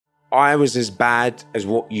I was as bad as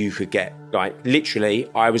what you could get. Like, literally,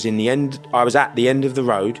 I was at the end of the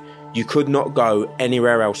road. You could not go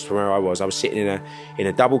anywhere else from where I was. I was sitting in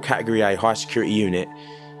a double category A high security unit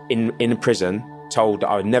in a prison, told that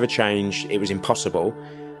I would never change. It was impossible.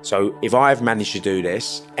 So if I've managed to do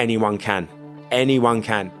this, anyone can. Anyone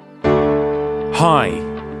can. Hi,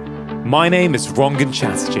 my name is Rangan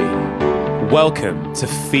Chatterjee. Welcome to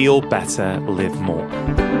Feel Better, Live More.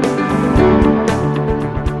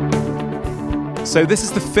 So this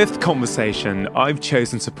is the fifth conversation I've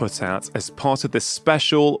chosen to put out as part of this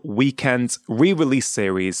special weekend re-release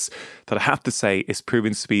series that I have to say is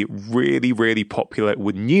proving to be really, really popular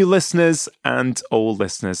with new listeners and old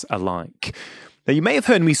listeners alike. Now, you may have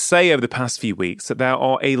heard me say over the past few weeks that there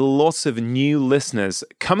are a lot of new listeners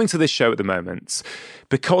coming to this show at the moment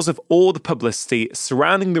because of all the publicity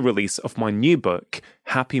surrounding the release of my new book,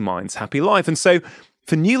 Happy Minds, Happy Life. And so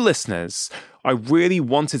for new listeners, I really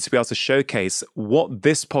wanted to be able to showcase what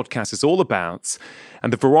this podcast is all about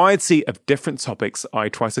and the variety of different topics I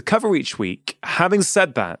try to cover each week. Having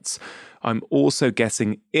said that, I'm also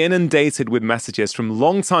getting inundated with messages from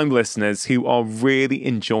long-time listeners who are really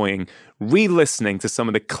enjoying re-listening to some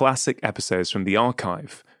of the classic episodes from the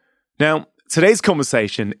archive. Now, today's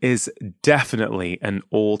conversation is definitely an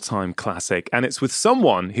all-time classic, and it's with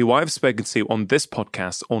someone who I've spoken to on this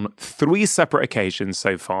podcast on 3 separate occasions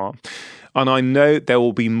so far. And I know there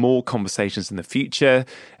will be more conversations in the future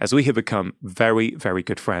as we have become very, very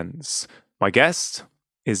good friends. My guest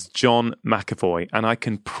is John McAvoy, and I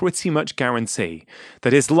can pretty much guarantee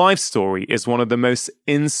that his life story is one of the most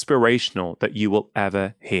inspirational that you will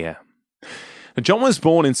ever hear. Now, John was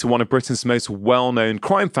born into one of Britain's most well-known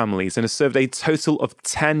crime families and has served a total of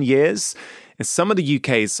 10 years in some of the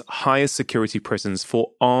UK's highest security prisons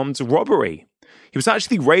for armed robbery. He was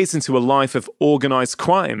actually raised into a life of organised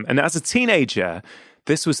crime, and as a teenager,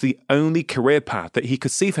 this was the only career path that he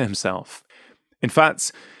could see for himself. In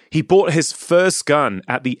fact, he bought his first gun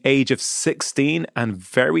at the age of 16 and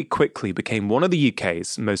very quickly became one of the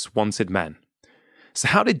UK's most wanted men. So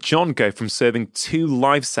how did John go from serving 2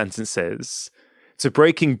 life sentences to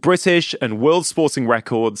breaking British and world sporting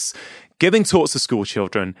records, giving talks to school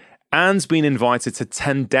children, and being invited to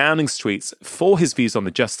 10 Downing Street for his views on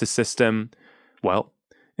the justice system? Well,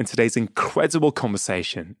 in today's incredible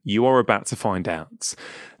conversation, you are about to find out.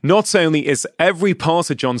 Not only is every part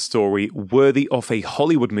of John's story worthy of a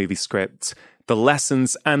Hollywood movie script, the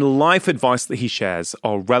lessons and life advice that he shares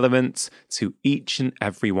are relevant to each and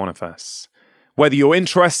every one of us. Whether you're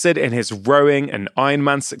interested in his rowing and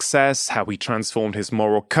Ironman success, how he transformed his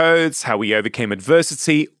moral codes, how he overcame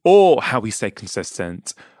adversity, or how he stayed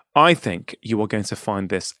consistent, I think you are going to find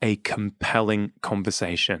this a compelling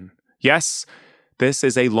conversation. Yes, this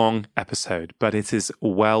is a long episode, but it is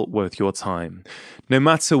well worth your time. No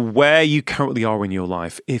matter where you currently are in your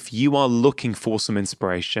life, if you are looking for some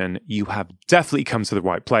inspiration, you have definitely come to the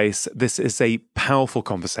right place. This is a powerful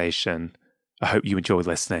conversation. I hope you enjoy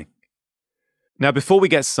listening. Now, before we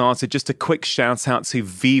get started, just a quick shout out to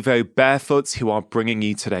Vivo Barefoot, who are bringing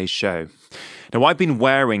you today's show. Now, I've been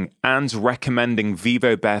wearing and recommending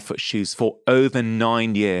Vivo Barefoot shoes for over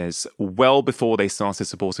 9 years, well before they started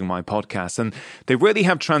supporting my podcast. And they really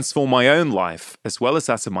have transformed my own life, as well as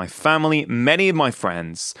that of my family, many of my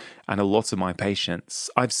friends, and a lot of my patients.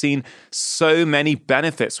 I've seen so many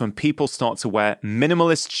benefits when people start to wear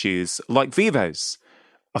minimalist shoes like Vivo's.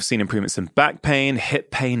 I've seen improvements in back pain, hip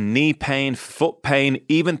pain, knee pain, foot pain,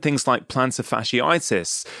 even things like plantar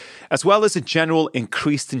fasciitis, as well as a general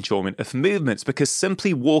increased enjoyment of movements, because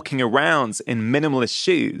simply walking around in minimalist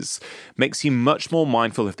shoes makes you much more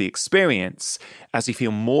mindful of the experience as you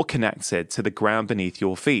feel more connected to the ground beneath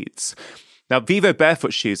your feet. Now, Vivo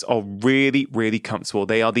Barefoot shoes are really, really comfortable.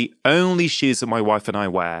 They are the only shoes that my wife and I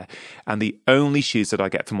wear and the only shoes that I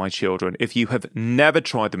get for my children. If you have never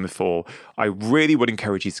tried them before, I really would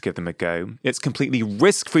encourage you to give them a go. It's completely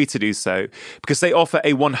risk-free to do so because they offer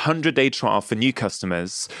a 100-day trial for new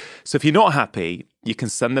customers. So if you're not happy, you can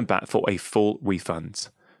send them back for a full refund.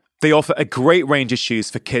 They offer a great range of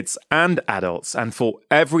shoes for kids and adults and for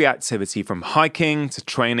every activity from hiking to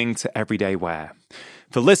training to everyday wear.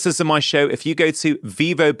 For listeners of my show, if you go to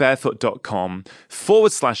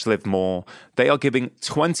vivobarefoot.com/live more, they are giving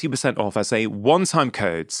 20% off as a one-time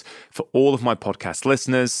code for all of my podcast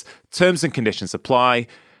listeners. Terms and conditions apply.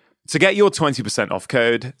 To get your 20% off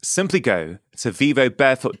code, simply go to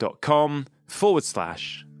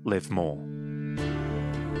vivobarefoot.com/live more.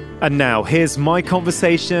 And now, here's my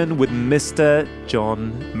conversation with Mr.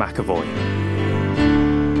 John McAvoy.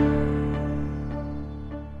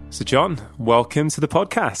 So, John, welcome to the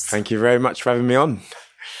podcast. Thank you very much for having me on.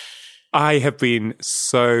 I have been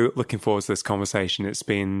so looking forward to this conversation. It's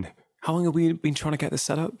been, how long have we been trying to get this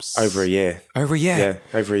set up? Over a year. Over a year?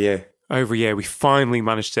 Yeah, over a year. Over a year. We finally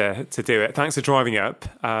managed to do it. Thanks for driving up.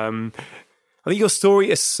 I think your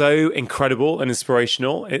story is so incredible and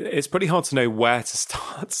inspirational. It's pretty hard to know where to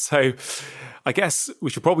start. So I guess we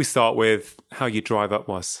should probably start with how your drive up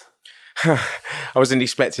was. I wasn't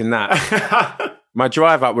expecting that. My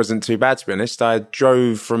drive up wasn't too bad, to be honest. I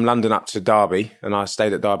drove from London up to Derby, and I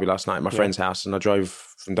stayed at Derby last night at my friend's house, and I drove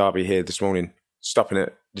from Derby here this morning, stopping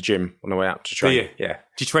at the gym on the way up to train. Do you? Yeah.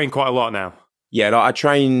 Do you train quite a lot now? Yeah, like I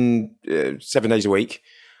train 7 days a week.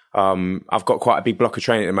 I've got quite a big block of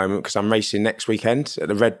training at the moment because I'm racing next weekend at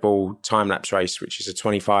the Red Bull time-lapse race, which is a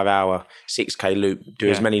 25-hour 6K loop. Do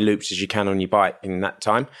as many loops as you can on your bike in that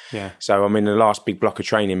time. Yeah. So I'm in the last big block of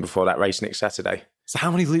training before that race next Saturday. So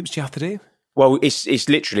how many loops do you have to do? Well, it's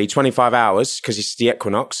literally 25 hours because it's the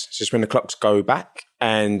equinox. So it's when the clocks go back,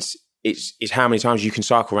 and it's how many times you can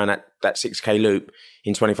cycle around that 6K loop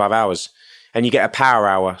in 25 hours. And you get a power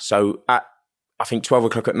hour. So at, I think, 12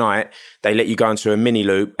 o'clock at night, they let you go into a mini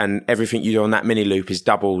loop, and everything you do on that mini loop is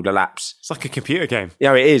double the laps. It's like a computer game.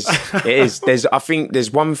 Yeah, it is. It is. I think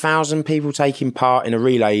there's 1,000 people taking part in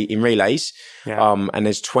relays. Yeah. And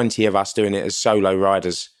there's 20 of us doing it as solo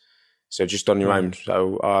riders. So just on your own.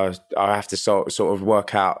 So I have to sort of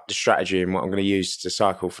work out the strategy and what I'm going to use to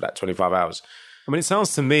cycle for that 25 hours. I mean, it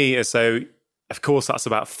sounds to me as though, of course, that's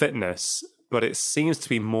about fitness, but it seems to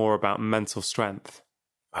be more about mental strength.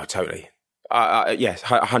 Oh, totally. Yes,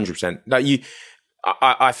 100%. Like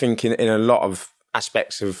I think in a lot of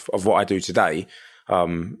aspects of what I do today,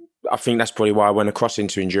 I think that's probably why I went across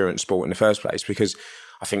into endurance sport in the first place, because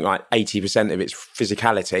I think like 80% of it's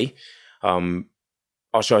physicality.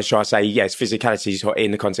 Or should I say, yes, physicality is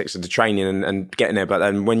in the context of the training and getting there. But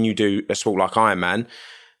then when you do a sport like Ironman,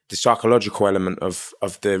 the psychological element of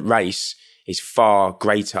the race is far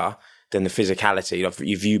greater than the physicality of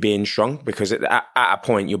you being strong, because at a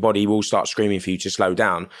point, your body will start screaming for you to slow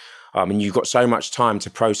down. And you've got so much time to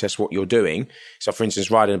process what you're doing. So, for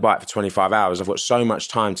instance, riding a bike for 25 hours, I've got so much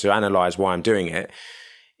time to analyze why I'm doing it.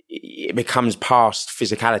 It becomes past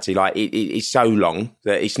physicality. Like it's so long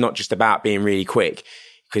that it's not just about being really quick,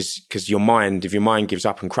 because your mind, if your mind gives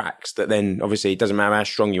up and cracks, that then obviously it doesn't matter how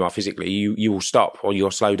strong you are physically, you will stop or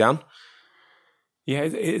you'll slow down. Yeah,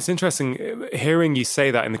 it's interesting hearing you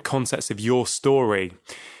say that in the context of your story,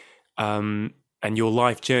 and your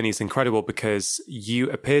life journey is incredible, because you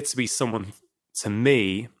appear to be someone, to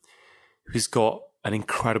me, who's got an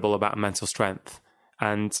incredible amount of mental strength.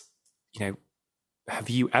 And, you know, have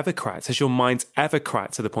you ever cracked? Has your mind ever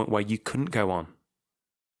cracked to the point where you couldn't go on?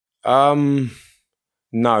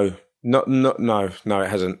 No, it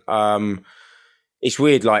hasn't. It's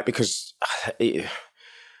weird, like, because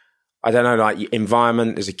I don't know, like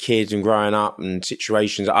environment as a kid and growing up and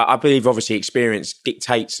situations. I believe obviously experience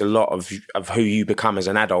dictates a lot of who you become as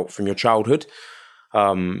an adult from your childhood.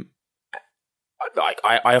 I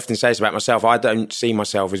often say this about myself. I don't see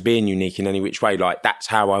myself as being unique in any which way. Like that's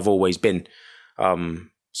how I've always been.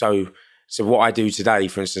 So what I do today,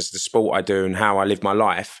 for instance, the sport I do and how I live my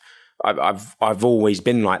life, I've always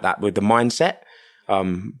been like that with the mindset.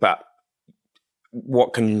 But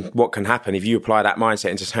what can happen if you apply that mindset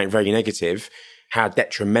into something very negative? How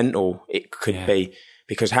detrimental it could be,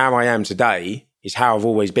 because how I am today is how I've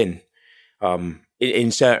always been,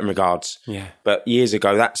 in certain regards. Yeah. But years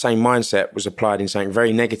ago, that same mindset was applied in something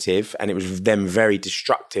very negative, and it was then very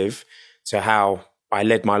destructive to how I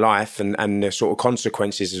led my life and the sort of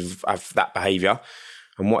consequences of that behaviour,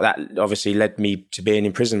 and what that obviously led me to being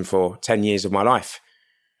in prison for 10 years of my life.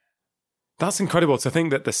 That's incredible to think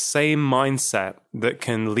that the same mindset that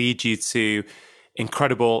can lead you to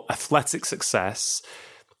incredible athletic success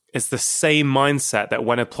is the same mindset that,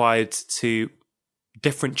 when applied to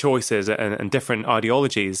different choices and different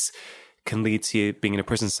ideologies, can lead to you being in a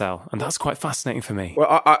prison cell. And that's quite fascinating for me.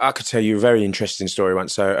 Well, I could tell you a very interesting story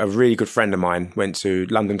once. So a really good friend of mine went to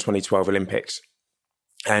London 2012 Olympics,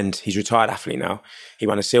 and he's a retired athlete now. He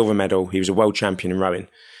won a silver medal. He was a world champion in rowing,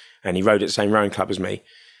 and he rowed at the same rowing club as me.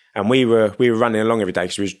 And we were running along every day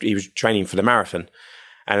because he was training for the marathon.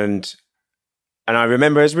 And I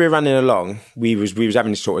remember as we were running along, we was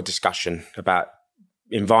having this sort of discussion about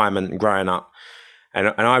environment and growing up. And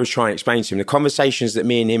I was trying to explain to him the conversations that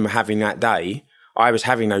me and him were having that day. I was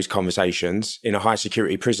having those conversations in a high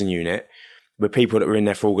security prison unit with people that were in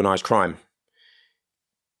there for organised crime.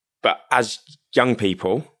 But as young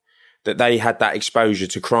people, that they had that exposure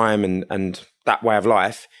to crime and that way of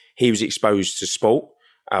life, he was exposed to sport,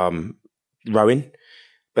 rowing.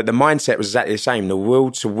 But the mindset was exactly the same. The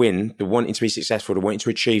will to win, the wanting to be successful, the wanting to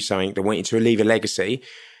achieve something, the wanting to leave a legacy,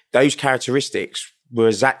 those characteristics were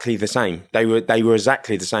exactly the same. They were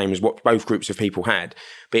exactly the same as what both groups of people had,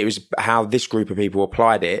 but it was how this group of people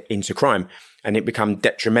applied it into crime, and it became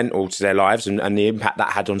detrimental to their lives and the impact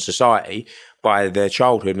that had on society by their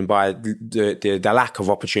childhood and by the lack of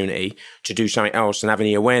opportunity to do something else and have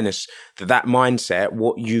any awareness that mindset,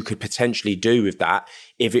 what you could potentially do with that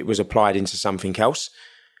if it was applied into something else.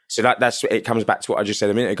 So that's it comes back to what I just said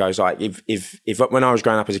a minute ago. It's like if when I was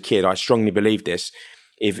growing up as a kid, I strongly believed this.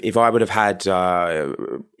 If I would have had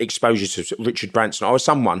exposure to Richard Branson or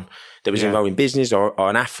someone that was involved in business or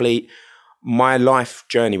an athlete, my life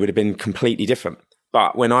journey would have been completely different.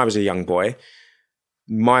 But when I was a young boy,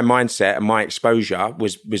 my mindset and my exposure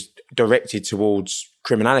was directed towards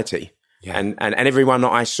criminality. Yeah. And everyone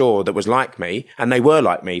that I saw that was like me, and they were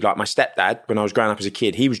like me, like my stepdad, when I was growing up as a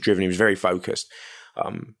kid, he was driven, he was very focused.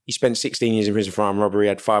 He spent 16 years in prison for armed robbery,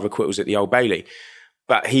 had 5 acquittals at the Old Bailey.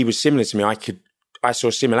 But he was similar to me. I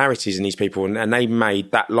saw similarities in these people, and they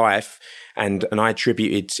made that life, and I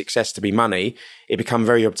attributed success to be money. It became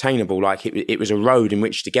very obtainable. Like it was a road in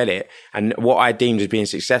which to get it. And what I deemed as being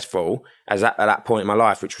successful as at that point in my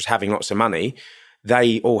life, which was having lots of money,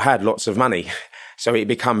 they all had lots of money. So it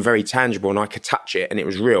became very tangible and I could touch it and it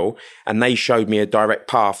was real. And they showed me a direct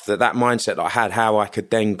path that mindset that I had, how I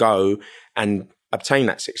could then go and obtain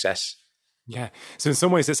that success. Yeah. So in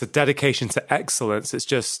some ways it's a dedication to excellence. It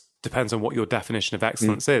just depends on what your definition of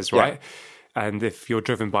excellence is, right? Yeah. And if you're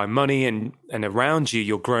driven by money and around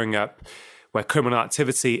you're growing up where criminal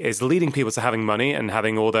activity is leading people to having money and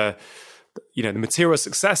having all the material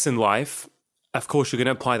success in life, of course, you're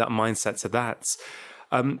going to apply that mindset to that.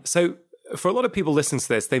 So for a lot of people listening to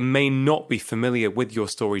this, they may not be familiar with your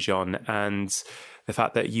story, John, and the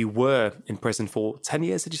fact that you were in prison for 10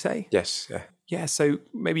 years, did you say? Yes. Yeah. Yeah. So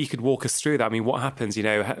maybe you could walk us through that. I mean, what happens?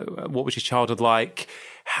 What was your childhood like?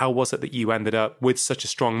 How was it that you ended up with such a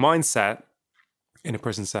strong mindset in a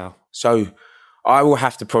prison cell? So I will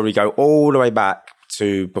have to probably go all the way back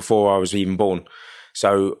to before I was even born.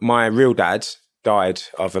 So my real dad died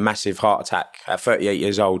of a massive heart attack at 38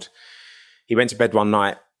 years old. He went to bed one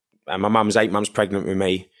night and my mum was 8 months pregnant with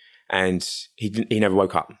me and he never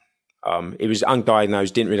woke up. He was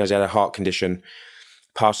undiagnosed, didn't realise he had a heart condition,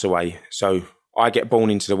 passed away. So I get born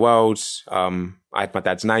into the world. I had my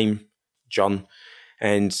dad's name, John,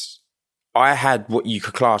 and I had what you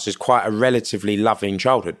could class as quite a relatively loving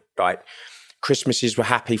childhood. Like Christmases were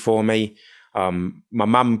happy for me. My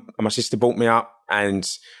mum and my sister brought me up and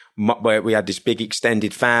we had this big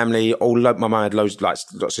extended family. My mum had lots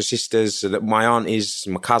of sisters, so that my aunties,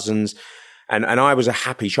 my cousins, and I was a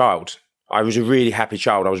happy child. I was a really happy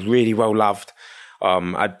child. I was really well loved.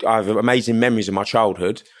 I have amazing memories of my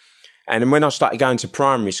childhood. And then when I started going to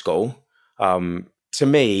primary school, to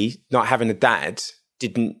me, not having a dad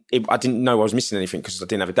I didn't know I was missing anything because I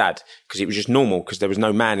didn't have a dad, because it was just normal because there was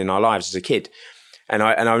no man in our lives as a kid. And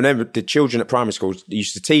I remember the children at primary school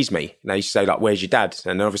used to tease me. And they used to say, like, where's your dad?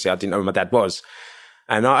 And obviously I didn't know who my dad was.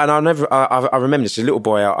 And I remember this, as a little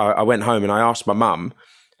boy, I went home and I asked my mum,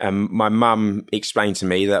 and my mum explained to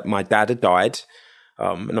me that my dad had died.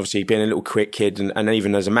 And obviously being a little quick kid and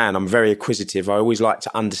even as a man, I'm very acquisitive. I always like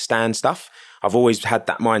to understand stuff. I've always had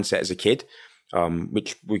that mindset as a kid,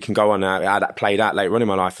 which we can go on how that played out later on in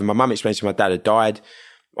my life. And my mum explained to me my dad had died.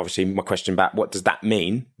 Obviously, my question back, what does that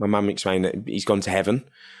mean? My mum explained that he's gone to heaven.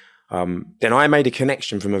 Then I made a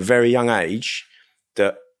connection from a very young age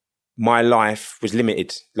that my life was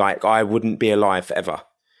limited. Like I wouldn't be alive forever.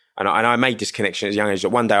 And I made this connection at a young age that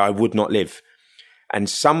one day I would not live. And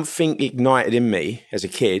something ignited in me as a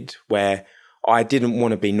kid where I didn't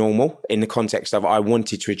want to be normal, in the context of I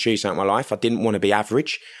wanted to achieve something in my life. I didn't want to be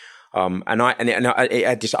average. And it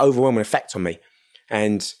had this overwhelming effect on me.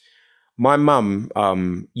 And my mum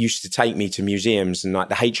used to take me to museums and like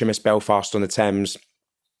the HMS Belfast on the Thames,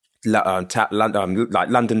 like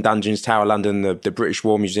London Dungeons, Tower London, the British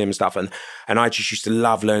War Museum and stuff. And I just used to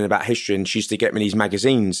love learning about history. And she used to get me these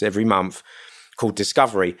magazines every month called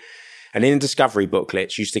Discovery. And in the Discovery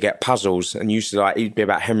booklets, you used to get puzzles and it'd be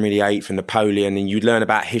about Henry VIII and Napoleon, and you'd learn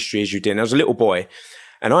about history as you did. And I was a little boy.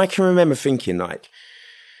 And I can remember thinking, like,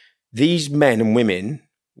 these men and women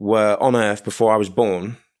were on earth before I was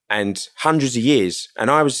born, and hundreds of years.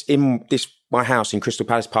 And I was in my house in Crystal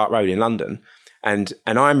Palace Park Road in London, and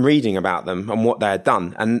I'm reading about them and what they had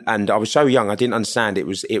done. And I was so young, I didn't understand it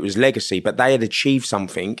was legacy, but they had achieved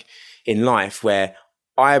something in life where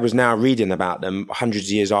I was now reading about them hundreds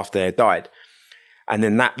of years after they had died. And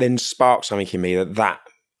then that then sparked something in me that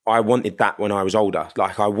I wanted that when I was older.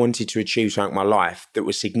 Like I wanted to achieve something in my life that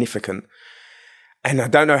was significant. And I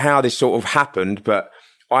don't know how this sort of happened, but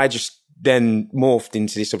I just then morphed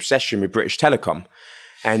into this obsession with British Telecom.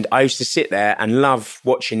 And I used to sit there and love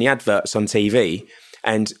watching the adverts on TV.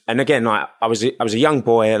 And again, like I was a young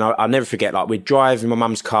boy, and I'll never forget, like we'd drive in my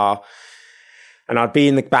mum's car, and I'd be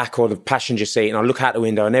in the back or the passenger seat, and I'd look out the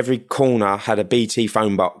window, and every corner had a BT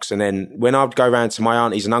phone box. And then when I'd go around to my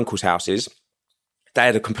aunties and uncles' houses, they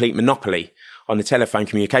had a complete monopoly on the telephone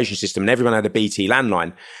communication system, and everyone had a BT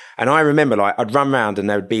landline. And I remember, like, I'd run round and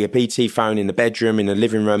there would be a BT phone in the bedroom, in the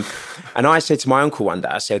living room. And I said to my uncle one day,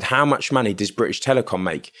 I said, how much money does British Telecom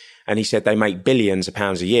make? And he said, they make billions of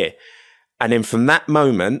pounds a year. And then from that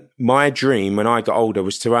moment, my dream when I got older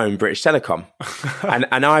was to own British Telecom.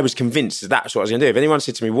 and I was convinced that that's what I was going to do. If anyone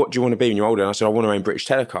said to me, what do you want to be when you're older? And I said, I want to own British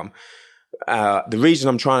Telecom. The reason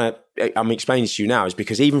I'm explaining this to you now is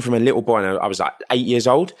because even from a little boy, I was like 8 years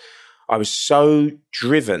old, I was so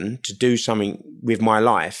driven to do something with my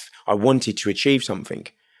life. I wanted to achieve something.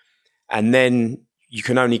 And then you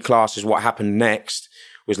can only class as what happened next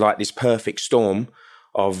was like this perfect storm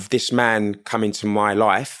of this man come into my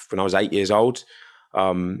life when I was 8 years old.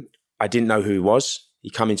 I didn't know who he was. He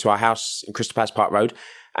come into our house in Crystal Palace Park Road,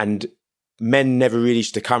 and men never really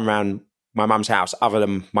used to come around my mum's house other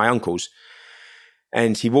than my uncles.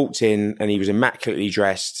 And he walked in and he was immaculately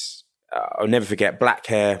dressed. I'll never forget, black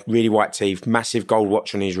hair, really white teeth, massive gold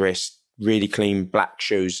watch on his wrist, really clean black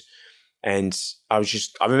shoes. And I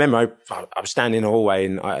remember I was standing in the hallway,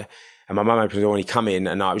 and my mum opened the door and he come in,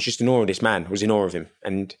 and I was just in awe of this man. I was in awe of him.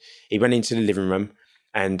 And he went into the living room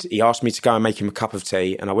and he asked me to go and make him a cup of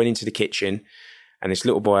tea. And I went into the kitchen, and this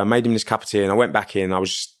little boy, I made him this cup of tea, and I went back in. I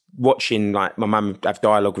was watching like my mum have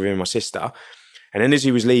dialogue with him and my sister. And then as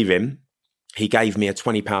he was leaving, he gave me a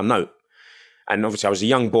 £20 note. And obviously I was a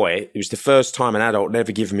young boy. It was the first time an adult had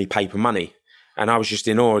ever given me paper money. And I was just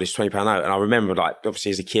in awe of this £20 note. And I remember, like,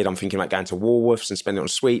 obviously as a kid, I'm thinking like going to Woolworths and spending it on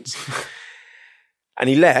sweets. And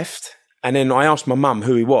he left. And then I asked my mum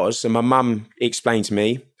who he was. And my mum explained to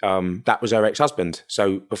me that was her ex-husband.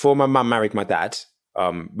 So before my mum married my dad,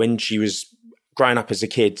 when she was growing up as a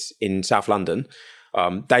kid in South London,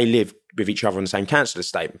 they lived with each other on the same council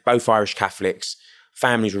estate. Both Irish Catholics.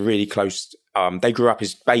 Families were really close. They grew up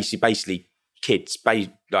as basically kids,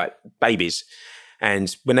 like babies.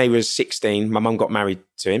 And when they were 16, my mum got married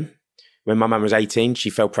to him. When my mum was 18,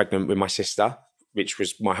 she fell pregnant with my sister, which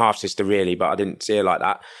was my half sister really, but I didn't see her like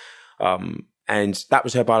that. And that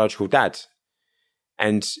was her biological dad.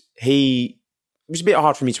 And it was a bit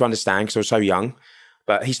hard for me to understand because I was so young,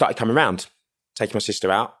 but he started coming around, taking my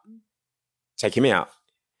sister out, taking me out.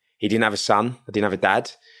 He didn't have a son. I didn't have a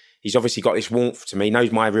dad. He's obviously got this warmth to me. He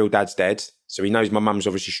knows my real dad's dead. So he knows my mum's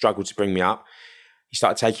obviously struggled to bring me up. He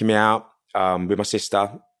started taking me out with my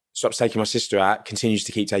sister, stops taking my sister out, continues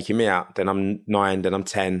to keep taking me out. Then I'm 9, then I'm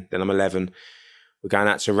 10, then I'm 11. We're going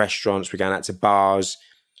out to restaurants, we're going out to bars.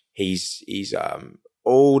 He's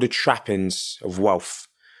all the trappings of wealth.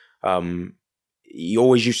 He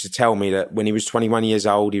always used to tell me that when he was 21 years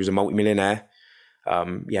old, he was a multimillionaire.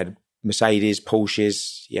 He had Mercedes,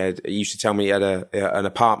 Porsches. He used to tell me he had an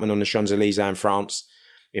apartment on the Champs-Élysées in France,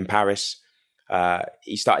 in Paris.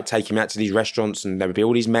 He started taking me out to these restaurants, and there would be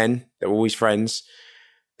all these men. They were always friends.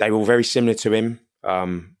 They were all very similar to him.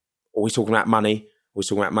 Always talking about money.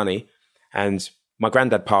 And my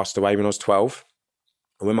granddad passed away when I was 12.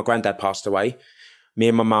 And when my granddad passed away, me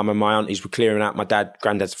and my mum and my aunties were clearing out my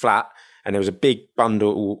granddad's flat, and there was a big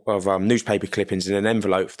bundle of newspaper clippings in an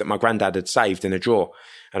envelope that my granddad had saved in a drawer.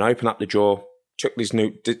 And I opened up the drawer, took this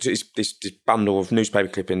bundle of newspaper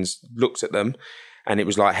clippings, looked at them, and it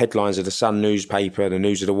was like headlines of the Sun newspaper, the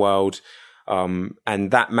News of the World.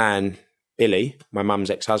 And that man, Billy, my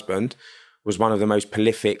mum's ex-husband, was one of the most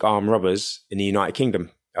prolific armed robbers in the United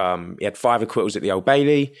Kingdom. He had 5 acquittals at the Old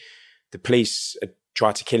Bailey. The police had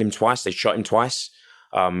tried to kill him twice. They shot him twice.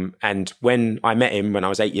 And when I met him when I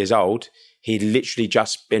was 8 years old, he'd literally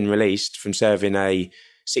just been released from serving a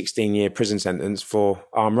 16-year prison sentence for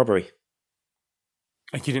armed robbery.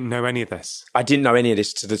 And you didn't know any of this? I didn't know any of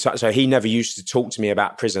this so he never used to talk to me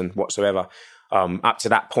about prison whatsoever up to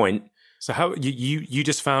that point. So how you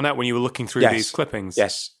just found out when you were looking through these clippings?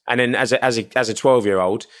 Yes. And then as a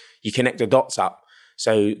 12-year-old, you connect the dots up.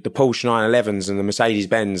 So the Porsche 911s and the Mercedes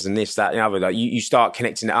Benz and this, that, and the other, like you start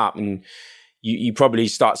connecting it up, and you probably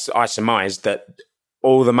I surmise that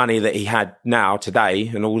all the money that he had now today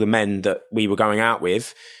and all the men that we were going out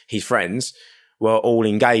with, his friends, were all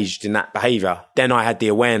engaged in that behaviour. Then I had the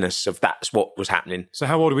awareness of that's what was happening. So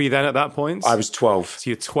how old were you then at that point? I was 12. So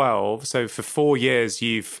you're 12. So for 4 years,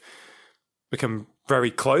 you've become very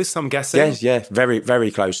close, I'm guessing? Yeah, very, very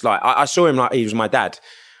close. Like I saw him like he was my dad.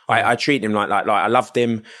 I treated him like I loved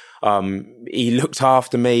him. He looked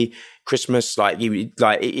after me. Christmas, he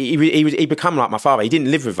become like my father. He didn't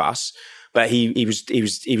live with us, But he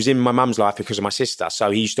was in my mum's life because of my sister.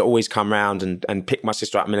 So he used to always come round and pick my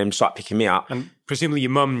sister up and then start picking me up. And presumably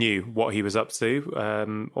your mum knew what he was up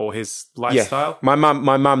to, or his lifestyle? Yeah.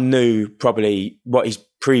 My mum knew probably what his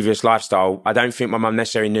previous lifestyle. I don't think my mum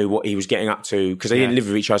necessarily knew what he was getting up to because they didn't live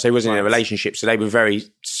with each other. So he wasn't in a relationship. So they were very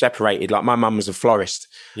separated. Like my mum was a florist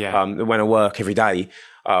that went to work every day.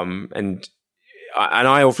 And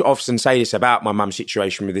I often say this about my mum's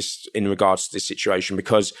situation with this in regards to this situation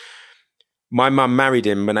because my mum married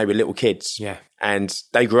him when they were little kids, and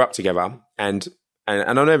they grew up together. And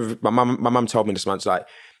I never, my mum told me this once, like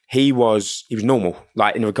he was normal,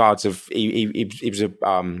 like in regards of he was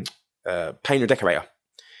a painter decorator,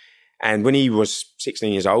 and when he was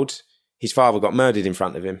 16 years old, his father got murdered in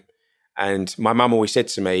front of him, and my mum always said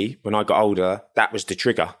to me when I got older that was the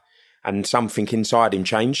trigger, and something inside him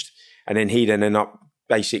changed, and then he ended up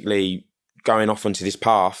basically going off onto this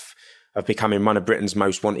path of becoming one of Britain's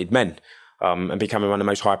most wanted men. And becoming one of the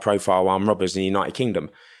most high-profile armed robbers in the United Kingdom.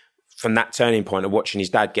 From that turning point of watching his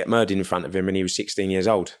dad get murdered in front of him when he was 16 years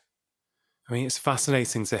old. I mean, it's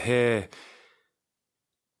fascinating to hear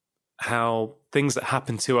how things that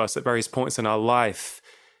happen to us at various points in our life,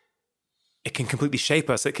 it can completely shape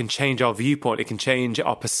us. It can change our viewpoint. It can change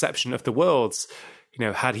our perception of the world. You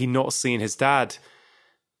know, had he not seen his dad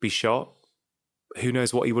be shot, who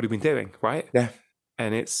knows what he would have been doing, right? Yeah.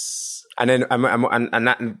 And it's... And then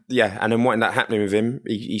when that happening with him,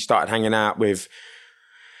 he started hanging out with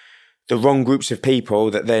the wrong groups of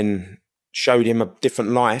people that then showed him a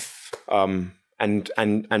different life, and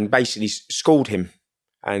basically schooled him,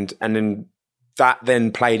 and then that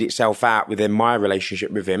then played itself out within my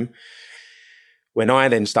relationship with him. When I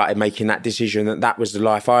then started making that decision that was the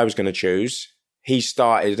life I was going to choose, he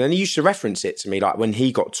started, and he used to reference it to me, like when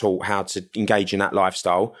he got taught how to engage in that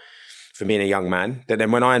lifestyle. For being a young man, that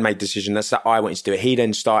then when I made the decision that I wanted to do it, he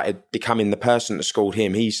then started becoming the person that schooled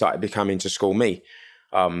him. He started becoming to school me,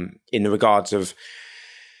 in the regards of,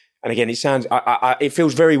 and again, it sounds, it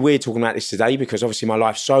feels very weird talking about this today because obviously my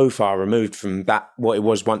life's so far removed from that, what it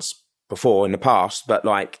was once before in the past. But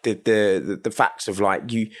like the facts of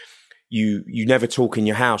like you never talk in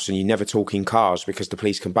your house and you never talk in cars because the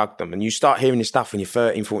police can bug them. And you start hearing this stuff when you're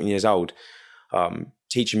 13, 14 years old,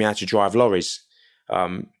 teaching me how to drive lorries.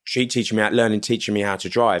 Teaching me how to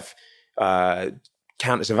drive,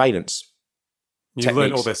 counter surveillance. You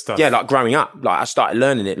learned all this stuff. Yeah, like growing up, like I started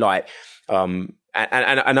learning it. Like, and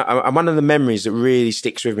one of the memories that really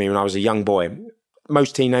sticks with me when I was a young boy.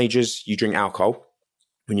 Most teenagers, you drink alcohol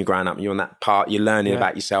when you're growing up. You're on that part. You're learning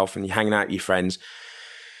about yourself, and you're hanging out with your friends.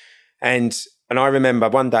 And I remember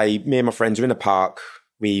one day, me and my friends were in the park.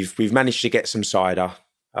 We've managed to get some cider.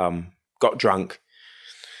 Got drunk.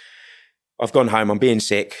 I've gone home, I'm being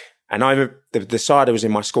sick, and the cider was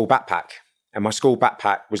in my school backpack, and my school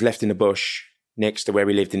backpack was left in the bush next to where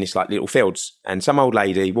we lived in this like little fields, and some old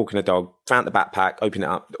lady walking a dog found the backpack, opened it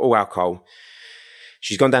up, all alcohol.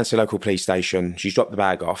 She's gone down to the local police station, she's dropped the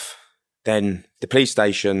bag off. Then the police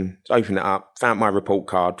station opened it up, found my report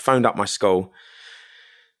card, phoned up my school,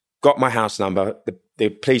 got my house number. The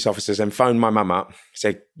police officers then phoned my mum up,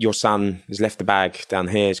 said, your son has left the bag down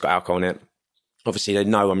here, it's got alcohol in it. Obviously they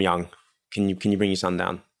know I'm young. Can you bring your son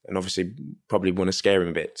down? And obviously probably want to scare him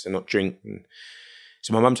a bit to not drink. And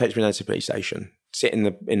so my mum takes me down to the police station, sit in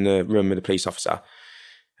the room with the police officer,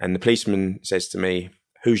 and the policeman says to me,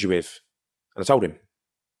 who's you with? And I told him.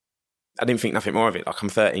 I didn't think nothing more of it. Like I'm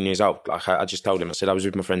 13 years old. Like I just told him. I said I was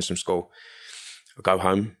with my friends from school. I go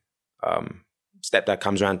home. Stepdad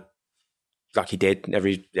comes around like he did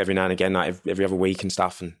every now and again, like every other week and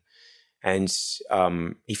stuff. And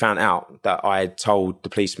he found out that I had told the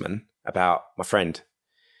policeman about my friend,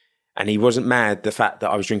 and he wasn't mad the fact that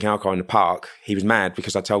I was drinking alcohol in the park. He was mad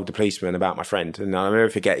because I told the policeman about my friend, and I'll never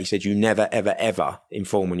forget. He said, "You never, ever, ever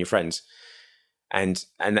inform on your friends," and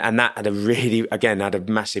that had had a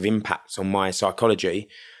massive impact on my psychology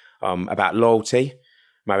about loyalty,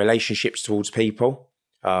 my relationships towards people.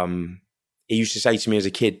 He used to say to me as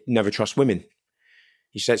a kid, "Never trust women."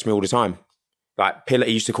 He said to me all the time, like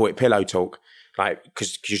he used to call it pillow talk. Like,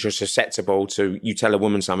 because you're just susceptible to, you tell a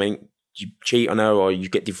woman something, you cheat on her or you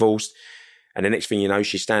get divorced, and the next thing you know,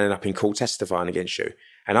 she's standing up in court testifying against you.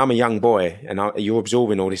 And I'm a young boy, and you're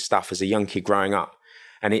absorbing all this stuff as a young kid growing up.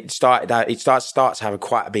 And it starts to have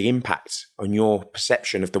quite a big impact on your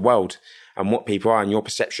perception of the world and what people are and your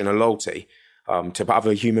perception of loyalty to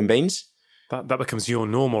other human beings. That becomes your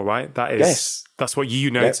normal, right? That's what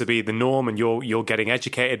you know to be the norm, and you're getting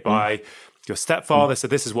educated by your stepfather. So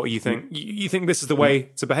this is what you think. You think this is the way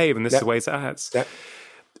to behave, and this is the way to act.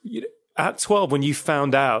 At 12, when you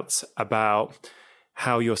found out about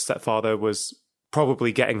how your stepfather was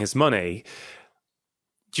probably getting his money.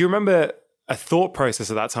 Do you remember a thought process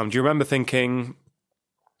at that time? Do you remember thinking,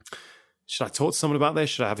 should I talk to someone about this?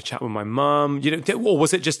 Should I have a chat with my mum? Or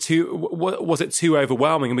was it just too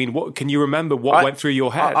overwhelming? I mean, what can you remember? What went through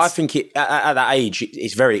your head? I think at that age,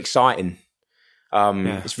 it's very exciting.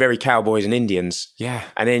 It's very cowboys and Indians. Yeah.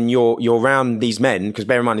 And then you're around these men, because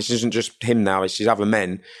bear in mind, this isn't just him now, it's these other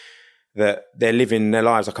men that they're living their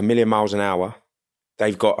lives like a million miles an hour.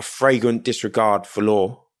 They've got a flagrant disregard for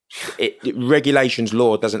law. Regulations,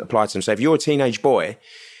 law doesn't apply to them. So if you're a teenage boy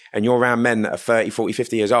and you're around men that are 30, 40,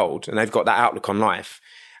 50 years old and they've got that outlook on life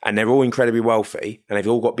and they're all incredibly wealthy and they've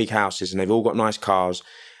all got big houses and they've all got nice cars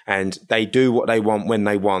and they do what they want when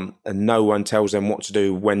they want and no one tells them what to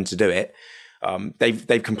do, when to do it,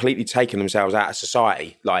 they've completely taken themselves out of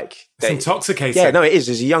society. Like, it's intoxicating. Yeah, no, it is.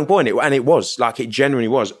 As a young boy, and it was. Like, it genuinely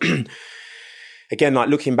was. Again, like,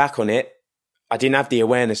 looking back on it, I didn't have the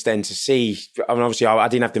awareness then to see, I mean, obviously I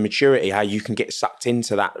didn't have the maturity, how you can get sucked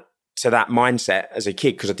into that mindset as a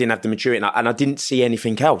kid, because I didn't have the maturity and I didn't see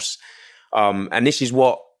anything else. And this is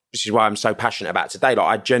why I'm so passionate about today. Like,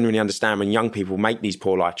 I genuinely understand when young people make these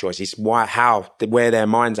poor life choices, where their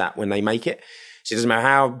mind's at when they make it. So it doesn't matter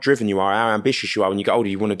how driven you are, how ambitious you are. When you get older,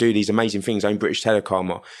 you want to do these amazing things, own British Telecom,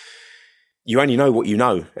 or you only know what you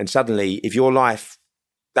know. And suddenly, if your life,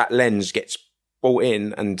 that lens gets brought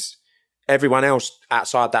in and everyone else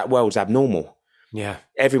outside that world's abnormal. Yeah.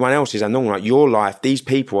 Everyone else is abnormal. Like, your life, these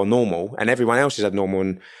people are normal and everyone else is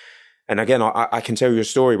abnormal. And again, I can tell you a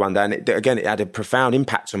story one day. And it had a profound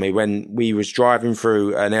impact on me when we was driving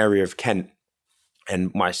through an area of Kent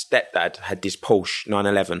and my stepdad had this Porsche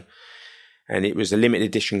 911 and it was a limited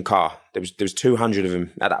edition car. There was 200 of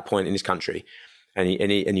them at that point in this country. And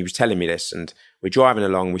he was telling me this, and we're driving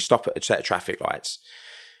along, we stop at a set of traffic lights.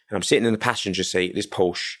 And I'm sitting in the passenger seat, this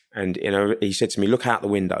Porsche, and he said to me, look out the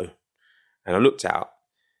window. And I looked out,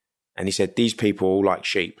 and he said, these people all like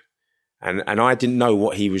sheep. And I didn't know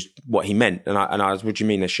what he meant. And I was, what do you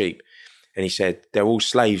mean they're sheep? And he said, they're all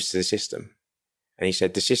slaves to the system. And he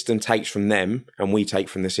said, the system takes from them, and we take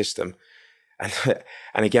from the system.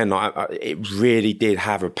 And again, it really did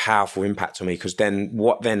have a powerful impact on me, because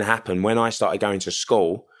what then happened when I started going to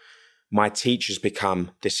school, my teachers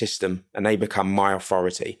become the system and they become my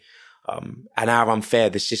authority. And how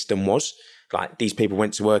unfair the system was. Like, these people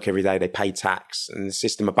went to work every day, they paid tax, and the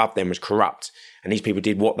system above them was corrupt. And these people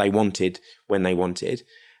did what they wanted when they wanted.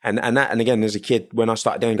 And again, as a kid, when I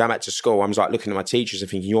started going back to school, I was like looking at my teachers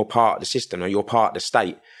and thinking, you're part of the system, or you're part of the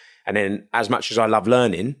state. And then, as much as I love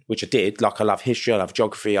learning, which I did, like I love history, I love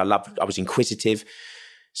geography, I was inquisitive.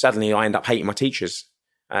 Suddenly I ended up hating my teachers.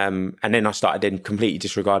 And then I started then completely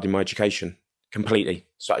disregarding my education, completely.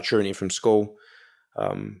 Started truing it from school.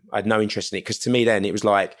 I had no interest in it, because to me then it was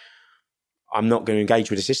like, I'm not going to engage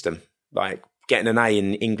with the system. Like, getting an A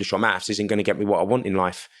in English or maths isn't going to get me what I want in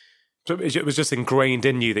life. So it was just ingrained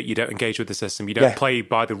in you that you don't engage with the system. You don't play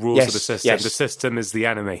by the rules of the system. Yes. The system is the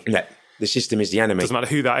enemy. Yeah, the system is the enemy. Doesn't matter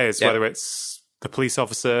who that is, whether it's the police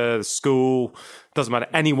officer, the school, doesn't matter.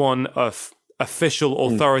 Anyone of official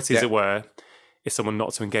authority, as it were, is someone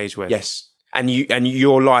not to engage with. Yes. And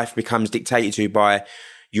your life becomes dictated to by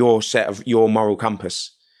your moral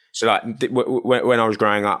compass. So like when I was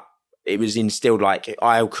growing up, it was instilled, like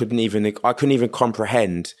I couldn't even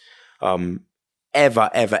comprehend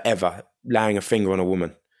ever laying a finger on a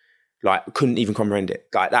woman. Like, couldn't even comprehend it.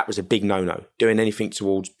 Like, that was a big no-no. Doing anything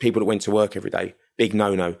towards people that went to work every day, big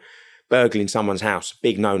no-no. Burgling someone's house,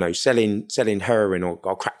 big no-no. Selling heroin or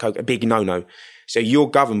crack coke, a big no-no. So you're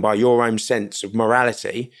governed by your own sense of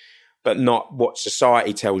morality, but not what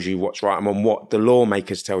society tells you what's right and wrong, what the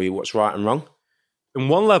lawmakers tell you what's right and wrong. On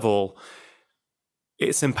one level,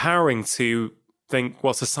 it's empowering to think,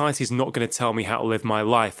 well, society's not going to tell me how to live my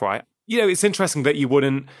life, right? You know, it's interesting that you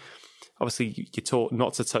wouldn't, obviously you're taught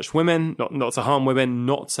not to touch women, not to harm women,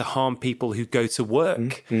 not to harm people who go to work,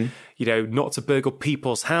 mm-hmm. you know, not to burgle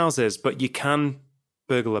people's houses, but you can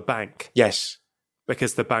burgle a bank. Yes.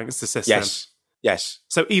 Because the bank's the system. Yes.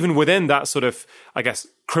 So even within that sort of, I guess,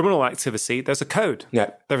 criminal activity, there's a code. Yeah.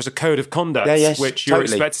 There is a code of conduct which you're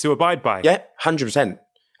expected to abide by. Yeah, 100%.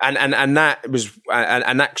 And that was,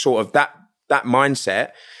 and that sort of, that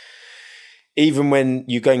mindset, even when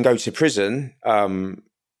you go to prison,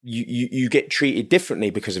 you get treated differently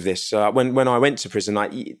because of this. When I went to prison,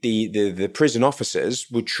 like the prison officers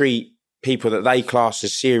would treat people that they class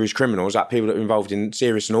as serious criminals, like people that are involved in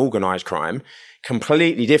serious and organised crime,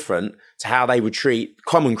 completely different to how they would treat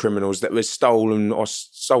common criminals that was stolen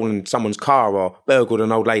someone's car or burgled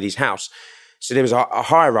an old lady's house. So there was a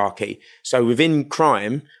hierarchy. So within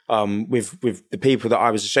crime, with the people that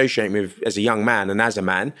I was associating with as a young man and as a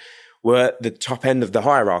man, were the top end of the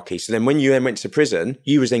hierarchy. So then when you then went to prison,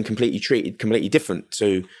 you was then treated completely different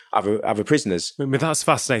to other prisoners. I mean, that's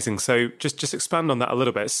fascinating. So just expand on that a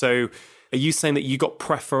little bit. So are you saying that you got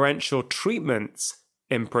preferential treatment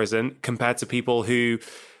in prison compared to people who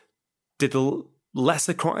did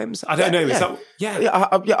lesser crimes? I don't know. Yeah. Is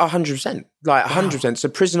that, 100%. Like 100%. Wow. So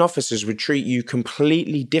prison officers would treat you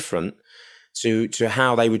completely different to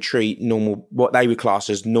how they would treat what they would class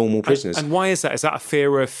as normal prisoners. And why is that? Is that a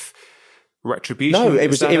fear of retribution? No,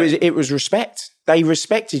 it was respect. They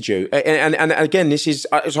respected you. And again, this is,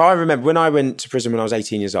 so I remember when I went to prison when I was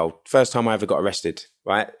 18 years old, first time I ever got arrested,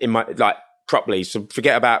 right? In my, like, properly. So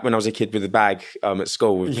forget about when I was a kid with a bag at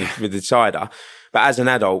school with the cider. But as an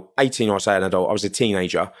adult, 18 or I say an adult, I was a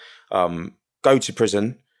teenager, go to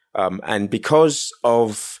prison. And because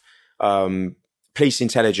of police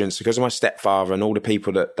intelligence, because of my stepfather and all the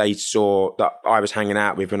people that they saw that I was hanging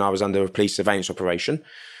out with when I was under a police surveillance operation,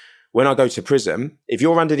 when I go to prison, if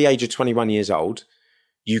you're under the age of 21 years old,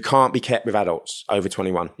 you can't be kept with adults over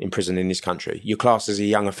 21 in prison in this country. You're classed as a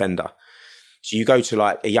young offender. So you go to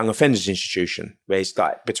like a young offenders institution where it's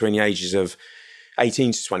like between the ages of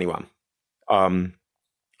 18 to 21.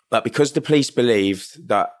 But because the police believed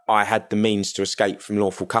that I had the means to escape from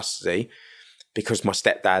lawful custody, because my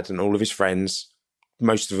stepdad and all of his friends,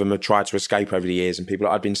 most of them had tried to escape over the years, and people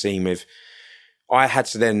that I'd been seeing with, I had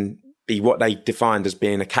to then be what they defined as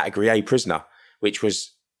being a category A prisoner, which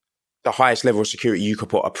was the highest level of security you could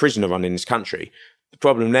put a prisoner on in this country. The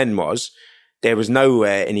problem then was there was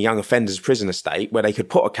nowhere in a young offenders prison estate where they could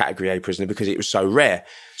put a category A prisoner because it was so rare.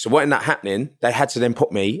 So what ended up happening, they had to then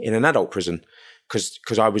put me in an adult prison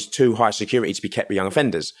because I was too high security to be kept with young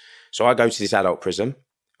offenders. So I go to this adult prison.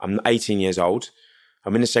 I'm 18 years old.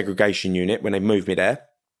 I'm in a segregation unit. When they moved me there,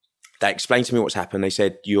 they explained to me what's happened. They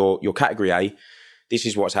said, you're category A. This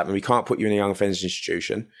is what's happened. We can't put you in a young offenders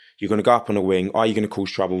institution. You're going to go up on a wing. Are you going to cause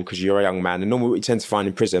trouble because you're a young man? And normally what we tend to find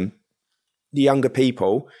in prison, the younger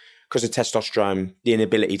people, because of testosterone, the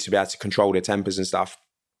inability to be able to control their tempers and stuff,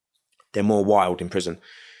 they're more wild in prison.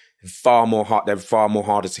 They're far more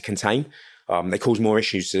harder to contain. They cause more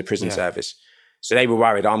issues to the prison service. So they were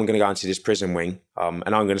worried, I'm going to go into this prison wing and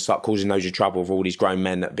I'm going to start causing loads of trouble with all these grown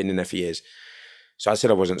men that have been in there for years. So I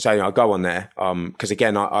said I wasn't. So I'll go on there because,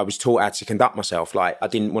 again, I was taught how to conduct myself. Like, I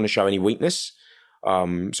didn't want to show any weakness.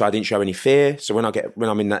 So I didn't show any fear. So when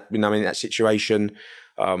I'm in that situation,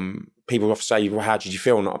 people often say, well, how did you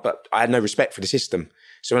feel? But I had no respect for the system.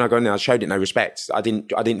 So when I go in there, I showed it no respect. I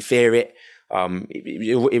didn't fear it.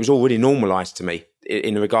 It was already normalised to me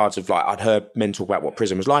in the regards of, like, I'd heard men talk about what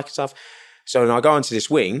prison was like and stuff. So when I go into this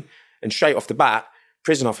wing, and straight off the bat,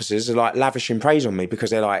 prison officers are like lavishing praise on me because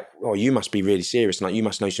they're like, oh, you must be really serious. And like, you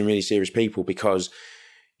must know some really serious people because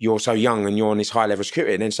you're so young and you're on this high level of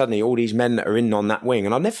security. And then suddenly all these men that are in on that wing,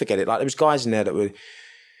 and I'll never forget it, like there was guys in there that were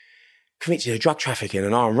convicted of drug trafficking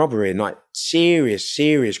and armed robbery and like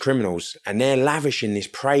serious criminals. And they're lavishing this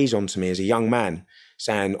praise onto me as a young man,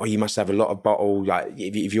 saying, oh, you must have a lot of bottle. Like,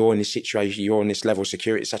 if you're in this situation, you're on this level of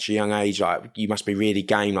security at such a young age, like, you must be really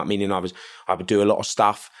game. Like, meaning I would do a lot of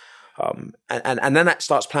stuff. And then that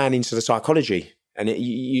starts playing into the psychology. And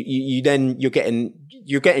you're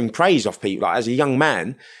getting praise off people. Like, as a young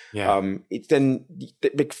man,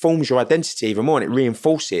 it forms your identity even more, and it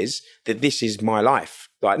reinforces that this is my life.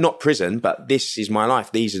 Like, not prison, but this is my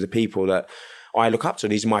life. These are the people that I look up to.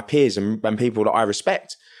 These are my peers and people that I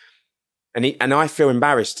respect. And I feel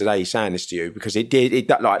embarrassed today saying this to you because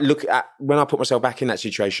look at when I put myself back in that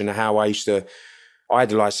situation and how I used to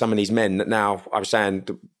idolize some of these men that now I was saying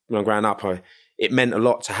when I'm growing up, it meant a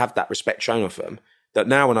lot to have that respect shown of them. That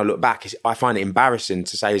now when I look back, I find it embarrassing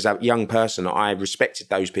to say as a young person that I respected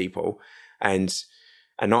those people and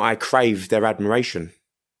I craved their admiration.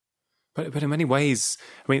 But in many ways,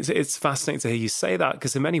 I mean, it's fascinating to hear you say that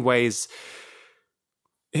because in many ways,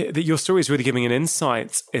 your story is really giving an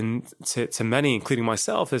insight to many, including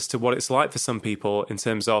myself, as to what it's like for some people in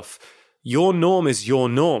terms of your norm is your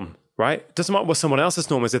norm, right? It doesn't matter what someone else's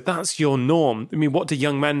norm is. If that's your norm, I mean, what do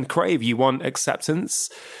young men crave? You want acceptance.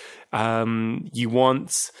 You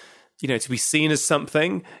want, to be seen as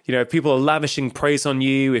something. If people are lavishing praise on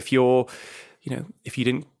you, if you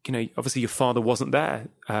didn't, obviously your father wasn't there.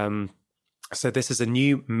 So this is a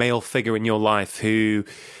new male figure in your life who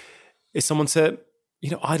is someone to,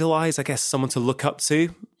 idolize, I guess, someone to look up to.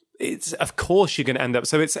 It's, of course, you're going to end up.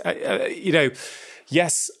 So it's,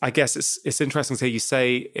 yes, I guess it's interesting to hear you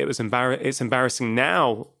say it's embarrassing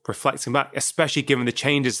now, reflecting back, especially given the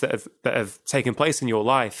changes that have taken place in your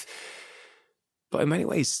life. But in many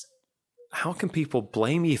ways, how can people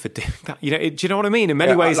blame you for doing that? Do you know what I mean? In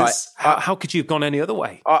many ways, how could you have gone any other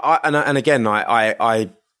way? And again, I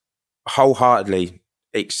wholeheartedly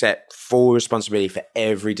accept full responsibility for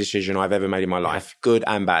every decision I've ever made in my life, good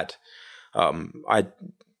and bad.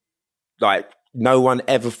 No one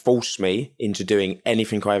ever forced me into doing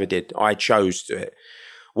anything I ever did. I chose to do it.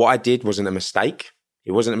 What I did wasn't a mistake.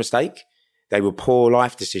 It wasn't a mistake. They were poor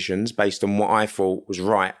life decisions based on what I thought was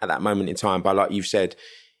right at that moment in time. But like you've said,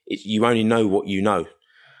 you only know what you know.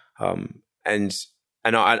 And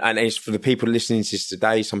it's for the people listening to this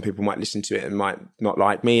today. Some people might listen to it and might not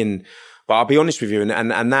like me. But I'll be honest with you.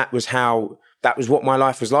 And that was what my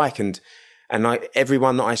life was like. And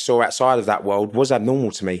everyone that I saw outside of that world was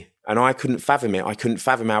abnormal to me. And I couldn't fathom it. I couldn't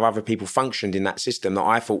fathom how other people functioned in that system that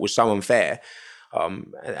I thought was so unfair.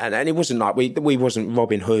 And it wasn't like we wasn't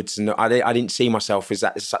Robin Hoods, and I didn't see myself as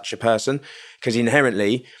such a person, because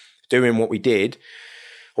inherently doing what we did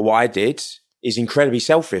or what I did is incredibly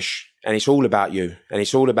selfish, and it's all about you, and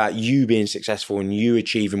it's all about you being successful and you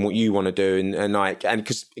achieving what you want to do, and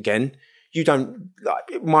because again, you don't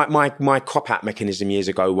like my cop-out mechanism years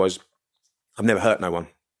ago was I've never hurt no one.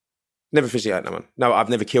 Never physically hurt no one. No, I've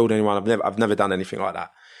never killed anyone. I've never done anything like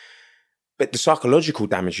that. But the psychological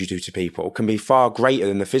damage you do to people can be far greater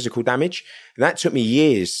than the physical damage. And that took me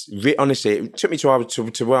years. Honestly, it took me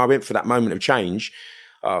to where I went for that moment of change.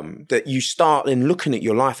 That you start then looking at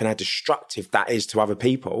your life and how destructive that is to other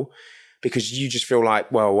people, because you just feel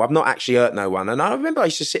like, well, I've not actually hurt no one. And I remember I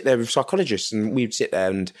used to sit there with psychologists, and we'd sit there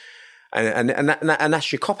and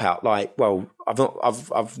that's your cop out. Like, well,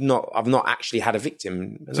 I've not actually had a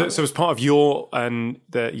victim. So as part of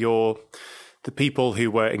the people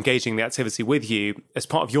who were engaging in the activity with you, as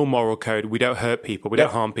part of your moral code, we don't hurt people, we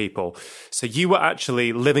don't harm people. So you were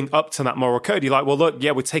actually living up to that moral code. You're like, well, look,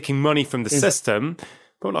 yeah, we're taking money from the system,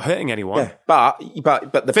 but we're not hurting anyone. Yeah, but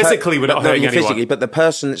physically, we're not hurting anyone. Physically, but the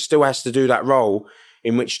person that still has to do that role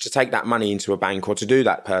in which to take that money into a bank or to do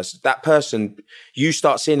that person, you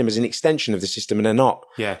start seeing them as an extension of the system, and they're not.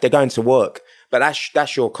 Yeah. They're going to work. But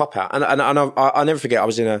that's your cop out. And I'll never forget, I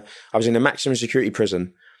was in a maximum security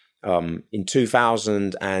prison in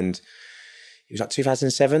 2000, and it was like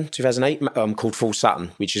 2007, 2008, called Full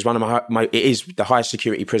Sutton, which is one of it is the highest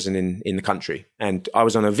security prison in the country. And I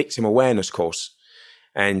was on a victim awareness course,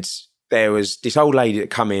 and there was this old lady that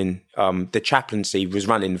come in, the chaplaincy was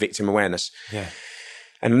running victim awareness. Yeah.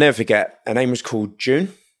 And I'll never forget, her name was called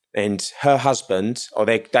June, and her husband, or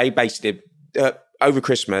they basically, over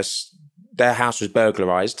Christmas, their house was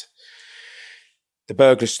burglarized. The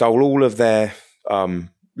burglars stole all of their, a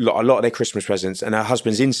lot of their Christmas presents, and her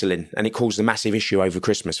husband's insulin, and it caused a massive issue over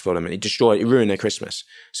Christmas for them, and it ruined their Christmas.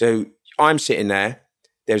 So I'm sitting there,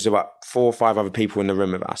 there's about 4 or 5 other people in the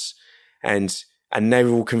room with us, and they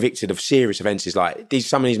were all convicted of serious offences. Like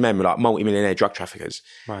some of these men were like multi-millionaire drug traffickers.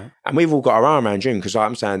 Right. And we've all got our arm around June, because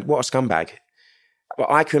I'm saying, what a scumbag.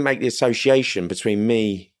 But I couldn't make the association between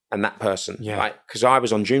me and that person. Yeah. Because I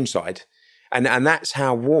was on June's side. And that's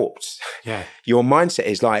how warped your mindset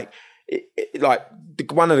is. Like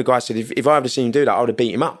one of the guys said, if I would have seen him do that, I would have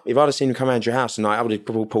beat him up. If I'd have seen him come around your house, and I would have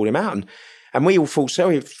pulled him out. And we all felt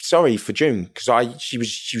sorry for June, because she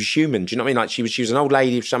was human. Do you know what I mean? Like she was an old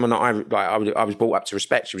lady, someone that I was brought up to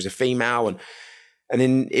respect. She was a female, and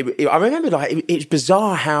then I remember it's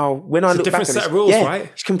bizarre how when I look back at it's a different set of rules,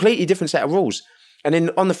 right? It's a completely different set of rules. And then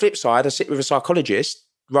on the flip side, I sit with a psychologist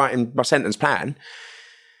writing my sentence plan,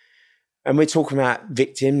 and we're talking about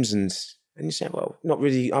victims, and you say, well, not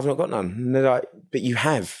really. I've not got none. And they're like, but you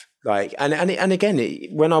have. Like, and again,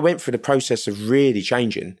 when I went through the process of really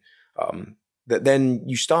changing. That then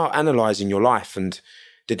you start analysing your life and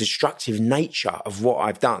the destructive nature of what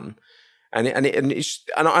I've done, and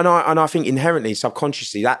I think inherently,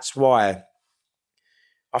 subconsciously, that's why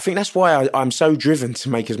I'm so driven to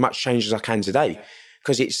make as much change as I can today,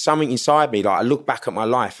 because it's something inside me. Like I look back at my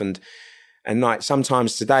life, and like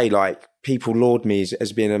sometimes today, like people laud me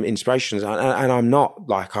as being an inspiration, and I'm not.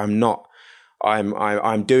 Like I'm not. I'm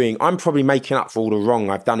probably making up for all the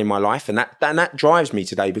wrong I've done in my life, and that drives me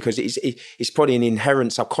today, because it's probably an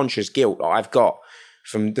inherent subconscious guilt that I've got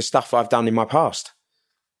from the stuff I've done in my past.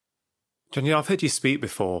 John, I've heard you speak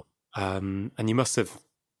before, and you must have,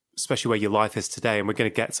 especially where your life is today, and we're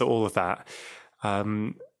going to get to all of that.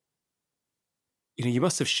 You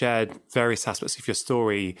must have shared various aspects of your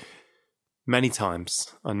story many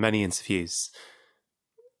times on many interviews,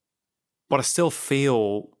 but I still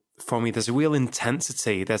feel from you, there's a real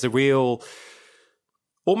intensity. There's a real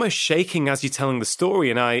almost shaking as you're telling the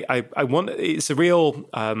story. And I want, it's a real,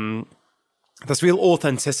 there's real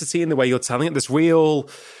authenticity in the way you're telling it. There's real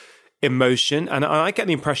emotion. And I get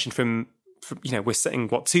the impression from we're sitting,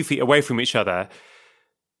 2 feet away from each other.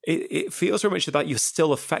 It feels very much that you're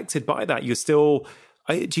still affected by that. You're still,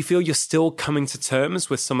 Do you feel you're still coming to terms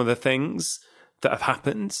with some of the things that have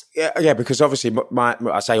happened? Yeah, because obviously,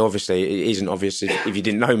 I say obviously, it isn't obvious if you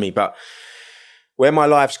didn't know me, but where my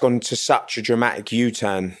life's gone to such a dramatic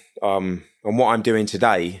U-turn, and what I'm doing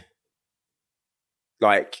today,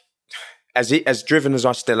 like as driven as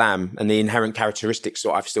I still am, and the inherent characteristics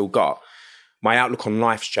that I've still got, my outlook on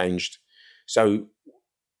life's changed. So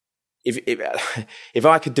if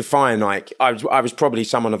I could define, like, I was probably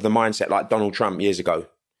someone of the mindset like Donald Trump years ago.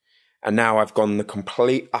 And now I've gone the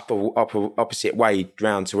complete opposite way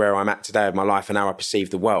round to where I'm at today of my life and how I perceive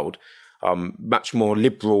the world. Much more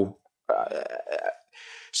liberal.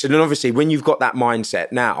 So then obviously when you've got that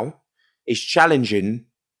mindset now, it's challenging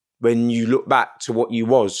when you look back to what you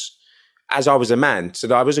was as I was a man. So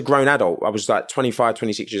that I was a grown adult. I was like 25,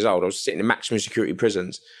 26 years old. I was sitting in maximum security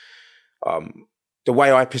prisons. The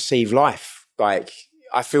way I perceive life, like,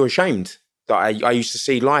 I feel ashamed that I used to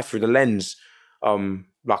see life through the lens,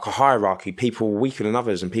 like a hierarchy. People were weaker than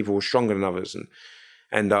others and people were stronger than others.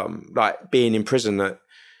 And like being in prison, that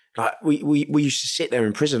like we used to sit there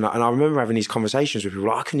in prison, and I remember having these conversations with people,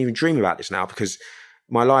 like, I couldn't even dream about this now because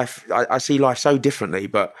my life, I see life so differently.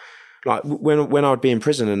 But like when I would be in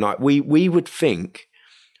prison, and like we would think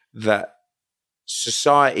that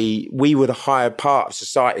society, we were the higher part of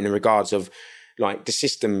society in the regards of, like, the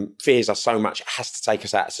system fears us so much it has to take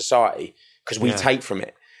us out of society because we take from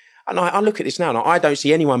it. And I look at this now and I don't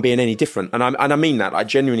see anyone being any different. And I mean that. I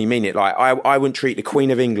genuinely mean it. Like, I wouldn't treat the Queen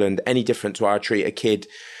of England any different to how I treat a kid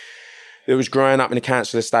that was growing up in a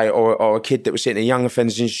council estate or a kid that was sitting in a young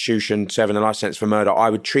offenders institution serving a life sentence for murder. I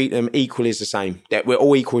would treat them equally as the same. That we're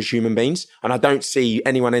all equal as human beings. And I don't see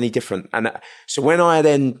anyone any different. And so when I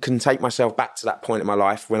then can take myself back to that point in my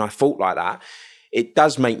life when I thought like that, it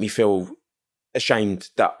does make me feel ashamed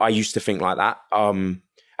that I used to think like that. And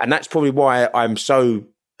that's probably why I'm so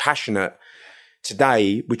passionate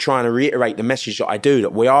today. We're trying to reiterate the message that I do,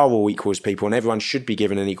 that we are all equal as people and everyone should be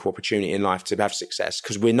given an equal opportunity in life to have success,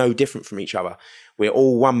 because we're no different from each other. We're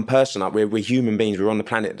all one person. We're human beings. We're on the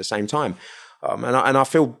planet at the same time. And I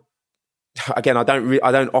feel, again, I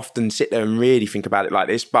don't often sit there and really think about it like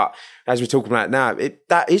this, but as we're talking about it now,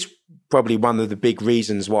 that is probably one of the big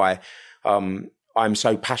reasons why I'm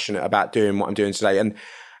so passionate about doing what I'm doing today. And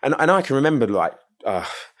I can remember like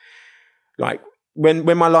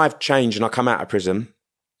when my life changed and I come out of prison,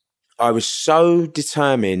 I was so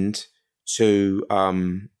determined to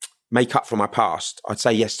make up for my past. I'd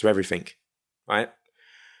say yes to everything, right?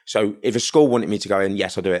 So if a school wanted me to go in,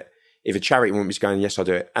 yes, I'll do it. If a charity wanted me to go in, yes, I'll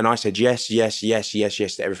do it. And I said yes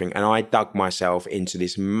to everything. And I dug myself into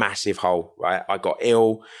this massive hole, right? I got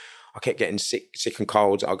ill. I kept getting sick and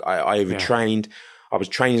cold. I overtrained. Yeah. I was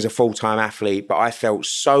trained as a full-time athlete, but I felt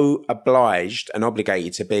so obliged and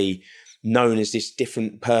obligated to be known as this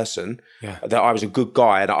different person, that I was a good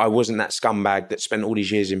guy and I wasn't that scumbag that spent all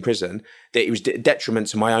these years in prison, that it was detriment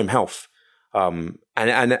to my own health. And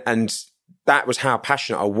that was how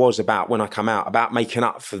passionate I was about when I come out, about making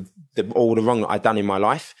up for all the wrong that I'd done in my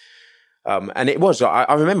life. And it was,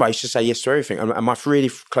 I remember I used to say yes to everything. And my really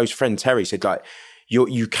close friend, Terry, said, like,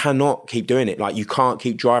 you cannot keep doing it. Like, you can't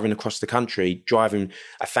keep driving across the country, driving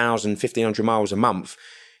 1,000, 1,500 miles a month,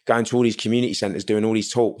 going to all these community centres, doing all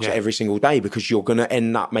these talks every single day, because you're going to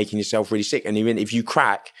end up making yourself really sick. And even if you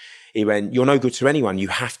crack, he went, you're no good to anyone. You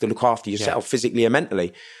have to look after yourself physically and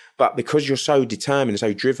mentally. But because you're so determined and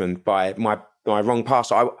so driven by my wrong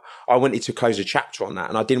past, I wanted to close a chapter on that.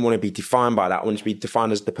 And I didn't want to be defined by that. I wanted to be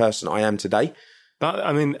defined as the person I am today.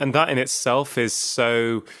 And that in itself is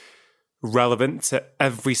so relevant to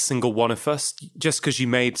every single one of us. Just because you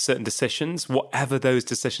made certain decisions, whatever those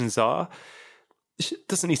decisions are, it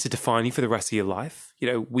doesn't need to define you for the rest of your life.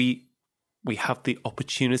 You know, we have the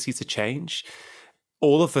opportunity to change.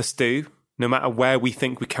 All of us do, no matter where we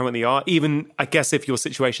think we currently are. Even, I guess, if your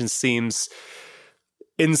situation seems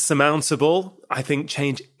insurmountable, I think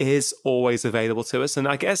change is always available to us. And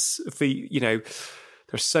I guess there's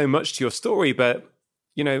so much to your story, but,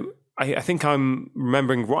 I think I'm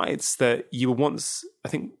remembering right that you were once,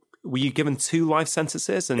 were you given 2 life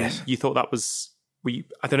sentences and you thought that was...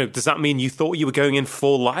 I don't know, does that mean you thought you were going in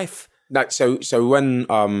for life? No, so when...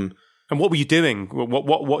 And what were you doing?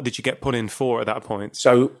 What did you get put in for at that point?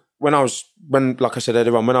 So like I said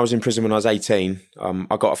earlier on, when I was in prison when I was 18,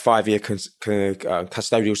 I got a 5-year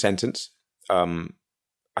custodial sentence. I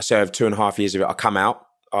served 2.5 years of it. I come out.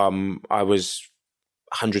 I was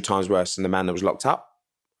 100 times worse than the man that was locked up.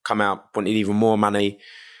 Come out, wanted even more money.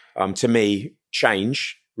 To me,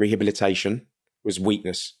 change, rehabilitation was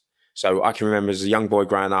weakness. So I can remember as a young boy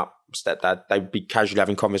growing up, stepdad, they'd be casually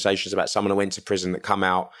having conversations about someone who went to prison that come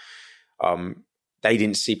out, they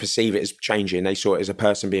didn't perceive it as changing. They saw it as a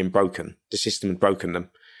person being broken. The system had broken them.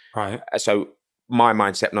 Right. So my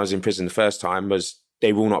mindset when I was in prison the first time was,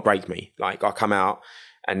 they will not break me. Like, I come out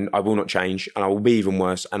and I will not change, and I will be even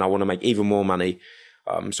worse, and I want to make even more money.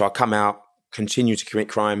 So I come out, continue to commit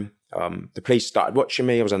crime. The police started watching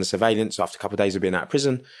me. I was under surveillance after a couple of days of being out of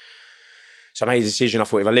prison. So I made a decision. I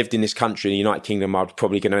thought if I lived in this country, in the United Kingdom, I was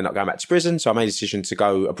probably going to end up going back to prison. So I made a decision to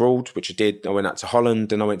go abroad, which I did. I went out to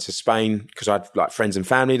Holland and I went to Spain because I had like friends and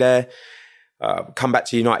family there. Come back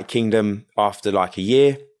to the United Kingdom after like a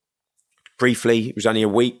year. Briefly, it was only a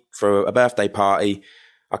week for a birthday party.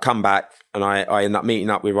 I come back and I end up meeting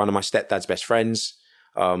up with one of my stepdad's best friends.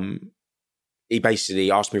 He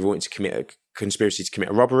basically asked me if I wanted to commit a conspiracy to commit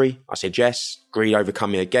a robbery. I said yes. Greed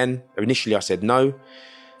overcome me again. Initially, I said no.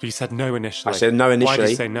 You said no initially. I said no initially. Why did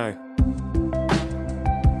you say no?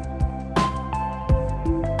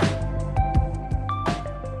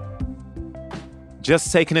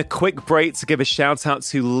 Just taking a quick break to give a shout out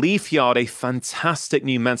to Leafyard, a fantastic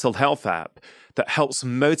new mental health app that helps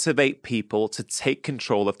motivate people to take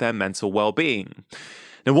control of their mental well-being.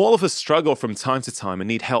 Now, all of us struggle from time to time and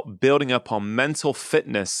need help building up our mental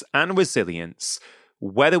fitness and resilience,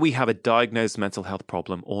 whether we have a diagnosed mental health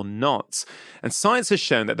problem or not. And science has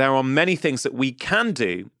shown that there are many things that we can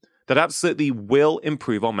do that absolutely will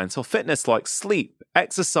improve our mental fitness, like sleep,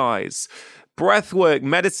 exercise, breath work,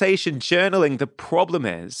 meditation, journaling. The problem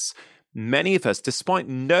is, many of us, despite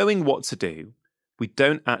knowing what to do, we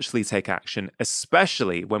don't actually take action,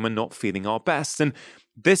 especially when we're not feeling our best. And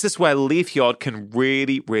this is where Leafyard can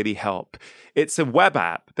really, really help. It's a web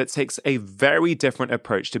app that takes a very different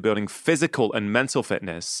approach to building physical and mental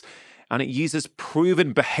fitness, and it uses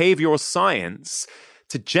proven behavioral science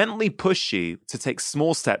to gently push you to take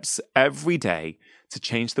small steps every day to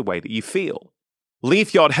change the way that you feel.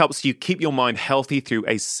 Leafyard helps you keep your mind healthy through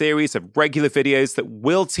a series of regular videos that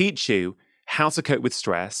will teach you how to cope with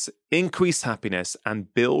stress, increase happiness,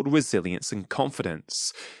 and build resilience and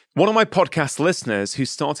confidence. One of my podcast listeners who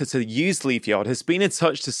started to use Leafyard has been in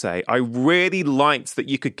touch to say, I really liked that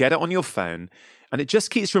you could get it on your phone, and it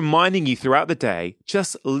just keeps reminding you throughout the day,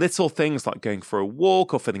 just little things like going for a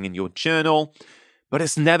walk or filling in your journal, but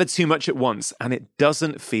it's never too much at once, and it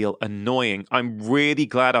doesn't feel annoying. I'm really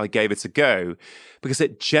glad I gave it a go, because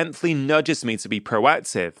it gently nudges me to be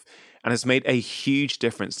proactive and has made a huge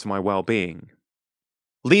difference to my well-being.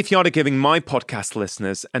 Leafyard are giving my podcast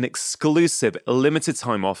listeners an exclusive limited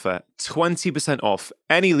time offer, 20% off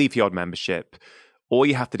any Leafyard membership. All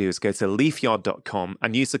you have to do is go to leafyard.com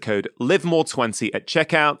and use the code LIVEMORE20 at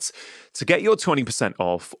checkout to get your 20%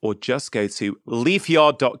 off, or just go to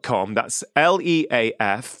leafyard.com, that's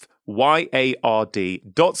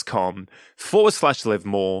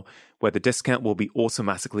leafyard.com/livemore, where the discount will be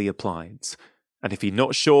automatically applied. And if you're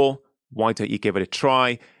not sure, why don't you give it a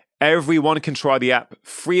try? Everyone can try the app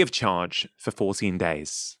free of charge for 14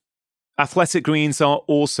 days. Athletic Greens are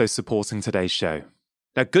also supporting today's show.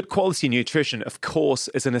 Now, good quality nutrition, of course,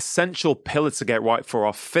 is an essential pillar to get right for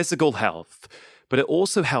our physical health, but it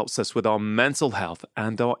also helps us with our mental health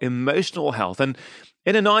and our emotional health. And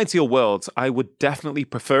in an ideal world, I would definitely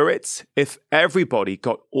prefer it if everybody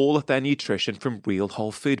got all of their nutrition from real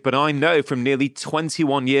whole food. But I know from nearly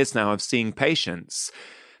 21 years now of seeing patients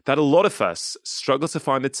that a lot of us struggle to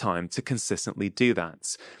find the time to consistently do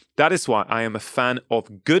that. That is why I am a fan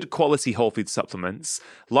of good quality whole food supplements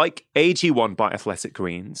like AG1 by Athletic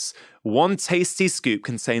Greens. One tasty scoop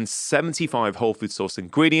contains 75 whole food source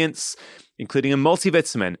ingredients, including a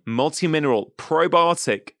multivitamin, multi-mineral,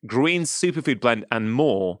 probiotic, green superfood blend, and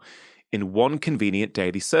more in one convenient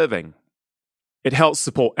daily serving. It helps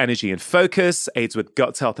support energy and focus, aids with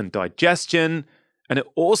gut health and digestion, and it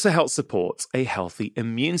also helps support a healthy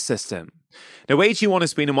immune system. Now, AG1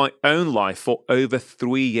 has been in my own life for over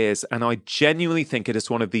 3 years, and I genuinely think it is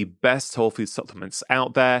one of the best whole food supplements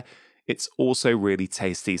out there. It's also really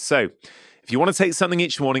tasty. So, if you want to take something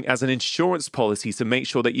each morning as an insurance policy to make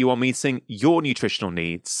sure that you are meeting your nutritional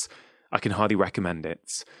needs, I can highly recommend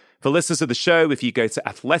it. For listeners of the show, if you go to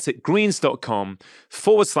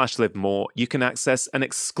athleticgreens.com/livemore, you can access an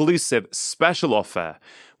exclusive special offer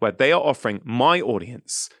where they are offering my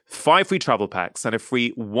audience 5 free travel packs and a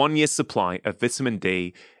free 1-year supply of vitamin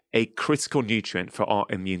D, a critical nutrient for our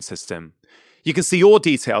immune system. You can see all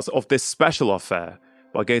details of this special offer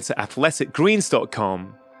by going to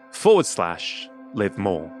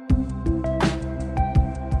athleticgreens.com/livemore.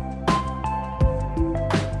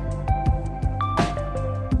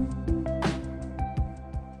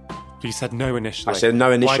 You said no initially. I said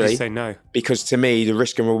no initially. Why did you say no? Because to me, the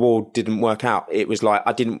risk and reward didn't work out. It was like,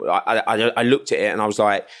 I looked at it and I was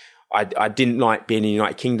like, I didn't like being in the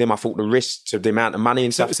United Kingdom. I thought the risks of the amount of money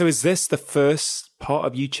and stuff. So is this the first part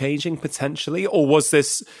of you changing potentially? Or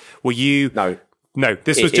were you... No,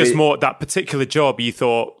 this was just more that particular job you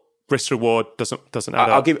thought risk reward doesn't add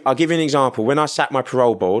up. I'll give you an example. When I sat my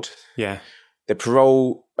parole board, the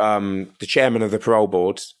chairman of the parole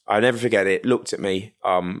board, I'll never forget it, looked at me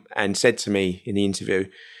and said to me in the interview,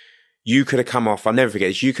 you could have come off, I'll never forget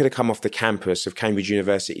this, you could have come off the campus of Cambridge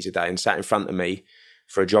University today and sat in front of me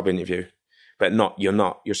for a job interview. But you're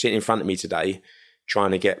not. You're sitting in front of me today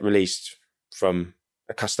trying to get released from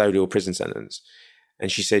a custodial prison sentence.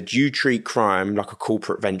 And she said, you treat crime like a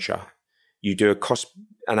corporate venture. You do a cost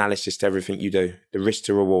analysis to everything you do, the risk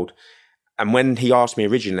to reward. And when he asked me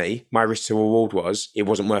originally, my risk to reward was, it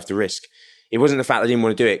wasn't worth the risk. It wasn't the fact I didn't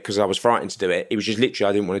want to do it because I was frightened to do it. It was just literally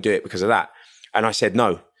I didn't want to do it because of that. And I said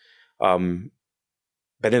no.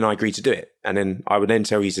 But then I agreed to do it. And then I would then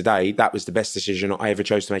tell you today, that was the best decision I ever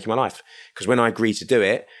chose to make in my life. Because when I agreed to do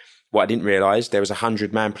it, what I didn't realise, there was a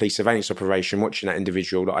 100-man police surveillance operation watching that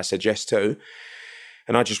individual that I said yes to.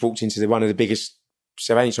 And I just walked into one of the biggest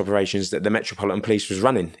surveillance operations that the Metropolitan Police was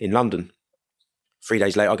running in London. 3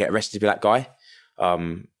 days later, I get arrested with that guy.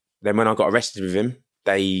 Then when I got arrested with him,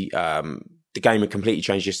 the game had completely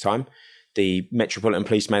changed this time. The Metropolitan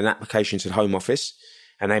Police made an application to the Home Office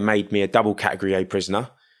and they made me a double category A prisoner,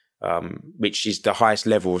 which is the highest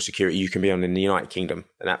level of security you can be on in the United Kingdom.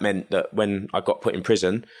 And that meant that when I got put in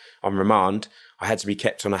prison on remand, I had to be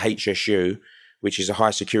kept on a HSU, which is a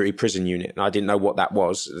high security prison unit. And I didn't know what that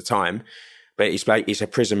was at the time, but it's a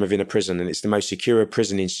prison within a prison, and it's the most secure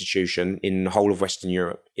prison institution in the whole of Western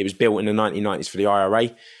Europe. It was built in the 1990s for the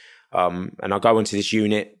IRA. And I go into this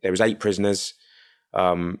unit, there was 8 prisoners.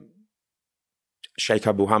 Sheikh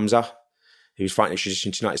Abu Hamza, who was fighting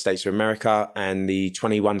extradition to the United States of America, and the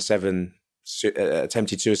 21/7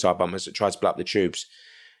 attempted suicide bombers that tried to blow up the tubes.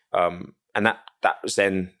 And that was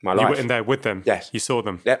then my life. You were in there with them? Yes. You saw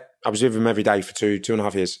them? Yep. I was with them every day for two and a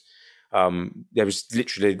half years. There was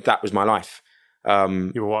literally, that was my life.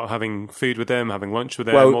 You were having food with them, having lunch with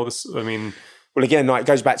them, all this, I mean... Well, again, it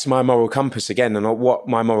goes back to my moral compass again and what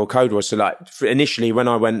my moral code was. So initially when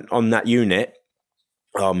I went on that unit,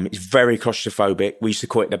 it's very claustrophobic. We used to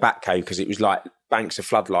call it the Bat Cave because it was like banks of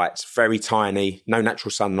floodlights, very tiny, no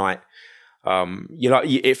natural sunlight.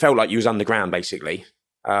 It felt like you was underground basically.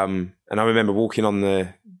 And I remember walking on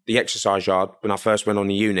the exercise yard when I first went on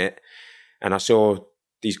the unit, and I saw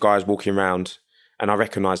these guys walking around, and I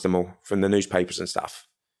recognised them all from the newspapers and stuff.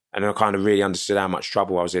 And I kind of really understood how much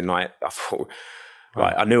trouble I was in. I thought,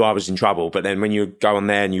 I knew I was in trouble, but then when you go on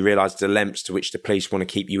there and you realise the lengths to which the police want to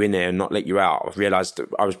keep you in there and not let you out, I realised that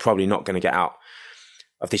I was probably not going to get out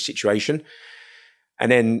of this situation.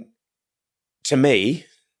 And then, to me,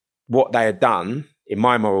 what they had done in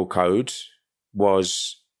my moral code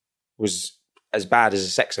was as bad as a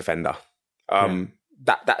sex offender.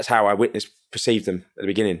 That's how I perceived them at the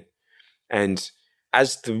beginning. And I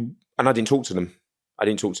didn't talk to them.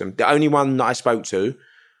 The only one that I spoke to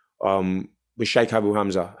was Sheikh Abu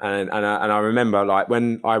Hamza. And I remember, like,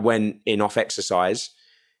 when I went in off exercise,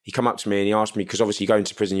 he come up to me and he asked me, because obviously going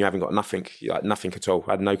to prison, you haven't got nothing, like nothing at all.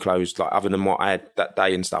 I had no clothes, like other than what I had that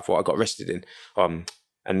day and stuff, what I got arrested in.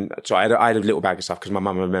 And so I had a little bag of stuff because my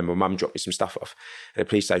mum dropped me some stuff off at the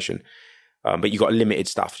police station. But you got limited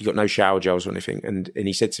stuff. You got no shower gels or anything. And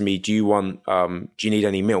he said to me, do you need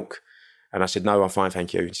any milk? And I said, no, I'm fine,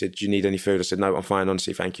 thank you. He said, do you need any food? I said, no, I'm fine,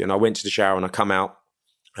 honestly, thank you. And I went to the shower and I come out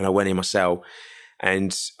and I went in my cell,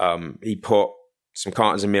 and he put some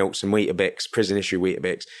cartons of milk, some Weetabix, prison issue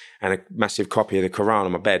Weetabix, and a massive copy of the Quran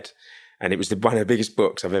on my bed. And it was one of the biggest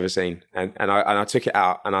books I've ever seen. And I took it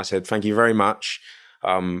out and I said, thank you very much. But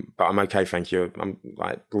I'm okay, thank you. I'm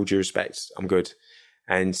like, all due respect, I'm good.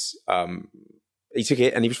 And he took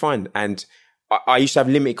it and he was fine. And I used to have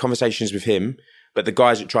limited conversations with him, but the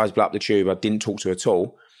guys that tried to blow up the tube, I didn't talk to at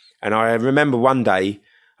all. And I remember one day,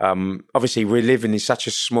 obviously we're living in such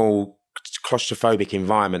a small claustrophobic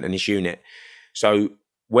environment in this unit. So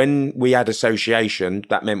when we had association,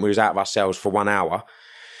 that meant we was out of our cells for 1 hour.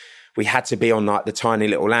 We had to be on like the tiny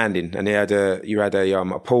little landing, and you had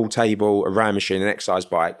a pool table, a rowing machine, an exercise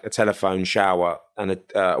bike, a telephone, shower, and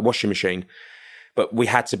a washing machine. But we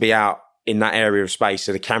had to be out in that area of space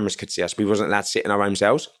so the cameras could see us. We wasn't allowed to sit in our own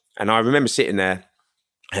cells. And I remember sitting there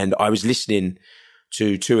and I was listening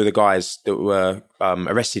to 2 of the guys that were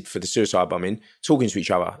arrested for the suicide bombing talking to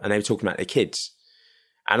each other, and they were talking about their kids.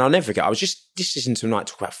 And I'll never forget, I was just listening to them like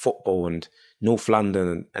talk about football and North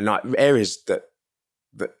London and like areas that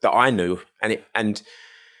I knew. And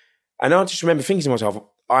I just remember thinking to myself,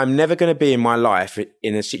 I'm never going to be in my life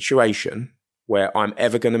in a situation where I'm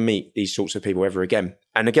ever going to meet these sorts of people ever again.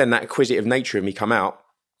 And again, that inquisitive nature of me come out,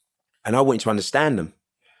 and I wanted to understand them.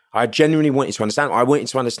 I genuinely wanted to understand. I wanted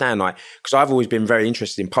to understand, like, because I've always been very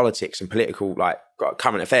interested in politics and political, like,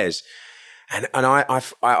 current affairs. And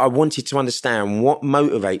I wanted to understand what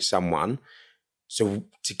motivates someone to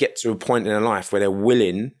get to a point in their life where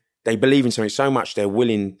they believe in something so much they're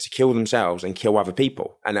willing to kill themselves and kill other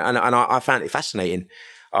people. And I found it fascinating.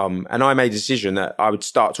 And I made a decision that I would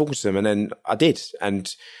start talking to them, and then I did.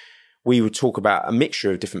 And we would talk about a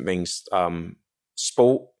mixture of different things,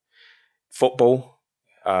 sport, football,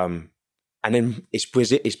 and then it's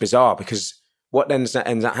bizarre because what ends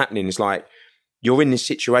up happening is, like, you're in this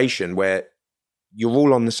situation where you're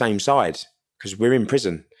all on the same side because we're in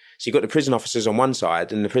prison. So you've got the prison officers on one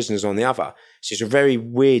side and the prisoners on the other. So it's a very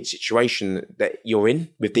weird situation that you're in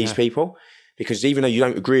with these people, because even though you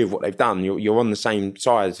don't agree with what they've done, you're on the same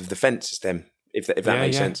side of the fence as them, if that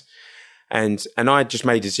makes sense. And I just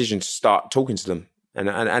made a decision to start talking to them,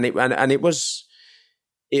 and it was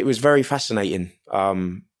very fascinating.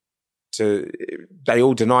 They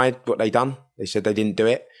all denied what they'd done. They said they didn't do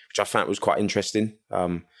it, which I found was quite interesting.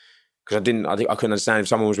 Because I couldn't understand if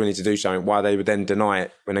someone was willing to do something, why they would then deny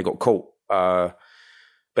it when they got caught. But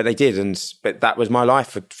they did, but that was my life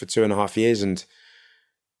for 2.5 years, and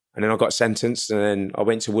then I got sentenced, and then I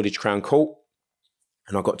went to Woolwich Crown Court,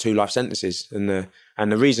 and I got 2 life sentences. And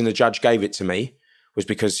the reason the judge gave it to me was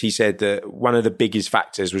because he said that one of the biggest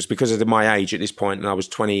factors was because of my age at this point, and I was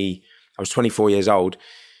 24 years old.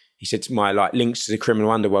 He said my, like, links to the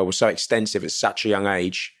criminal underworld were so extensive at such a young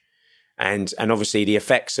age. And obviously the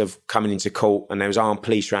effects of coming into court, and there was armed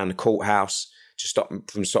police around the courthouse to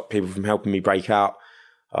stop people from helping me break out.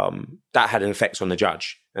 That had an effect on the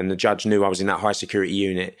judge, and the judge knew I was in that high security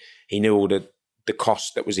unit. He knew all the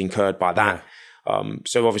cost that was incurred by that.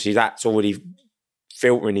 So obviously that's already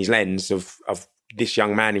filtering his lens of this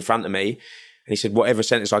young man in front of me. And he said, whatever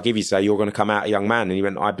sentence I give you today, you're going to come out a young man. And he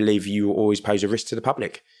went, I believe you always pose a risk to the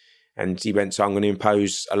public. And he went, so I'm going to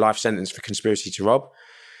impose a life sentence for conspiracy to rob.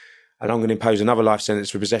 And I'm going to impose another life sentence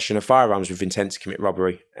for possession of firearms with intent to commit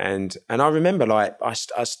robbery. And I remember, like, I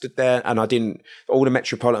stood there, and all the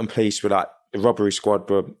Metropolitan Police were, like, the robbery squad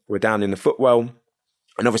were down in the footwell.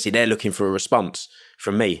 And obviously they're looking for a response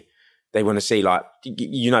from me. They want to see, like,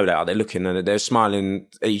 you know, they're looking and they're smiling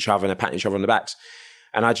at each other and they're patting each other on the backs.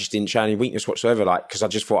 And I just didn't show any weakness whatsoever, like, because I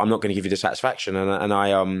just thought, I'm not going to give you the satisfaction. And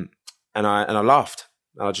I laughed.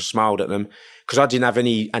 And I just smiled at them because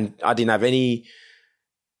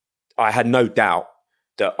I had no doubt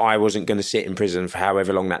that I wasn't going to sit in prison for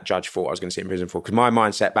however long that judge thought I was going to sit in prison for. Because my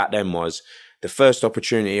mindset back then was, the first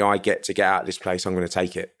opportunity I get to get out of this place, I'm going to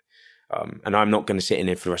take it. And I'm not going to sit in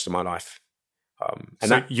it for the rest of my life.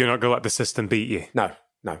 So you're not going to let the system beat you? No.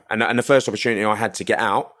 And the first opportunity I had to get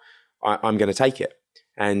out, I'm going to take it.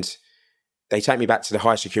 And they take me back to the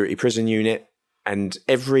high security prison unit. And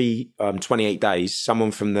every 28 days, someone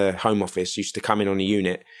from the Home Office used to come in on the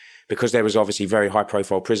unit, because there was obviously very high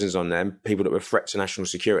profile prisoners on them, people that were a threat to national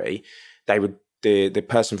security. The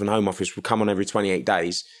person from the Home Office would come on every 28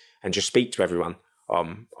 days and just speak to everyone.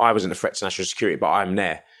 I wasn't a threat to national security, but I'm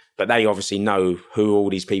there. But they obviously know who all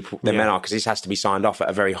these people, men are, because this has to be signed off at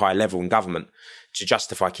a very high level in government to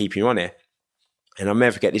justify keeping you on here. And I'll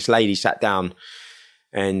never forget, this lady sat down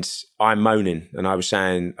and I'm moaning, and I was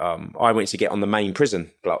saying, I went to get on the main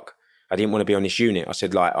prison block. I didn't want to be on this unit. I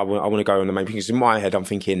said, like, I want to go on the main, because in my head, I'm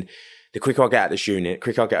thinking, the quicker I get out of this unit, the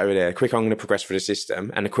quicker I get over there, the quicker I'm going to progress through the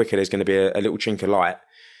system, and the quicker there's going to be a little chink of light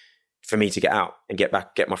for me to get out and get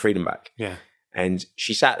my freedom back. Yeah. And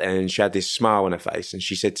she sat there and she had this smile on her face, and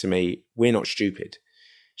she said to me, we're not stupid.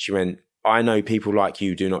 She went, I know people like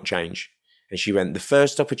you do not change. And she went, the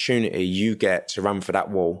first opportunity you get to run for that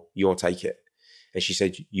wall, you'll take it. And she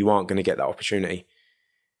said, you aren't going to get that opportunity.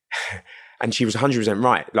 And she was 100%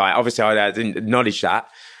 right. Like, obviously I didn't acknowledge that.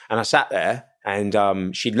 And I sat there,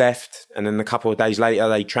 and she'd left. And then a couple of days later,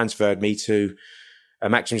 they transferred me to a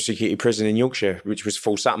maximum security prison in Yorkshire, which was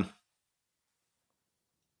Full Sutton.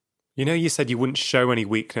 You know, you said you wouldn't show any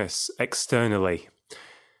weakness externally.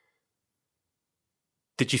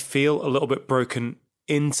 Did you feel a little bit broken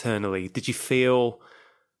internally? Did you feel,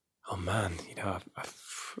 oh man, you know, I've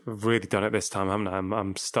really done it this time, haven't I?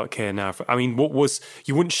 I'm stuck here now. I mean,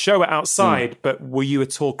 you wouldn't show it outside, but were you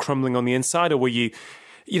at all crumbling on the inside? Or were you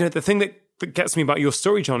know, the thing that gets me about your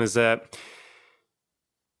story, John, is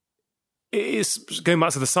it's going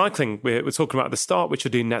back to the cycling we're talking about at the start, which you're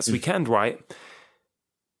doing next weekend, right?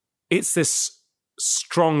 It's this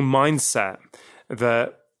strong mindset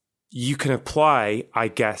that you can apply, I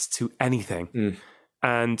guess, to anything.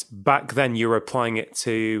 And back then you were applying it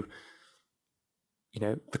to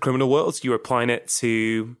the criminal world. You're applying it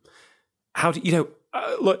to how do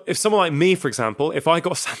look, if someone like me, for example, if I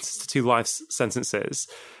got sentenced to 2 life sentences,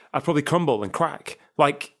 I'd probably crumble and crack.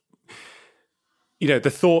 Like, the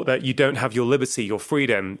thought that you don't have your liberty, your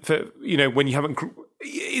freedom, for, when you haven't...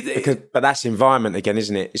 But that's environment again,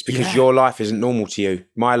 isn't it? It's because your life isn't normal to you.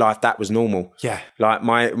 My life, that was normal. Yeah. Like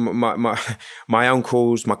my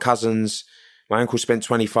uncles, my cousins, my uncle spent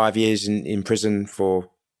 25 years in prison for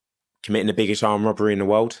committing the biggest armed robbery in the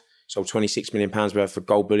world. Sold £26 million worth of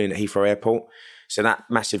gold bullion at Heathrow Airport. So that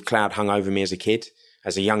massive cloud hung over me as a kid,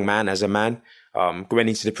 as a young man, as a man. Going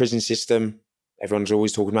into the prison system, everyone's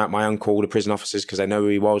always talking about my uncle, the prison officers, because they know who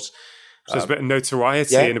he was. So there's a bit of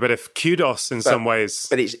notoriety and a bit of kudos in some ways.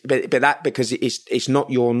 But that because it's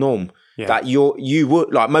not your norm. Yeah. Like you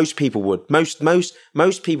would, like most people would. Most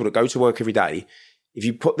people that go to work every day, if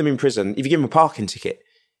you put them in prison, if you give them a parking ticket,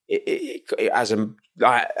 it has an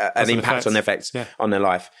impact on their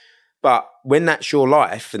life. But when that's your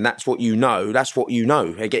life and that's what you know, that's what you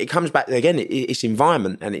know. It comes back again. It's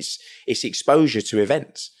environment and it's exposure to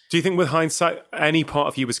events. Do you think with hindsight, any part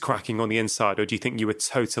of you was cracking on the inside, or do you think you were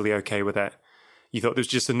totally okay with it? You thought there was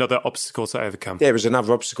just another obstacle to overcome? There was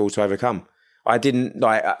another obstacle to overcome. I didn't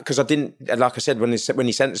like I said, when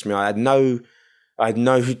he sentenced me, I had no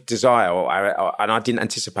desire and I didn't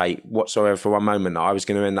anticipate whatsoever for one moment that I was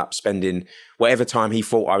going to end up spending whatever time he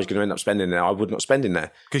thought I was going to end up spending there, I would not spend in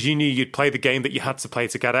there. Because you knew you'd play the game that you had to play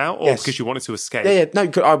to get out, or because you wanted to escape? Yeah,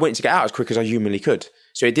 no, I wanted to get out as quick as I humanly could.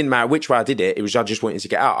 So it didn't matter which way I did it, I just wanted to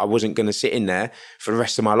get out. I wasn't going to sit in there for the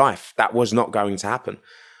rest of my life. That was not going to happen.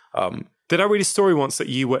 Did I read a story once that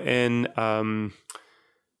you were in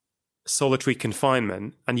solitary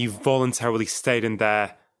confinement and you voluntarily stayed in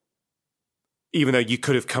there even though you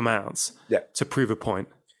could have come out to prove a point?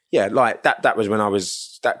 Yeah, like that was when I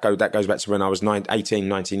was, that goes back to when I was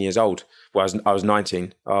 19 years old. Well, I was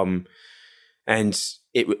 19. And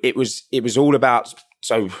it was all about,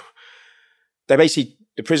 so they basically,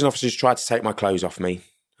 the prison officers tried to take my clothes off me,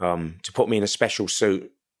 to put me in a special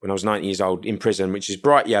suit when I was 19 years old in prison, which is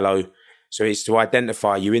bright yellow. So it's to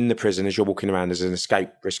identify you in the prison as you're walking around as an escape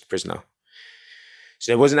risk prisoner.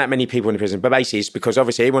 So there wasn't that many people in the prison, but basically it's because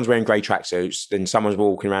obviously everyone's wearing grey tracksuits, then someone's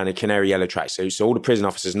walking around in canary yellow tracksuits. So all the prison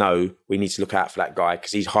officers know we need to look out for that guy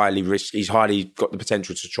because he's highly got the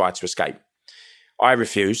potential to try to escape. I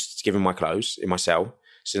refused to give him my clothes in my cell.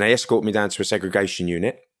 So they escorted me down to a segregation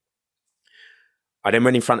unit. I then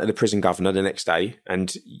went in front of the prison governor the next day,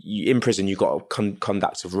 and in prison you've got a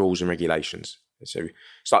conduct of rules and regulations. So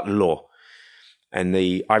it's like the law. And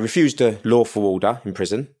I refused a lawful order in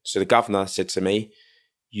prison. So the governor said to me,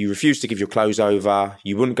 you refuse to give your clothes over,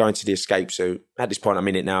 you wouldn't go into the escape suit. At this point, I'm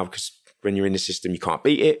in it now because when you're in the system, you can't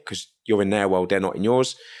beat it because you're in their world, they're not in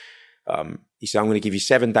yours. He said, I'm going to give you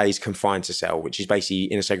 7 days confined to cell, which is basically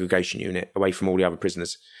in a segregation unit away from all the other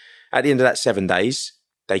prisoners. At the end of that 7 days,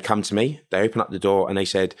 they come to me, they open up the door and they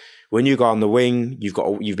said, when you go on the wing,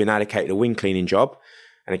 you've been allocated a wing cleaning job.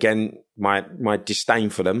 And again, my disdain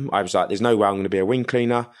for them, I was like, there's no way I'm going to be a wing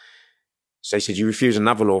cleaner. So they said, you refuse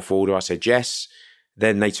another lawful order? I said, yes.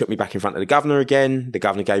 Then they took me back in front of the governor again. The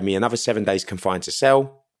governor gave me another 7 days confined to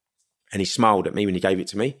cell. And he smiled at me when he gave it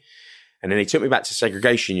to me. And then he took me back to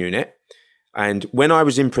segregation unit. And when I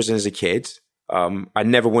was in prison as a kid, I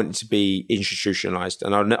never wanted to be institutionalized.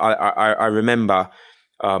 And I remember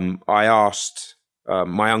I asked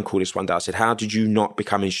my uncle this one day, I said, how did you not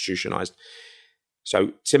become institutionalized?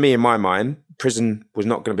 So to me, in my mind, prison was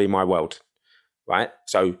not going to be my world, right?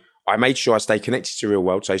 So I made sure I stayed connected to the real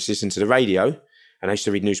world. So I used to listen to the radio and I used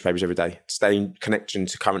to read newspapers every day, stay in connection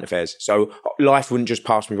to current affairs. So life wouldn't just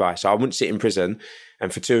pass me by. So I wouldn't sit in prison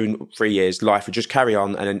and for 2 3 years, life would just carry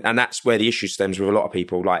on. And that's where the issue stems with a lot of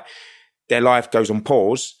people. Like their life goes on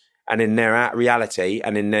pause and then they're out of reality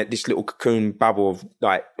and in this little cocoon bubble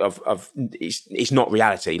of it's not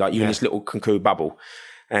reality. Like you're in this little cocoon bubble.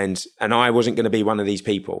 And I wasn't going to be one of these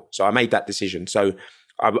people. So I made that decision. So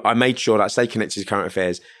I made sure that I stayed connected to current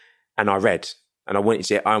affairs and I read. And I wanted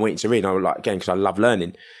to read. And I was like, again, because I love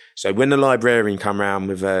learning. So when the librarian come around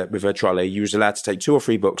with her trolley, you was allowed to take 2 or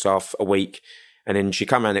 3 books off a week. And then she'd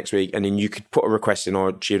come around next week and then you could put a request in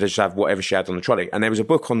or she would just have whatever she had on the trolley. And there was a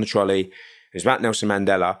book on the trolley. It was about Nelson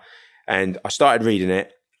Mandela. And I started reading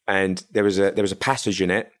it. And there was a passage in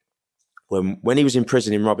it when he was in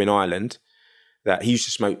prison in Robben Island, that he used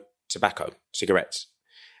to smoke tobacco, cigarettes.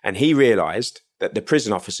 And he realised that the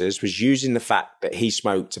prison officers was using the fact that he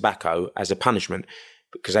smoked tobacco as a punishment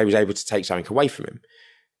because they was able to take something away from him.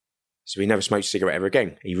 So he never smoked a cigarette ever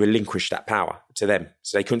again. He relinquished that power to them.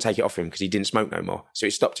 So they couldn't take it off him because he didn't smoke no more. So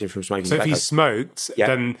it stopped him from smoking tobacco. So if he smoked,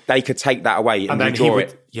 then... they could take that away and withdraw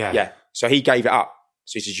it. Yeah. So he gave it up.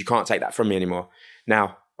 So he says, you can't take that from me anymore.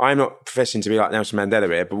 Now, I'm not professing to be like Nelson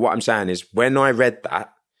Mandela here, but what I'm saying is when I read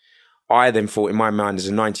that, I then thought in my mind as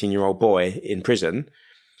a 19-year-old boy in prison,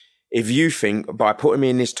 if you think by putting me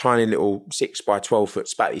in this tiny little 6 by 12 foot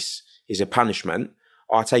space is a punishment,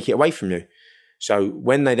 I'll take it away from you. So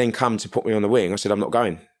when they then come to put me on the wing, I said, I'm not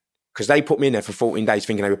going. Because they put me in there for 14 days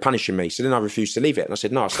thinking they were punishing me. So then I refused to leave it. And I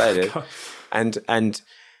said, no, I'll stay there. And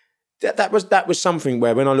that was something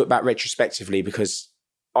where when I look back retrospectively, because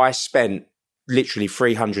I spent literally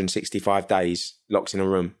 365 days locked in a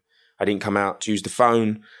room. I didn't come out to use the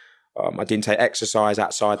phone. I didn't take exercise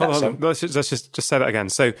outside. Hold on. Let's just say that again.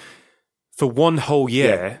 So for one whole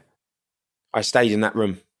year, I stayed in that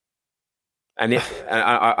room. And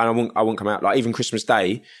I won't come out. Like even Christmas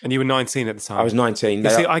Day. And you were 19 at the time. I was 19. You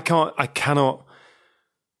see, I cannot.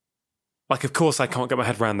 Like, of course, I can't get my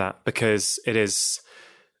head around that because it's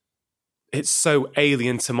so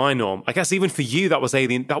alien to my norm. I guess even for you, that was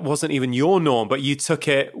alien. That wasn't even your norm, but you took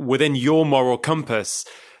it within your moral compass.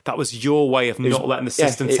 That was your way of not letting the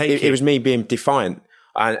system take you. It was me being defiant.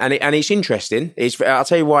 And it's interesting. I'll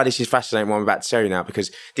tell you why this is fascinating, what I'm about to tell you now,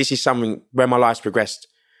 because this is something where my life's progressed.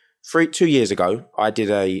 2 years ago, I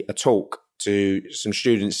did a talk to some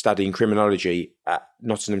students studying criminology at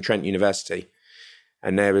Nottingham Trent University.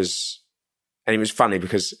 And it was funny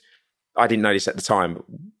because I didn't know this at the time.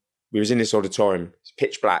 We was in this auditorium, it's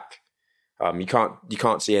pitch black. You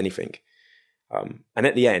can't see anything. And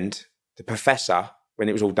at the end, the professor, when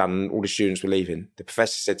it was all done and all the students were leaving, the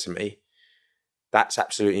professor said to me, that's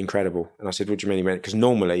absolutely incredible. And I said, what do you mean? He went, because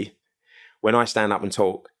normally when I stand up and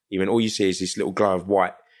talk, even all you see is this little glow of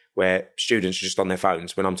white where students are just on their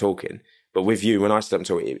phones when I'm talking. But with you, when I stood up and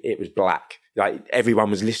talked, it was black. Like everyone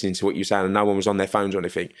was listening to what you were saying and no one was on their phones or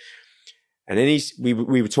anything. And then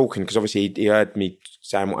we were talking because obviously he heard me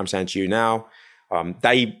saying what I'm saying to you now.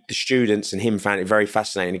 The students and him found it very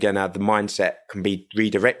fascinating. Again, how the mindset can be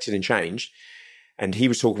redirected and changed. And he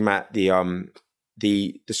was talking about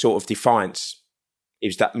the sort of defiance. It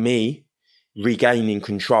was that me regaining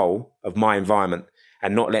control of my environment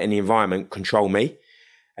and not letting the environment control me.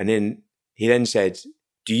 And then he then said,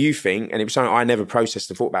 do you think, and it was something I never processed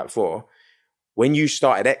and thought about before, when you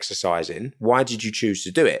started exercising, why did you choose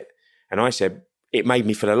to do it? And I said, it made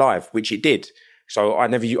me feel alive, which it did. So I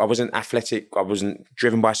wasn't athletic. I wasn't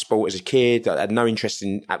driven by sport as a kid. I had no interest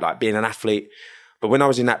in like being an athlete. But when I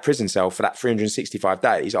was in that prison cell for that 365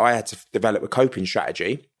 days, I had to develop a coping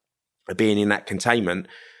strategy of being in that containment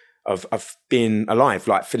of being alive,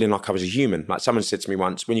 like feeling like I was a human. Like someone said to me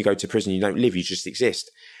once, when you go to prison, you don't live, you just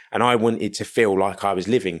exist. And I wanted to feel like I was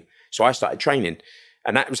living. So I started training.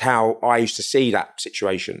 And that was how I used to see that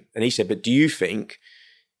situation. And he said, but do you think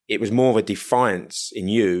it was more of a defiance in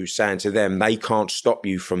you saying to them, they can't stop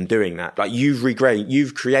you from doing that? Like you've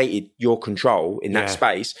created your control in that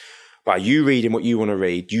space by you reading what you want to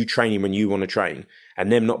read, you training when you want to train,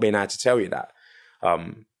 and them not being able to tell you that.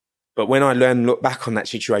 But when I look back on that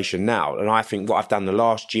situation now, and I think what I've done the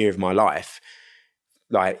last year of my life,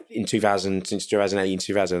 like since 2018,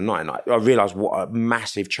 2009, I realised what a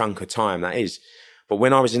massive chunk of time that is. But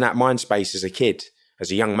when I was in that mind space as a kid,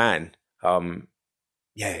 as a young man, were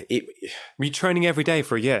you training every day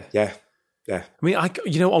for a year? Yeah. I mean,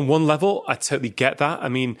 on one level, I totally get that. I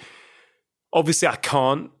mean, obviously I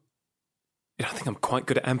can't, I think I'm quite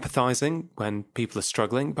good at empathizing when people are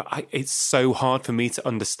struggling, but it's so hard for me to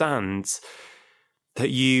understand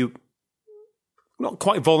that you, not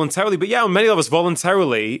quite voluntarily, but on many levels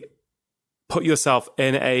voluntarily put yourself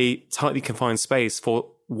in a tightly confined space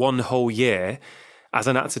for one whole year as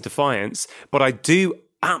an act of defiance. But I do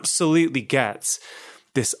absolutely get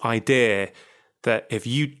this idea that if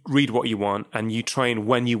you read what you want and you train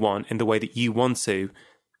when you want in the way that you want to,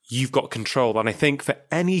 you've got control. And I think for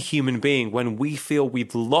any human being, when we feel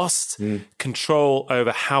we've lost control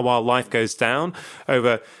over how our life goes down,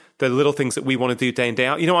 over the little things that we want to do day in, day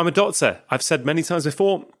out. I'm a doctor. I've said many times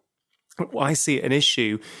before, I see an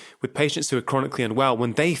issue with patients who are chronically unwell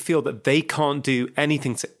when they feel that they can't do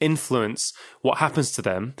anything to influence what happens to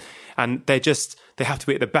them, and they have to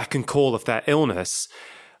be at the beck and call of their illness.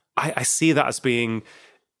 I see that as being,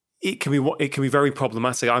 it can be very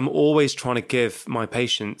problematic. I'm always trying to give my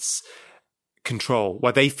patients control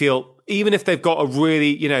where they feel, even if they've got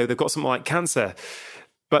they've got something like cancer,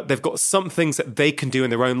 but they've got some things that they can do in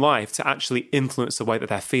their own life to actually influence the way that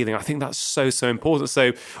they're feeling. I think that's so, so important.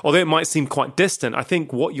 So although it might seem quite distant, I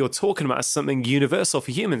think what you're talking about is something universal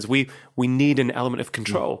for humans. We need an element of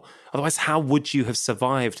control. Otherwise, how would you have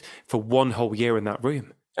survived for one whole year in that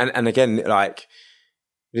room? And again, like,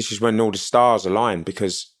 this is when all the stars align,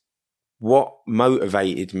 because what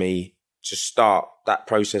motivated me to start that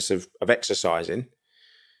process of exercising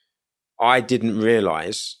I didn't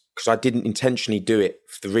realise, because I didn't intentionally do it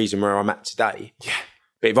for the reason where I'm at today. Yeah.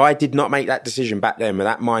 But if I did not make that decision back then with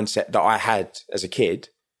that mindset that I had as a kid,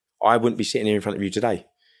 I wouldn't be sitting here in front of you today.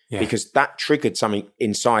 Yeah. Because that triggered something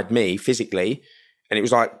inside me physically. And it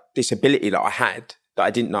was like this ability that I had that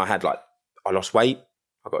I didn't know I had. Like, I lost weight.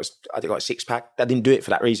 I got a six pack. I didn't do it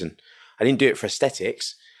for that reason. I didn't do it for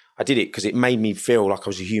aesthetics. I did it because it made me feel like I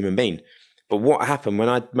was a human being. But what happened when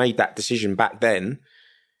I made that decision back then,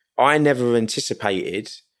 I never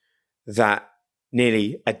anticipated that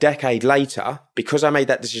nearly a decade later, because I made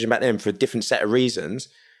that decision back then for a different set of reasons,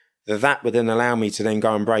 that would then allow me to then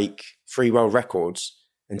go and break 3 world records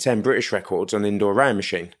and 10 British records on indoor rowing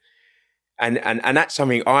machine. And that's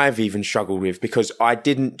something I've even struggled with, because I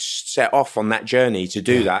didn't set off on that journey to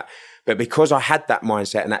do that. But because I had that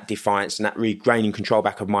mindset and that defiance and that regaining control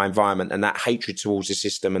back of my environment and that hatred towards the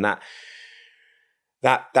system and that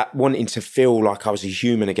wanting to feel like I was a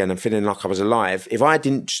human again and feeling like I was alive, if I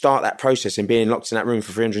didn't start that process and being locked in that room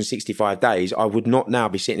for 365 days, I would not now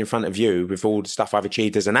be sitting in front of you with all the stuff I've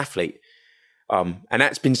achieved as an athlete. And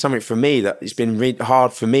that's been something for me that it's been really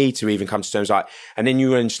hard for me to even come to terms like, and then you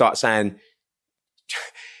then start saying,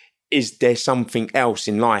 is there something else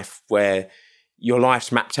in life where your life's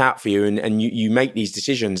mapped out for you and you make these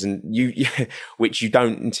decisions and you which you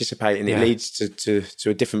don't anticipate, and it leads to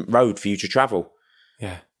a different road for you to travel.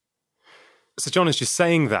 Yeah. So John, as you're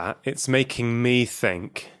saying that, it's making me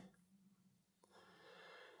think.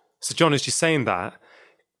 So John, as you're saying that,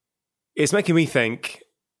 it's making me think,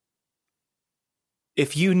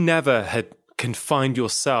 if you never had confined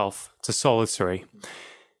yourself to solitary,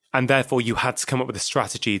 and therefore you had to come up with a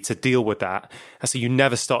strategy to deal with that, and so you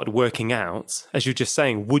never started working out, as you're just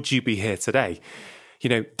saying, would you be here today? You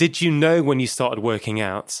know, did you know when you started working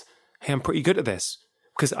out, hey, I'm pretty good at this?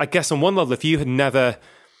 Because I guess on one level, if you had never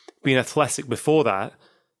been athletic before that,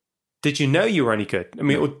 did you know you were any good? I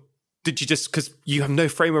mean, or did you just, because you have no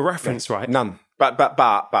frame of reference, right? None. But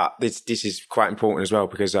this is quite important as well,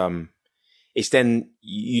 because it's then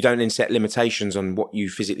you don't then set limitations on what you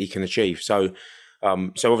physically can achieve. So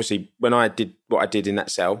obviously when I did what I did in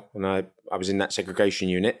that cell, when I was in that segregation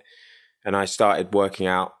unit and I started working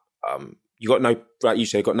out, you got no, like you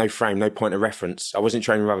said, got no frame, no point of reference. I wasn't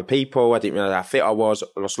training with other people. I didn't realize how fit I was.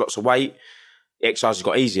 I lost lots of weight. The exercises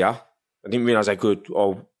got easier. I didn't realize how good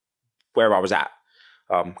or where I was at.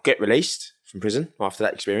 Get released from prison after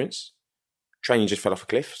that experience. Training just fell off a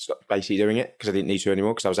cliff. Stopped basically doing it because I didn't need to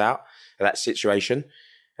anymore, because I was out of that situation.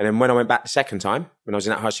 And then when I went back the second time, when I was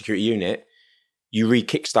in that high security unit, you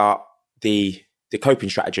re-kickstart the coping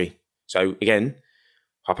strategy. So again,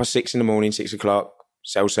 6:30 in the morning, 6 o'clock,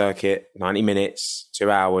 cell circuit, 90 minutes, 2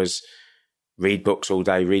 hours, read books all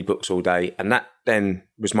day. And that then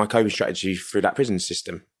was my coping strategy through that prison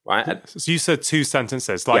system, right? So you said 2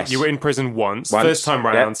 sentences, like you were in prison once, first time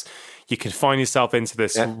round, you confine yourself into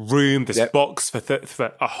this room, this box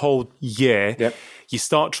for a whole year. Yep. You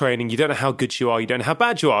start training, you don't know how good you are, you don't know how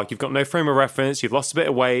bad you are, you've got no frame of reference, you've lost a bit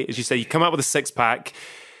of weight, as you say, you come out with a 6-pack,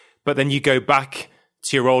 but then you go back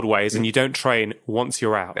to your old ways and you don't train once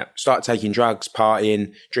you're out. Start taking drugs,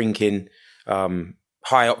 partying, drinking,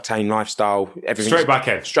 high octane lifestyle, everything.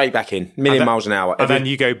 Straight back in, million miles an hour. And then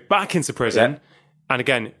you go back into prison. And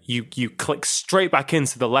again, you click straight back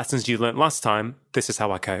into the lessons you learned last time. This is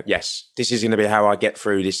how I cope. Yes, this is going to be how I get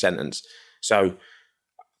through this sentence. So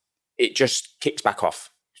it just kicks back off.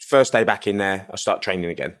 First day back in there, I start training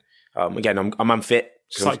again. Again, I'm unfit.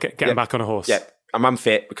 It's like getting back on a horse. Yeah, I'm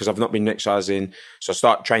unfit because I've not been exercising. So I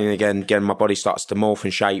start training again. Again, my body starts to morph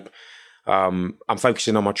and shape. I'm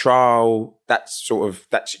focusing on my trial. That's sort of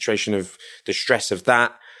that situation of the stress of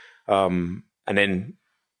that. And then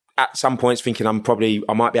at some points thinking I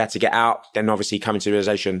might be able to get out. Then obviously coming to the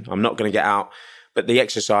realization I'm not going to get out. But the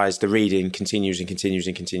exercise, the reading continues and continues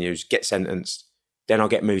and continues. Get sentenced. Then I'll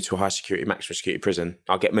get moved to a high security, maximum security prison.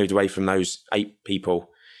 I'll get moved away from those 8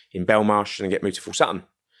 people in Belmarsh and get moved to Full Sutton.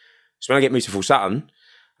 So when I get moved to Full Sutton,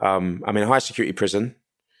 I'm in a high security prison,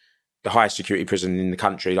 the highest security prison in the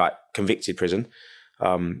country, like convicted prison.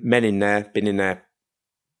 Men in there, been in there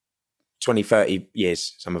 20, 30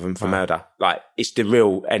 years, some of them, for murder. Like, it's the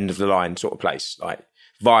real end of the line sort of place. Like,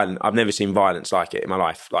 violent. I've never seen violence like it in my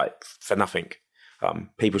life, like, for nothing.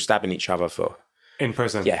 People stabbing each other for... In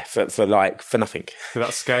prison? Yeah, for nothing. Did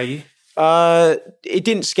that scare you? It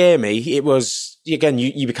didn't scare me. It was, again,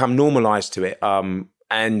 you become normalised to it.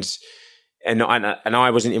 And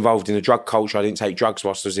I wasn't involved in the drug culture. I didn't take drugs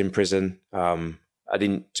whilst I was in prison. I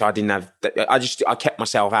kept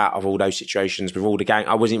myself out of all those situations with all the gang.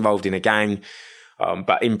 I was involved in a gang,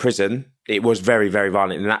 but in prison, it was very, very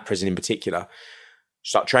violent, in that prison in particular.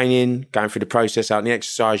 start training, going through the process out in the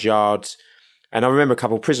exercise yards. And I remember a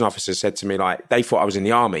couple of prison officers said to me, like, they thought I was in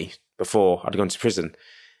the army before I'd gone to prison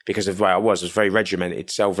because of the way I was very regimented,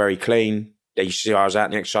 cell very clean. They used to see I was out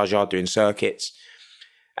in the exercise yard doing circuits.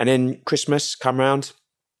 And then Christmas come round,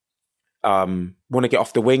 want to get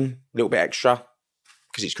off the wing a little bit extra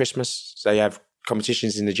because it's Christmas. So you have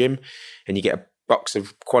competitions in the gym and you get a box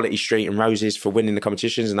of Quality Street and roses for winning the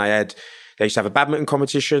competitions. And they used to have a badminton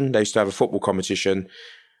competition. They used to have a football competition.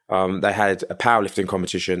 They had a powerlifting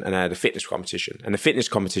competition and they had a fitness competition. And the fitness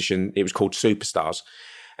competition, it was called Superstars.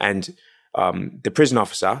 And the prison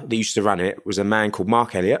officer that used to run it was a man called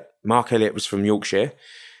Mark Elliott. Mark Elliott was from Yorkshire.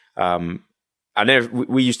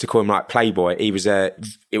 We used to call him like Playboy. He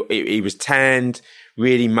was tanned,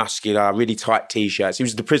 really muscular, really tight t-shirts. He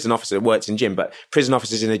was the prison officer that worked in gym, but prison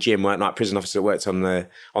officers in the gym weren't like prison officers that worked on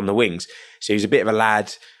the wings. So he was a bit of a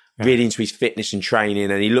lad, really into his fitness and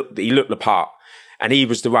training, and he looked the part. And he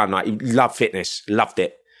was the one, like, he loved fitness, loved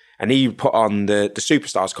it. And he put on the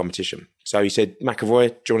Superstars competition. So he said, McAvoy,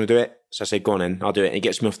 do you want to do it? So I said, go on then, I'll do it. And he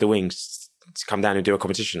gets me off the wings to come down and do a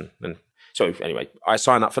competition. And so anyway, I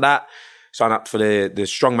signed up for that, signed up for the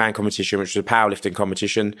strongman competition, which was a powerlifting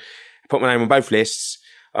competition. I put my name on both lists.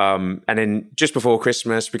 And then just before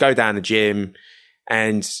Christmas, we go down the gym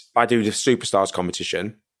and I do the Superstars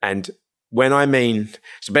competition. And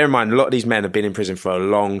so bear in mind, a lot of these men have been in prison for a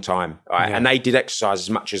long time, right? And they did exercise as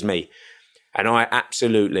much as me. And I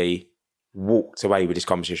absolutely walked away with this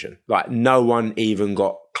competition. Like, no one even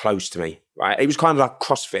got close to me, right? It was kind of like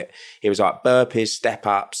CrossFit. It was like burpees, step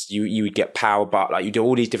ups. You would get power bar, like you do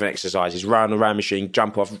all these different exercises, run around machine,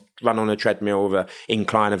 jump off, run on a treadmill with an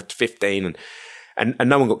incline of 15 and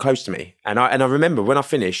no one got close to me. And I remember when I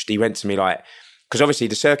finished, he went to me like, because obviously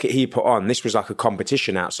the circuit he put on, this was like a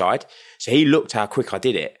competition outside. So he looked how quick I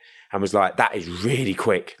did it and was like, that is really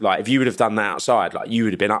quick. Like, if you would have done that outside, like, you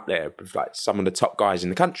would have been up there with like some of the top guys in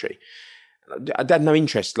the country. I had no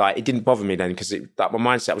interest. Like, it didn't bother me then because like,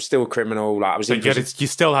 my mindset was still a criminal. Like, I was. You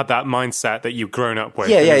still had that mindset that you've grown up with.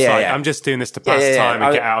 Yeah. I'm just doing this to pass time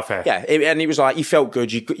and get out of here. Yeah, and it was like you felt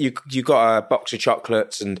good. You got a box of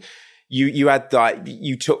chocolates and you had like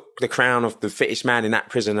you took the crown of the fittest man in that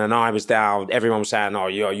prison, and I was down. Everyone was saying, "Oh,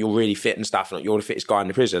 you're really fit and stuff. Like, you're the fittest guy in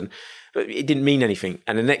the prison," but it didn't mean anything.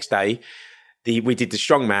 And the next day, we did the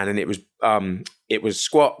strongman, and it was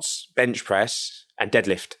squats, bench press, and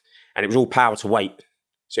deadlift. And it was all power to weight.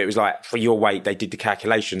 So it was like, for your weight, they did the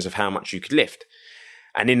calculations of how much you could lift.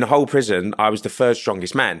 And in the whole prison, I was the third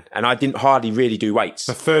strongest man. And I didn't hardly really do weights.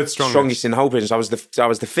 The third strongest in the whole prison. So I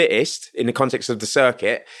was the fittest in the context of the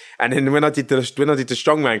circuit. And then when I did the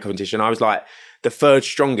strongman competition, I was like the third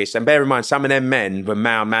strongest. And bear in mind, some of them men were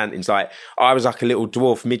mountains. Like, I was like a little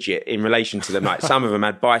dwarf midget in relation to them. Like, some of them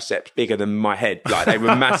had biceps bigger than my head. Like, they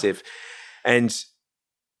were massive. And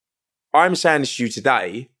I'm saying this to you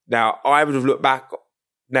today. Now, I would have looked back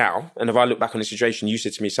now, and if I look back on the situation, you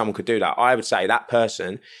said to me someone could do that, I would say that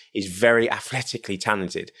person is very athletically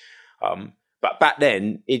talented. But back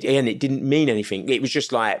then, it didn't mean anything. It was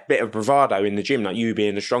just like a bit of bravado in the gym, like you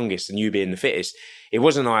being the strongest and you being the fittest. It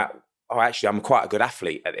wasn't like, oh, actually, I'm quite a good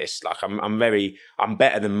athlete at this. Like, I'm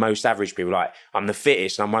better than most average people. Like, I'm the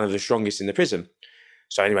fittest and I'm one of the strongest in the prison.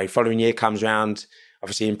 So anyway, following year comes round.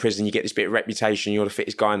 Obviously, in prison, you get this bit of reputation. You're the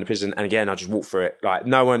fittest guy in the prison. And again, I just walked through it. Like,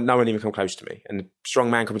 no one even come close to me. And the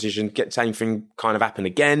strongman competition, the same thing kind of happened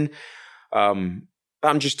again. But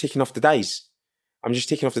I'm just ticking off the days. I'm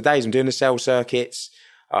doing the cell circuits.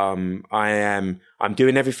 I'm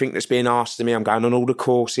doing everything that's being asked of me. I'm going on all the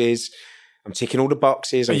courses. I'm ticking all the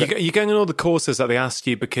boxes. You're going on all the courses that they ask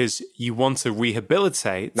you because you want to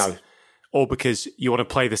rehabilitate? No. Or because you want to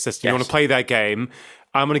play the system, Yes. You want to play their game.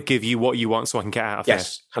 I'm going to give you what you want so I can get out of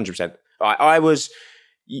this. Yes, 100%. I was,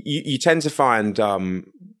 you tend to find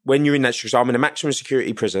when you're in that, because I'm in a maximum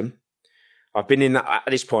security prison. I've been in, at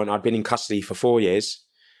this point, I've been in custody for 4 years.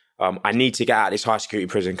 I need to get out of this high security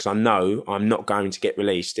prison because I know I'm not going to get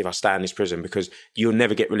released if I stay in this prison, because you'll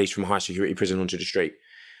never get released from a high security prison onto the street.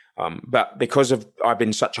 But because I've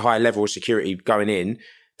been such a high level of security going in,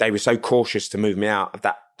 they were so cautious to move me out of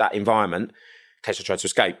that environment in case I tried to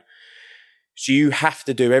escape. So you have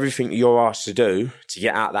to do everything you're asked to do to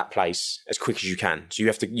get out of that place as quick as you can. So you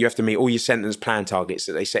have to meet all your sentence plan targets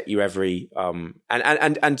that they set you every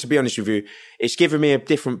and to be honest with you, it's given me a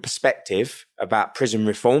different perspective about prison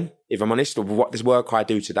reform, if I'm honest, or what this work I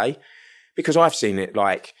do today, because I've seen it.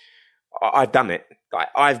 Like, I've done it. Like,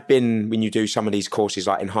 I've been, when you do some of these courses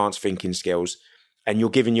like enhanced thinking skills, and you're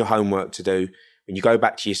given your homework to do, when you go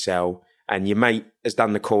back to your cell and your mate has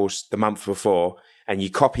done the course the month before, and you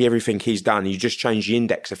copy everything he's done, you just change the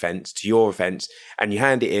index offence to your offence, and you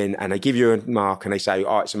hand it in, and they give you a mark, and they say,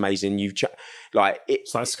 "Oh, it's amazing." It's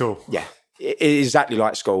like school. Yeah, it is exactly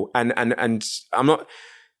like school. And I'm not.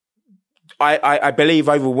 I believe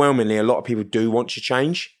overwhelmingly a lot of people do want to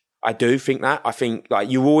change. I do think that. I think like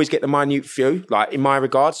you always get the minute few. Like in my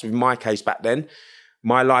regards, in my case back then,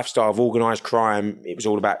 my lifestyle of organised crime, it was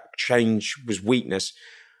all about change was weakness.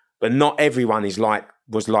 But not everyone was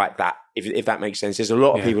like that, if that makes sense. There's a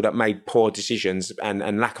lot of people that made poor decisions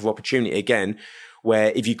and lack of opportunity again,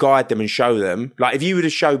 where if you guide them and show them, like if you would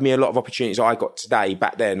have showed me a lot of opportunities I got today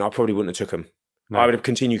back then, I probably wouldn't have took them. No. I would have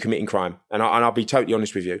continued committing crime. And I'll be totally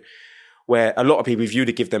honest with you, where a lot of people, if you would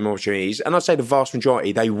have given them opportunities, and I'd say the vast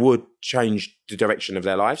majority, they would change the direction of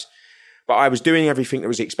their lives. But I was doing everything that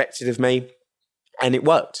was expected of me, and it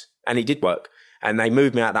worked. And it did work. And they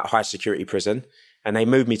moved me out of that high security prison, and they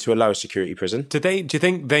moved me to a lower security prison. Do you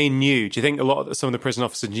think they knew? Do you think some of the prison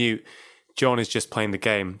officers knew John is just playing the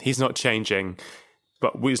game? He's not changing,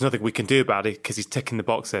 but there's nothing we can do about it because he's ticking the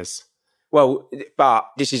boxes. Well, but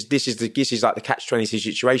this is like the catch-22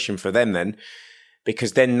 situation for them then,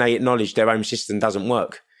 because then they acknowledge their own system doesn't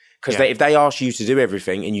work. Because if they ask you to do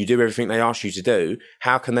everything and you do everything they ask you to do,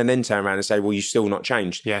 how can they then turn around and say, well, you've still not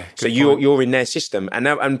changed? Yeah. So you're in their system.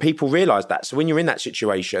 And people realise that. So when you're in that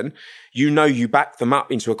situation, you back them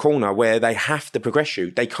up into a corner where they have to progress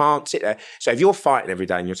you. They can't sit there. So if you're fighting every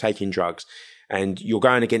day and you're taking drugs and you're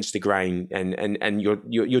going against the grain and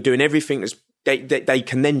you're doing everything they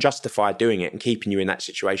can then justify doing it and keeping you in that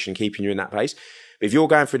situation, keeping you in that place. But if you're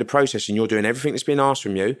going through the process and you're doing everything that's been asked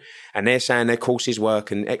from you and they're saying their courses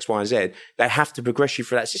work and X, Y, and Z, they have to progress you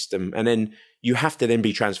through that system. And then you have to then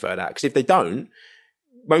be transferred out. Because if they don't,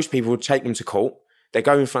 most people would take them to court. They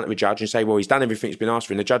go in front of a judge and say, well, he's done everything that's been asked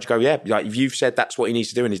for him. The judge go, yeah, like if you've said that's what he needs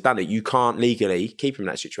to do and he's done it, you can't legally keep him in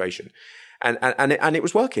that situation. And it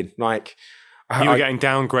was working. Like you were getting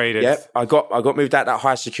downgraded. Yeah, I got moved out that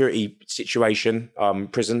high security situation,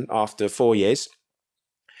 prison after 4 years.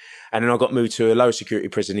 And then I got moved to a low security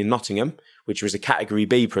prison in Nottingham, which was a category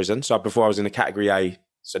B prison. So before I was in a category A,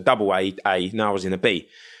 so double A, now I was in a B.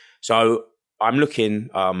 So I'm looking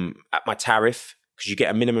at my tariff, because you get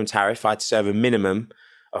a minimum tariff. I had to serve a minimum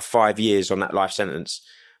of 5 years on that life sentence.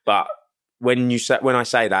 But when I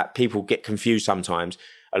say that, people get confused sometimes.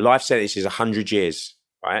 A life sentence is 100 years,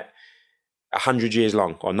 right? 100 years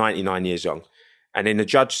long or 99 years long. And then the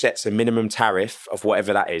judge sets a minimum tariff of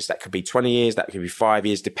whatever that is. That could be 20 years, that could be 5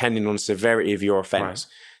 years, depending on the severity of your offence.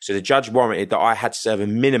 Right. So the judge warranted that I had to serve a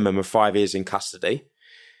minimum of 5 years in custody.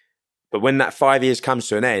 But when that 5 years comes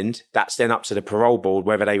to an end, that's then up to the parole board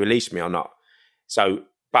whether they release me or not. So,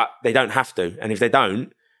 but they don't have to. And if they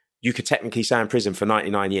don't, you could technically stay in prison for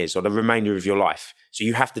 99 years or the remainder of your life. So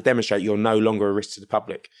you have to demonstrate you're no longer a risk to the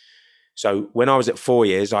public. So when I was at 4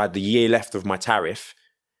 years, I had the year left of my tariff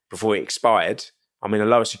before it expired. I'm in a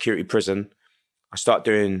lower security prison. I start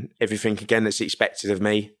doing everything again that's expected of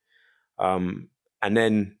me. And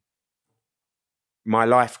then my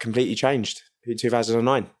life completely changed in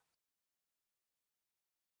 2009.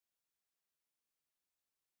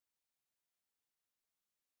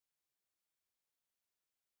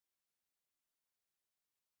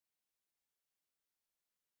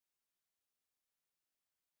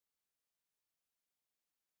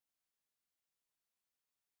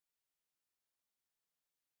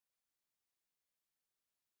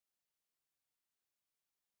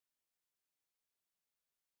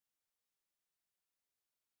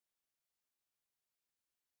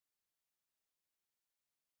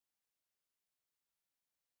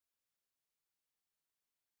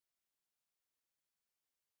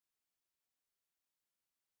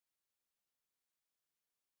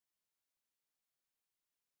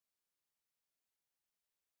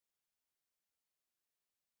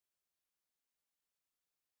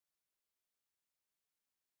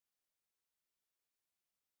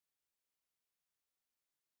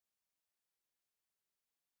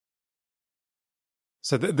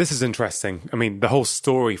 So this is interesting. I mean, the whole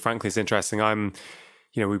story, frankly, is interesting.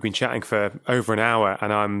 We've been chatting for over an hour,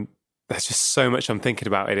 and there's just so much I'm thinking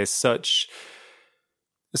about. It's such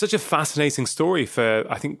a fascinating story for,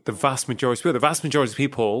 I think, the vast majority of people. The vast majority of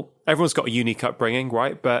people, everyone's got a unique upbringing,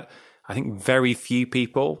 right? But I think very few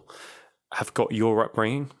people have got your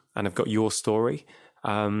upbringing and have got your story.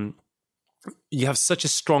 You have such a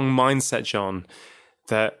strong mindset, John,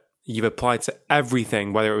 that you've applied to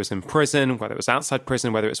everything, whether it was in prison, whether it was outside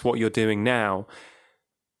prison, whether it's what you're doing now.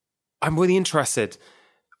 I'm really interested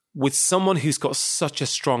with someone who's got such a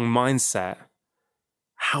strong mindset.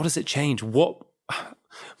 How does it change? I'm not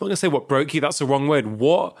going to say what broke you. That's the wrong word.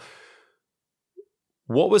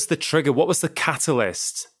 What was the trigger? What was the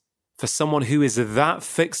catalyst for someone who is that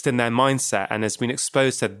fixed in their mindset and has been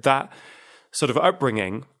exposed to that sort of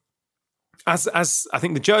upbringing? As I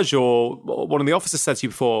think the judge or one of the officers said to you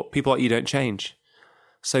before, people like you don't change.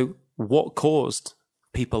 So what caused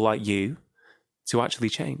people like you to actually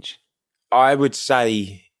change? I would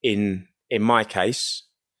say in my case,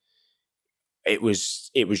 it was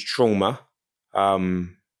trauma,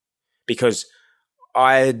 because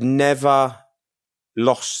I had never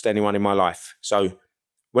lost anyone in my life. So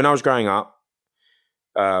when I was growing up,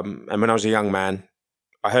 and when I was a young man,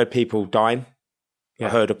 I heard people dying. Yeah. I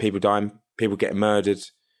heard of people dying, people getting murdered,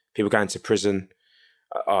 people going to prison,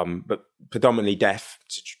 but predominantly death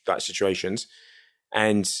situations.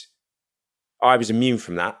 And I was immune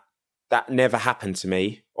from that. That never happened to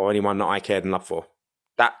me or anyone that I cared and loved for.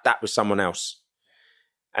 That was someone else.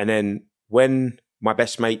 And then when my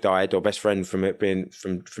best mate died, or best friend from it being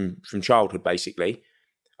from childhood, basically,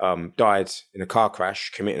 died in a car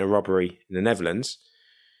crash, committing a robbery in the Netherlands,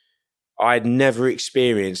 I had never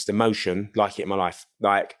experienced emotion like it in my life.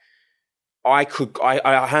 Like, I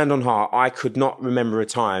hand on heart, I could not remember a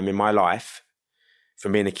time in my life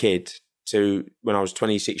from being a kid to when I was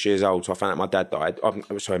 26 years old, so I found out my dad died.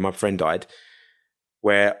 My friend died,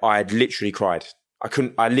 where I had literally cried. I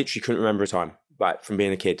literally couldn't remember a time, like, from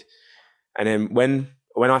being a kid. And then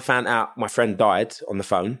when I found out my friend died on the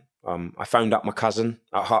phone, I phoned up my cousin.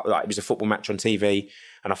 It was a football match on TV,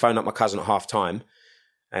 and I phoned up my cousin at half time.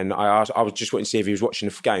 And I was just wanting to see if he was watching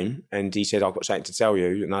the game. And he said, I've got something to tell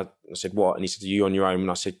you. And I said, what? And he said, are you on your own?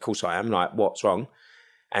 And I said, of course I am. Like, what's wrong?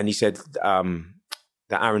 And he said,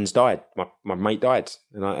 that Aaron's died. My mate died.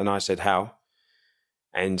 And I said, how?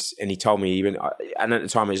 And he told me, and at the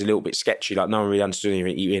time it was a little bit sketchy. Like, no one really understood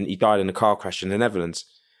anything. He died in a car crash in the Netherlands.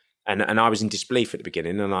 And I was in disbelief at the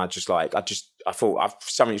beginning. And I thought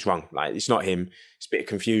something's wrong. Like, it's not him. It's a bit of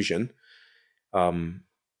confusion. And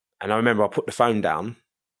I remember I put the phone down.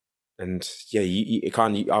 And yeah,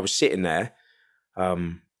 I was sitting there,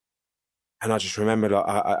 and I just remembered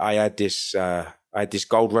I had this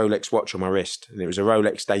gold Rolex watch on my wrist, and it was a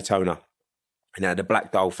Rolex Daytona, and it had a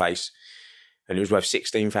black doll face, and it was worth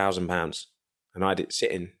 £16,000, and I had it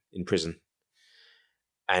sitting in prison,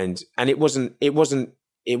 and it was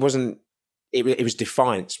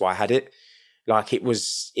defiance why I had it. Like, it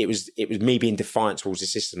was me being defiant towards the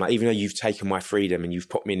system. Like, even though you've taken my freedom and you've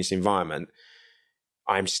put me in this environment,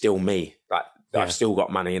 I'm still me. Like, yeah. I've still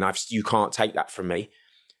got money, and you can't take that from me.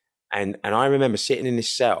 And I remember sitting in this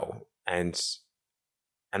cell, and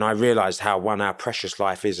I realised how precious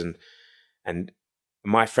life is, and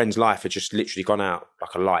my friend's life had just literally gone out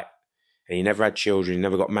like a light, and he never had children, he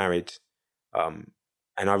never got married, and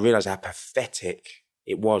I realised how pathetic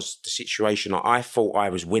it was, the situation. I thought I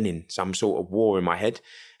was winning some sort of war in my head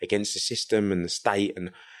against the system and the state,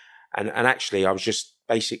 and actually I was just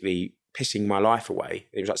basically pissing my life away.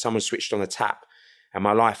 It was like someone switched on a tap, and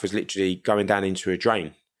my life was literally going down into a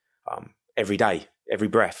drain. Every day, every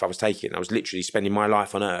breath I was taking, I was literally spending my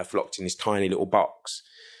life on earth locked in this tiny little box,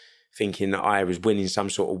 thinking that I was winning some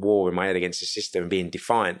sort of war in my head against the system and being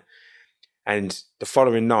defiant. And the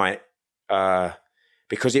following night,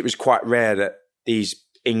 because it was quite rare that these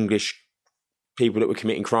English people that were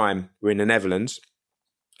committing crime were in the Netherlands,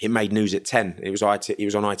 it made news at 10. It was on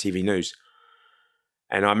ITV News.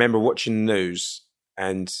 And I remember watching the news,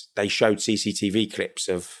 and they showed CCTV clips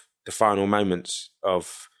of the final moments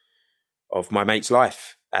of my mate's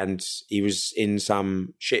life. And he was in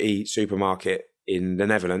some shitty supermarket in the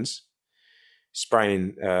Netherlands,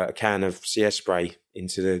 spraying a can of CS spray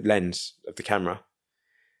into the lens of the camera.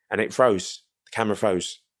 And it froze. The camera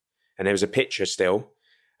froze. And there was a picture still.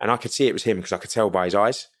 And I could see it was him because I could tell by his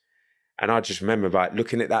eyes. And I just remember, like,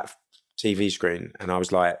 looking at that TV screen, and I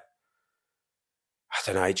was like, I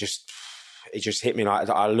don't know, it just hit me. Like,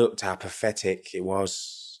 I looked how pathetic it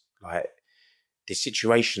was, like, the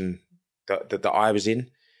situation that I was in,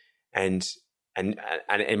 and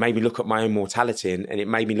it made me look at my own mortality, and it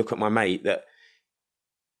made me look at my mate, that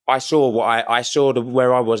I saw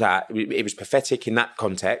where I was at. It was pathetic in that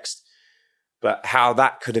context, but how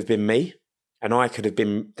that could have been me, and I could have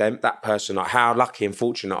been that person. Like, how lucky and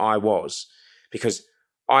fortunate I was, because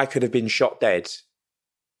I could have been shot dead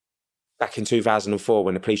back in 2004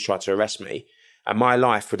 when the police tried to arrest me, and my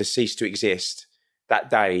life would have ceased to exist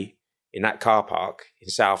that day in that car park in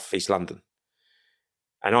South East London.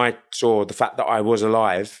 And I saw the fact that I was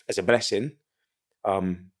alive as a blessing,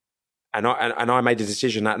 and I made a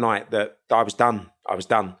decision that night that I was done. I was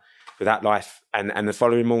done with that life. And the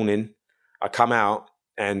following morning, I come out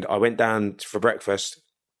and I went down for breakfast,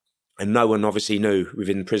 and no one obviously knew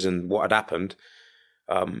within prison what had happened.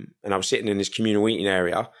 and I was sitting in this communal eating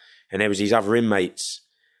area, and there was these other inmates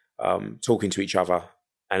talking to each other,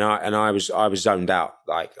 and I was zoned out.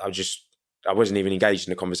 Like I wasn't even engaged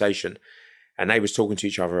in the conversation, and they was talking to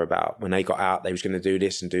each other about when they got out, they was going to do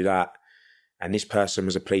this and do that, and this person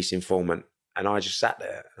was a police informant, and I just sat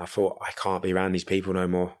there and I thought, I can't be around these people no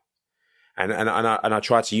more. And I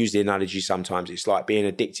try to use the analogy sometimes. It's like being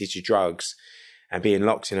addicted to drugs and being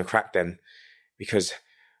locked in a crack den, because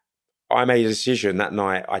I made a decision that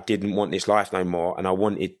night. I didn't want this life no more, and I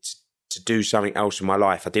wanted to do something else in my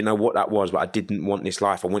life. I didn't know what that was, but I didn't want this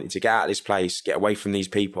life. I wanted to get out of this place, get away from these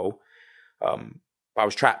people. But I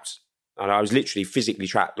was trapped, and I was literally physically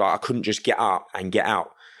trapped. Like I couldn't just get up and get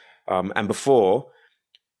out. And before,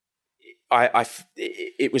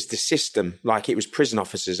 it was the system. Like it was prison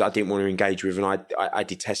officers I didn't want to engage with, and I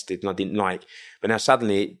detested and I didn't like. But now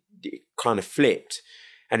suddenly it kind of flipped,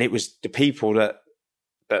 and it was the people that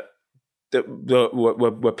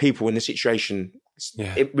were people in the situation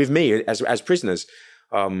with me as prisoners,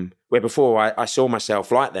 where before I saw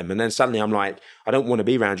myself like them, and then suddenly I'm like, I don't want to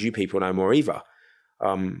be around you people no more either.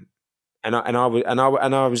 And I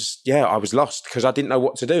was lost because I didn't know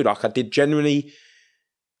what to do. Like I did genuinely,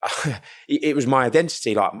 it was my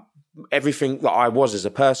identity. Like everything that I was as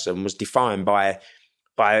a person was defined by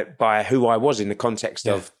who I was in the context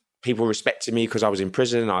of people respecting me because I was in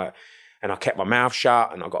prison. And I kept my mouth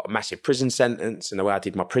shut, and I got a massive prison sentence, and the way I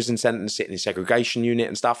did my prison sentence, sitting in segregation unit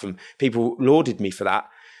and stuff, and people lauded me for that.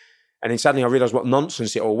 And then suddenly I realised what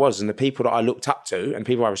nonsense it all was, and the people that I looked up to and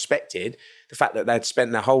people I respected, the fact that they'd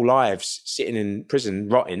spent their whole lives sitting in prison,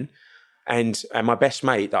 rotting, and my best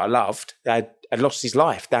mate that I loved had lost his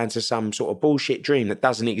life down to some sort of bullshit dream that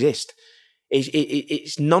doesn't exist.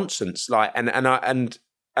 It's nonsense. Like, and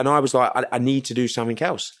I was like, I need to do something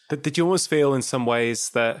else. Did you almost feel in some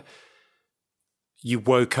ways that you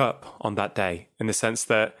woke up on that day, in the sense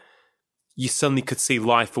that you suddenly could see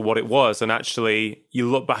life for what it was, and actually you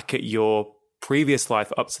look back at your previous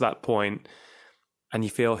life up to that point and you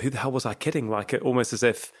feel, who the hell was I kidding? Like it almost as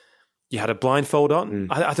if you had a blindfold on.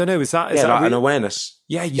 I don't know, is that like an awareness?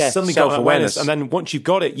 Yeah, you suddenly got awareness, and then once you've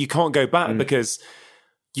got it, you can't go back because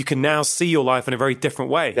you can now see your life in a very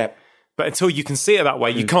different way. Yeah. But until you can see it that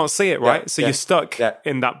way, you can't see it, right? So you're stuck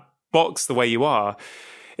in that box the way you are.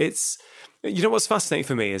 It's, you know what's fascinating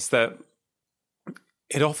for me is that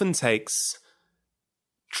it often takes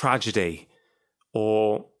tragedy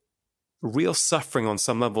or real suffering on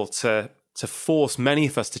some level to force many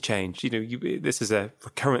of us to change. You know, this is a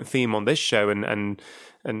recurrent theme on this show and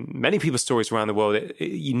many people's stories around the world.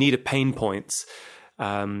 You need a pain point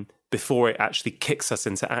before it actually kicks us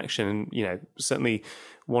into action. And, you know, certainly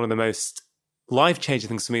one of the most life-changing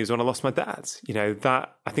things for me was when I lost my dad. You know,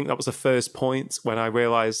 I think that was the first point when I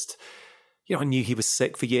realized, you know, I knew he was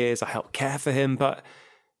sick for years. I helped care for him. But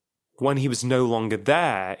when he was no longer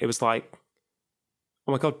there, it was like,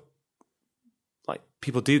 oh my God, like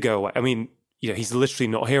people do go away. I mean, you know, he's literally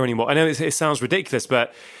not here anymore. I know it sounds ridiculous,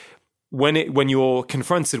 but when you're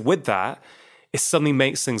confronted with that, it suddenly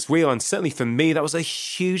makes things real. And certainly for me, that was a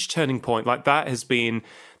huge turning point. Like that has been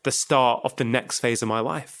the start of the next phase of my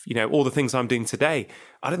life. You know, all the things I'm doing today,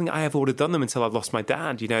 I don't think I ever would have done them until I lost my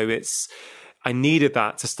dad. You know, I needed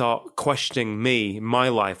that to start questioning me, my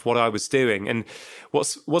life, what I was doing. And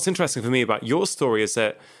what's interesting for me about your story is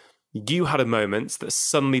that you had a moment that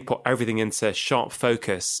suddenly put everything into sharp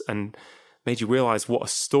focus and made you realize what a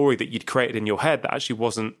story that you'd created in your head that actually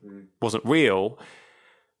wasn't real.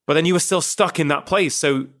 But then you were still stuck in that place.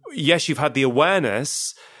 So yes, you've had the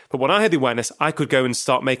awareness, but when I had the awareness, I could go and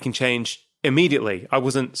start making change immediately. I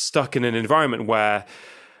wasn't stuck in an environment where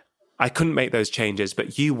I couldn't make those changes,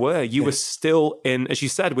 but you were still in, as you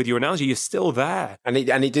said with your analogy, you're still there. And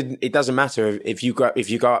it doesn't matter if you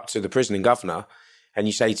go up to the prison in Governor and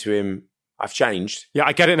you say to him, I've changed. Yeah,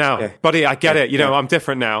 I get it now, buddy. I get it. You know, I'm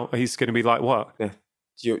different now. He's going to be like, what? Yeah.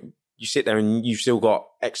 You sit there and you've still got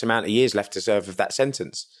X amount of years left to serve of that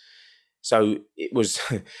sentence. So it was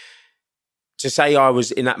to say I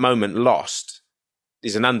was in that moment lost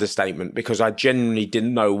is an understatement, because I genuinely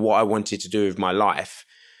didn't know what I wanted to do with my life.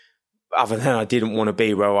 Other than I didn't want to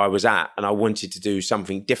be where I was at, and I wanted to do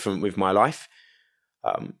something different with my life.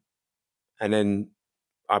 And then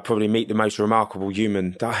I probably meet the most remarkable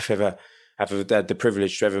human that I've ever had the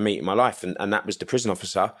privilege to ever meet in my life, and that was the prison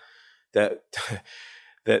officer that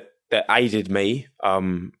aided me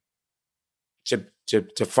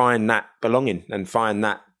to find that belonging and find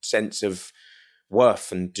that sense of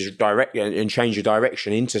worth, and and change your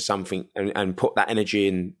direction into something, and put that energy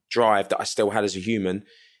and drive that I still had as a human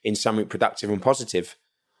in something productive and positive.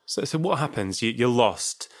 So what happens? You're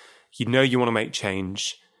lost. You know you want to make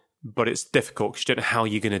change, but it's difficult because you don't know how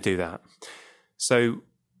you're going to do that. So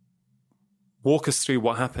walk us through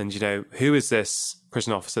what happened. Who is this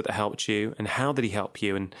prison officer that helped you, and how did he help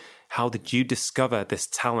you, and how did you discover this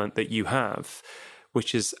talent that you have,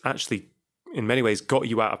 which has actually in many ways got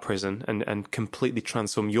you out of prison and completely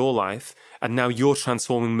transformed your life, and now you're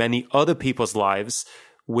transforming many other people's lives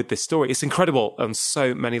with this story. It's incredible on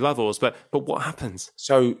so many levels, but what happens?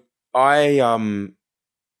 So I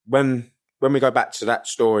when we go back to that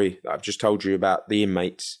story that I've just told you about the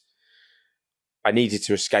inmates, I needed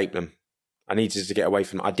to escape them. I needed to get away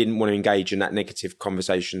from them. I didn't want to engage in that negative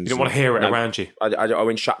conversations. You didn't want to hear it around you. I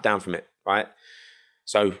went shut down from it, right?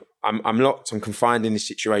 So I'm locked, I'm confined in this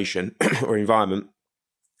situation or environment.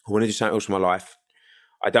 I want to do something else with my life.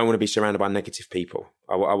 I don't want to be surrounded by negative people.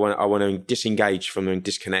 I want to disengage from them and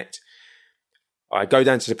disconnect. I go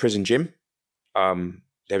down to the prison gym.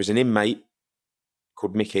 There was an inmate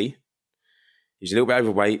called Mickey. He was a little bit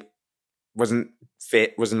overweight, wasn't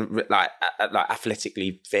fit, wasn't like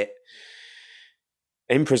athletically fit.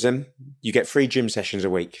 In prison, you get 3 gym sessions a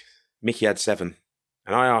week. Mickey had 7.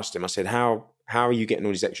 And I asked him, I said, how are you getting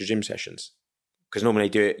all these extra gym sessions? Because normally they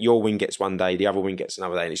do it, your wing gets one day, the other wing gets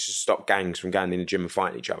another day, and it's just to stop gangs from going in the gym and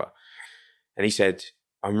fighting each other. And he said,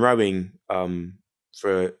 I'm rowing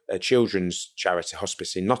for a children's charity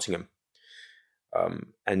hospice in Nottingham.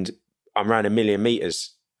 And I'm rowing 1 million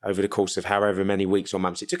metres over the course of however many weeks or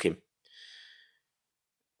months it took him.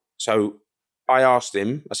 So I asked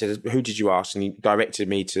him, I said, who did you ask? And he directed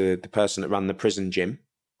me to the person that ran the prison gym,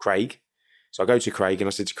 Craig. So I go to Craig and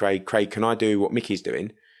I said to Craig, can I do what Mickey's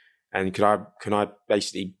doing? And can I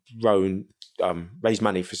basically row and raise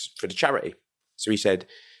money for the charity? So he said,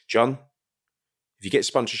 John, if you get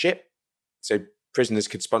sponsorship, so prisoners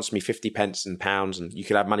could sponsor me 50 pence and pounds, and you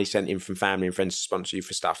could have money sent in from family and friends to sponsor you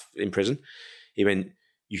for stuff in prison. He went,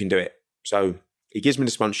 you can do it. So he gives me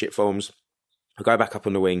the sponsorship forms. I go back up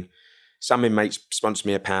on the wing. Some inmates sponsor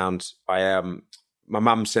me £1. My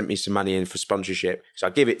mum sent me some money in for sponsorship. So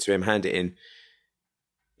I give it to him, hand it in.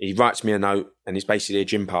 He writes me a note, and it's basically a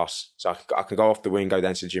gym pass. So I can go off the wing, go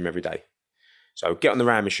down to the gym every day. So get on the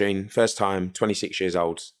rowing machine, first time, 26 years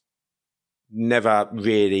old. Never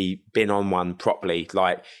really been on one properly,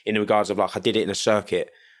 like in regards of like I did it in a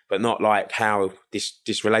circuit, but not like how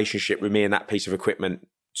this relationship with me and that piece of equipment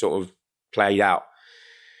sort of played out.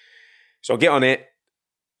 So I get on it.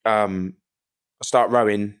 I start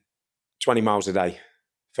rowing 20 miles a day,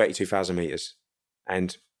 32,000 metres.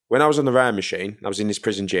 And when I was on the rowing machine, I was in this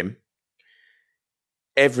prison gym,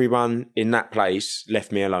 everyone in that place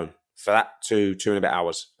left me alone for that 2 and a bit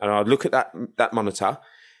hours. And I'd look at that monitor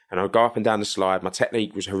and I'd go up and down the slide. My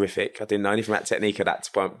technique was horrific. I didn't know anything about technique at that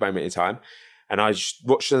moment in time. And I just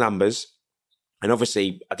watched the numbers. And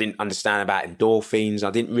obviously, I didn't understand about endorphins.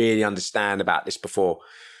 I didn't really understand about this before.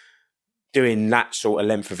 Doing that sort of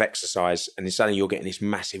length of exercise, and then suddenly you're getting this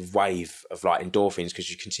massive wave of like endorphins because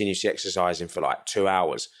you're continuously exercising for like 2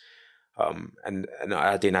 hours. And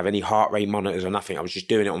I didn't have any heart rate monitors or nothing. I was just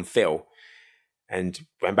doing it on feel. And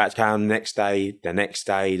went back down the next day,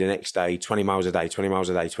 20 miles a day. Done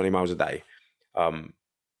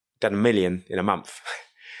 1 million in a month.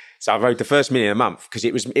 So I rode the first 1 million a month because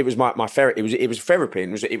it was my therapy. It was therapy,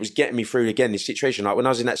 and it was getting me through again this situation. Like when I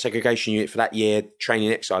was in that segregation unit for that year,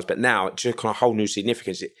 training exercise, but now it took on a whole new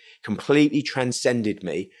significance. It completely transcended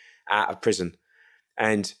me out of prison.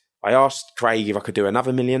 And I asked Craig if I could do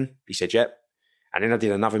another 1 million. He said, yep. And then I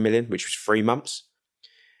did another 1 million, which was 3 months.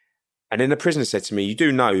 And then the prisoner said to me, you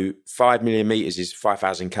do know 5 million metres is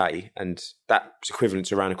 5,000 K, and that's equivalent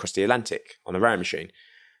to rowing across the Atlantic on a rowing machine.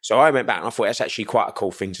 So I went back and I thought that's actually quite a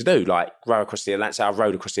cool thing to do, like row across the Atlantic. So I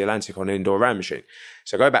rowed across the Atlantic on an indoor rowing machine.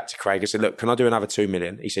 So I go back to Craig and said, look, can I do another 2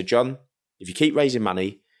 million? He said, John, if you keep raising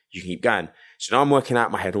money, you can keep going. So now I'm working out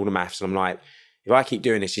in my head all the maths, and I'm like, if I keep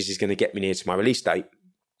doing this, this is going to get me near to my release date.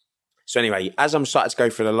 So anyway, as I'm starting to go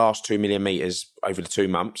for the last 2 million metres over the 2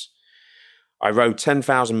 months, I rowed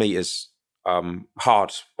 10,000 metres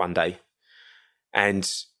hard one day,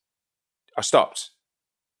 and I stopped.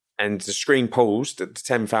 And the screen paused at the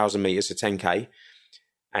 10,000 metres to 10K.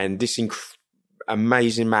 And this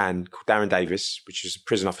amazing man called Darren Davis, which is a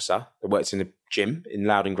prison officer that works in the gym in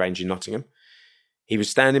Loudon Grange in Nottingham, he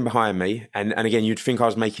was standing behind me. And again, you'd think I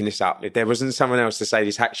was making this up if there wasn't someone else to say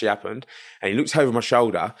this actually happened. And he looked over my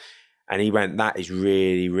shoulder and he went, that is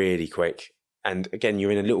really, really quick. And again,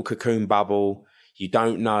 you're in a little cocoon bubble. You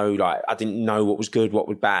don't know, like, I didn't know what was good, what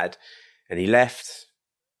was bad. And he left.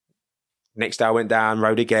 Next day I went down,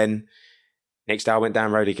 rowed again. Next day I went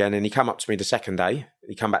down, rowed again. And he come up to me the second day.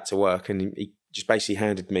 He come back to work and he just basically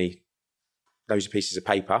handed me loads of pieces of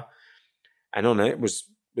paper. And on it was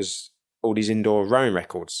all these indoor rowing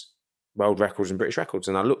records, world records and British records.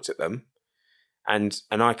 And I looked at them and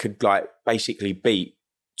I could like basically beat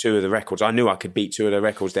 2 of the records. I knew I could beat 2 of the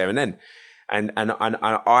records there and then. And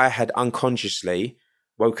I had unconsciously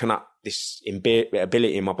woken up this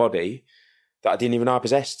ability in my body that I didn't even know I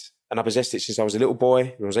possessed. And I possessed it since I was a little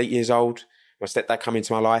boy. When I was 8 years old, my stepdad came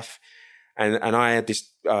into my life. And I had this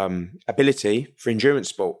ability for endurance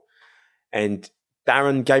sport. And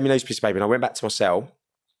Darren gave me those pieces of paper and I went back to my cell.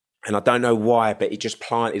 And I don't know why, but it just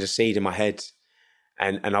planted a seed in my head.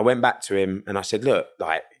 And I went back to him and I said, look,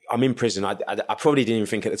 like, I'm in prison. I probably didn't even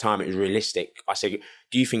think at the time it was realistic. I said,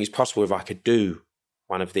 do you think it's possible if I could do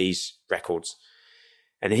one of these records?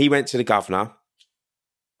 And he went to the governor.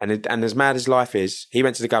 And as mad as life is, he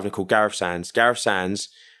went to the governor called Gareth Sands. Gareth Sands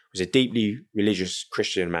was a deeply religious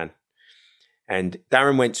Christian man. And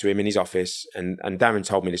Darren went to him in his office and Darren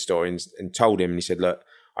told me the story and told him, and he said, look,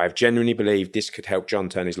 I have genuinely believed this could help John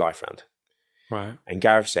turn his life around. Right. And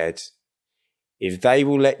Gareth said, if they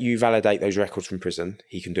will let you validate those records from prison,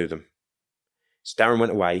 he can do them. So Darren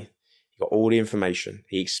went away. He got all the information.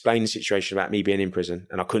 He explained the situation about me being in prison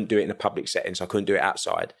and I couldn't do it in a public setting, so I couldn't do it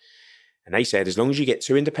outside. And they said, as long as you get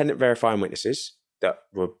 2 independent verifying witnesses that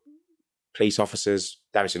were police officers,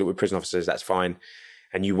 Darren said, look, we're prison officers, that's fine.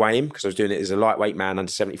 And you weigh him, because I was doing it as a lightweight man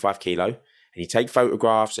under 75 kilo, and you take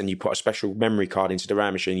photographs and you put a special memory card into the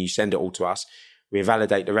RAM machine and you send it all to us, we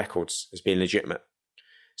validate the records as being legitimate.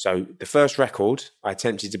 So the first record I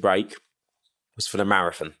attempted to break was for the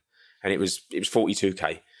marathon, and it was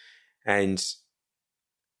 42k. And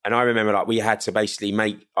I remember like we had to basically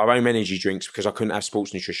make our own energy drinks because I couldn't have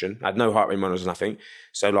sports nutrition. I had no heart rate monitors, nothing.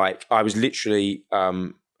 So like I was literally,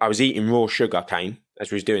 I was eating raw sugar cane as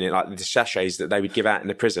we was doing it, like the sachets that they would give out in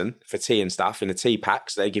the prison for tea and stuff, in the tea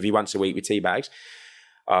packs they give you once a week with tea bags.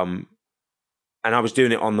 And I was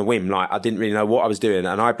doing it on the whim. Like I didn't really know what I was doing.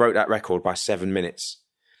 And I broke that record by 7 minutes.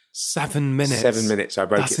 7 minutes? 7 minutes I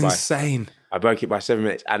broke it by. That's insane. I broke it by 7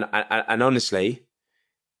 minutes. And honestly,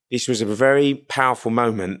 this was a very powerful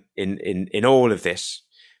moment in all of this.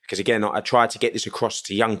 Because again, I tried to get this across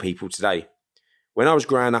to young people today. When I was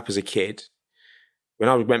growing up as a kid, when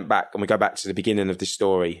I went back, and we go back to the beginning of this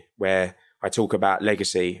story where I talk about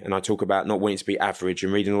legacy and I talk about not wanting to be average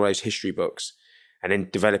and reading all those history books and then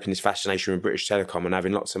developing this fascination with British Telecom and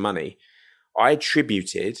having lots of money, I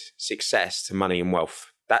attributed success to money and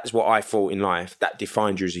wealth. That's what I thought in life that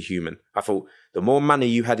defined you as a human. I thought the more money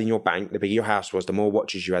you had in your bank, the bigger your house was, the more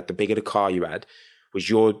watches you had, the bigger the car you had,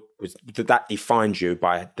 that defined you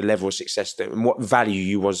by the level of success and what value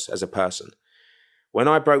you was as a person. When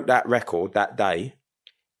I broke that record that day,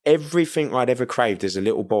 everything I'd ever craved as a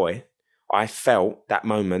little boy, I felt that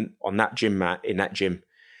moment on that gym mat in that gym.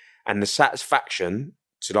 And the satisfaction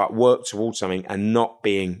to like work towards something and not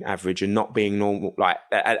being average and not being normal, like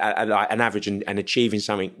an average and achieving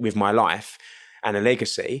something with my life and a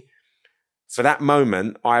legacy. For that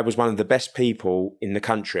moment, I was one of the best people in the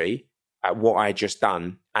country at what I had just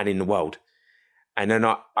done and in the world. And then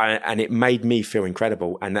and it made me feel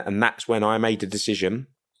incredible. And that's when I made the decision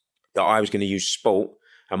that I was going to use sport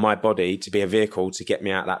and my body to be a vehicle to get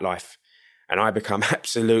me out of that life. And I become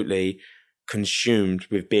absolutely consumed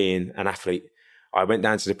with being an athlete. I went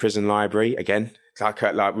down to the prison library again,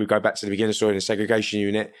 like we go back to the beginning of the story in the segregation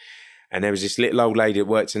unit. And there was this little old lady that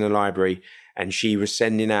worked in the library, and she was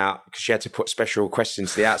sending out, because she had to put special requests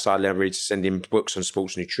into the outside library to send in books on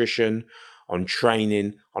sports nutrition, on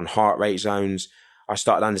training, on heart rate zones. I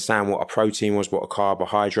started to understand what a protein was, what a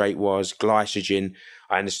carbohydrate was, glycogen.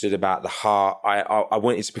 I understood about the heart. I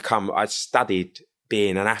wanted to become, I studied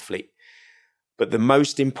being an athlete. But the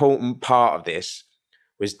most important part of this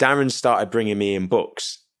was Darren started bringing me in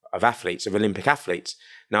books of athletes, of Olympic athletes.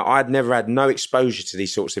 Now, I'd never had no exposure to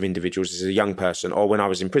these sorts of individuals as a young person or when I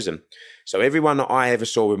was in prison. So everyone that I ever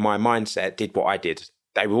saw with my mindset did what I did.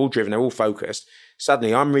 They were all driven, they were all focused.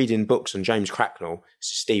 Suddenly, I'm reading books on James Cracknell,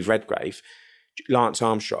 Steve Redgrave, Lance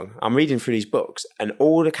Armstrong. I'm reading through these books and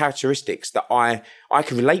all the characteristics that I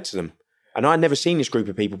could relate to them. And I'd never seen this group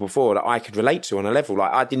of people before that I could relate to on a level.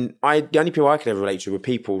 Like the only people I could ever relate to were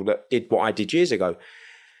people that did what I did years ago.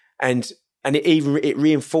 And it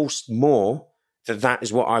reinforced more that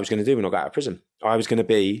is what I was going to do when I got out of prison. I was going to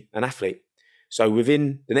be an athlete. So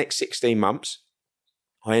within the next 16 months,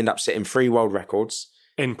 I ended up setting 3 world records.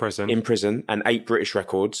 In prison, and 8 British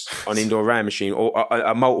records on indoor rowing machine or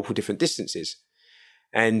multiple different distances.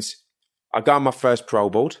 And I got on my first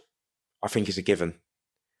parole board. I think it's a given.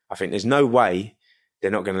 I think there's no way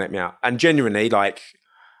they're not going to let me out. And genuinely, like,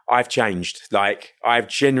 I've changed. Like, I've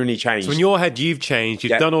genuinely changed. So in your head, you've changed.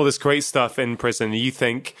 You've done all this great stuff in prison. And you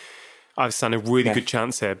think, I've stand a really good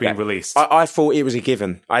chance here being released. I thought it was a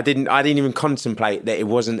given. I didn't even contemplate that it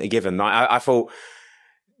wasn't a given. I thought,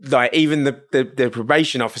 like, even the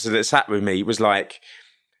probation officer that sat with me was like,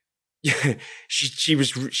 she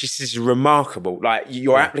says, remarkable. Like,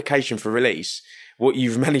 your application for release, what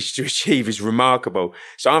you've managed to achieve is remarkable.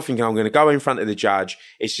 So I'm thinking I'm going to go in front of the judge.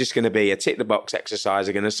 It's just going to be a tick the box exercise.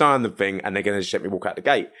 They're going to sign the thing and they're going to just let me walk out the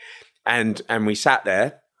gate. And we sat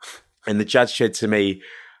there, and the judge said to me,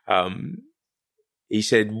 he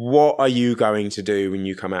said, what are you going to do when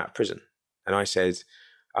you come out of prison? And I said,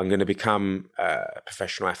 I'm going to become a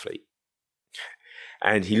professional athlete.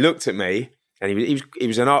 And he looked at me, and he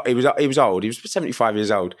was old. He was 75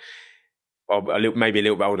 years old, or maybe a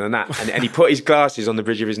little bit older than that. And he put his glasses on the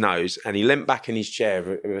bridge of his nose, and he leant back in his chair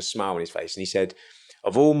with a smile on his face. And he said,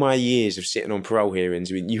 of all my years of sitting on parole hearings,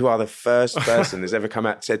 you are the first person that's ever come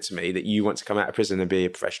out and said to me that you want to come out of prison and be a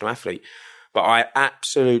professional athlete. But I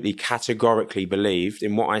absolutely categorically believed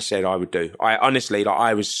in what I said I would do. I honestly, like,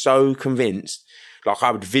 I was so convinced, like, I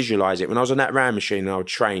would visualize it. When I was on that round machine and I would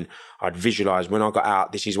train, I'd visualize when I got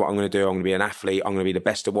out, this is what I'm going to do. I'm going to be an athlete. I'm going to be the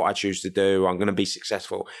best at what I choose to do. I'm going to be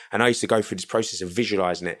successful. And I used to go through this process of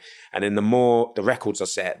visualizing it. And then the more the records I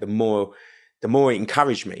set, the more it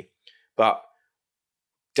encouraged me. But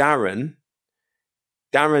Darren,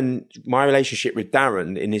 my relationship with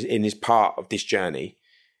Darren in his part of this journey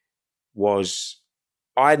was,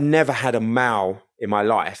 I'd never had a male in my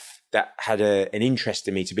life that had an interest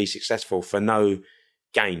in me to be successful for no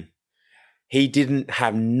gain. He didn't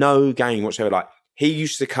have no gain whatsoever. Like, he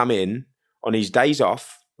used to come in on his days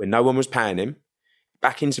off when no one was paying him,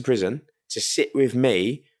 back into prison, to sit with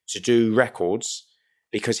me to do records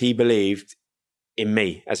because he believed in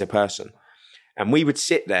me as a person. And we would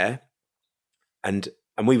sit there and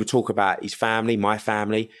we would talk about his family, my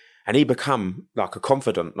family, and he'd become like a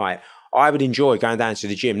confidant. Like, I would enjoy going down to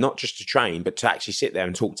the gym, not just to train, but to actually sit there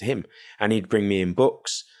and talk to him. And he'd bring me in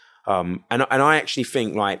books. And I actually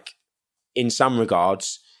think, like, in some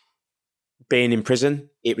regards, being in prison,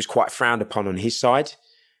 it was quite frowned upon on his side.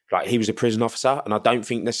 Like, he was a prison officer, and I don't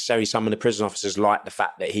think necessarily some of the prison officers liked the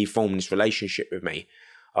fact that he formed this relationship with me.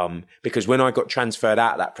 Because when I got transferred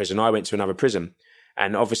out of that prison, I went to another prison.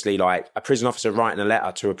 And obviously, like, a prison officer writing a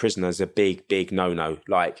letter to a prisoner is a big, big no-no.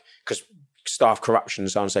 Like, because staff corruption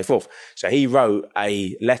and so on and so forth. So he wrote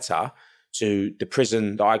a letter to the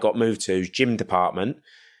prison that I got moved to, gym department,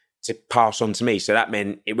 to pass on to me. So that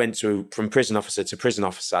meant it went from prison officer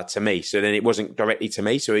to me. So then it wasn't directly to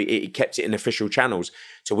me. So he kept it in official channels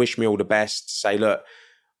to wish me all the best, to say, look,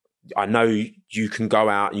 I know you can go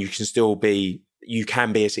out and you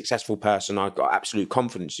can be a successful person. I've got absolute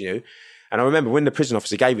confidence in you. And I remember when the prison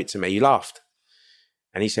officer gave it to me, he laughed.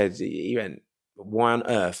 And he went, why on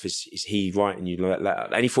earth is he writing you that letter?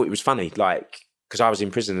 And he thought it was funny, like, because I was in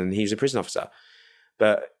prison and he was a prison officer.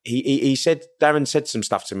 But he said, Darren said some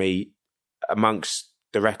stuff to me amongst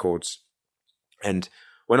the records. And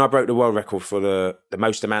when I broke the world record for the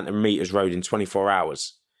most amount of meters rowed in 24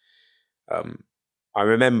 hours, I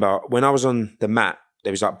remember when I was on the mat,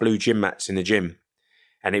 there was like blue gym mats in the gym.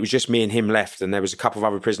 And it was just me and him left. And there was a couple of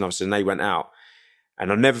other prison officers and they went out.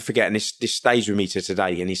 And I'll never forget, and this stays with me to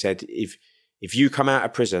today. And he said, if you come out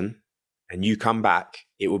of prison and you come back,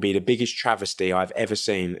 it will be the biggest travesty I've ever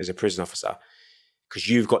seen as a prison officer. Because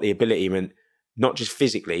you've got the ability, not just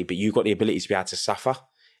physically, but you've got the ability to be able to suffer.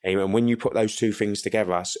 And when you put those two things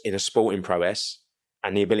together in a sporting prowess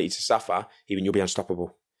and the ability to suffer, you'll be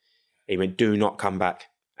unstoppable. He went, do not come back.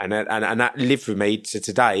 And that lived with me to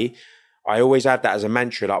today. I always have that as a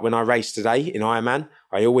mantra. Like, when I race today in Ironman,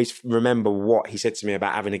 I always remember what he said to me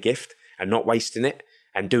about having a gift and not wasting it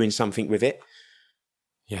and doing something with it.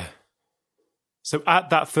 Yeah. So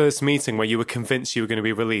at that first meeting where you were convinced you were going to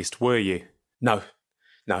be released, were you? No.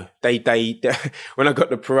 They when I got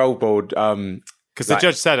the parole board, because the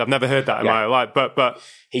judge said, I've never heard that in my life, but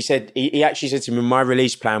he said, he actually said to me, my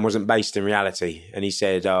release plan wasn't based in reality. And he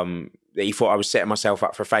said, that he thought I was setting myself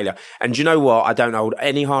up for failure. And do you know what? I don't hold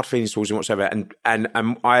any hard feelings towards him whatsoever. And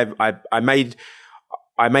I made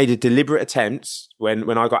a deliberate attempt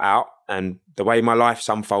when I got out and the way my life's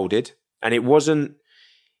unfolded. And it wasn't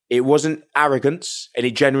arrogance, and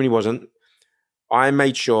it genuinely wasn't. I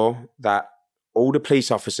made sure that all the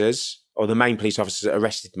police officers, or the main police officers that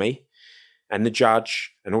arrested me, and the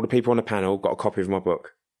judge and all the people on the panel got a copy of my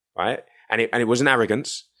book, right? And it wasn't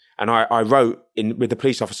arrogance. And I wrote in with the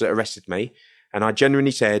police officer that arrested me, and I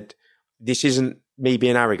genuinely said, this isn't me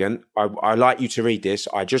being arrogant. I like you to read this.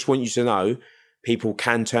 I just want you to know people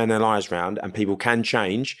can turn their lives around and people can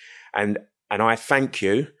change. And I thank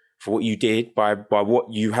you for what you did by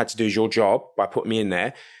what you had to do as your job by putting me in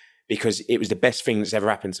there, because it was the best thing that's ever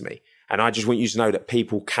happened to me. And I just want you to know that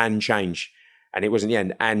people can change. And it wasn't the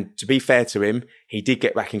end. And to be fair to him, he did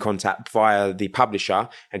get back in contact via the publisher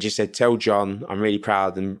and just said, tell John, I'm really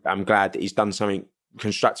proud and I'm glad that he's done something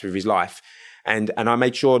constructive with his life. And I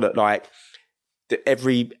made sure that that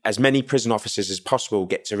as many prison officers as possible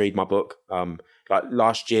get to read my book.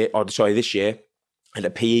 This year at a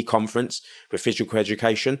PE conference with physical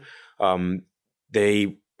education,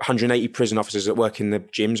 the 180 prison officers that work in the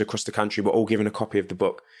gyms across the country were all given a copy of the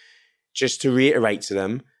book. Just to reiterate to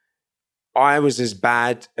them, I was as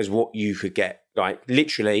bad as what you could get.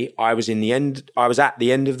 Literally, I was at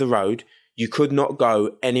the end of the road. You could not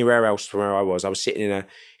go anywhere else from where I was. I was sitting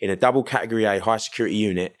in a double category A high security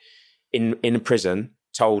unit in a prison,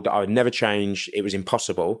 told that I would never change. It was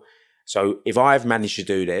impossible. So if I've managed to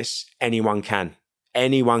do this, anyone can.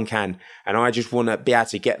 Anyone can. And I just want to be able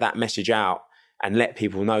to get that message out and let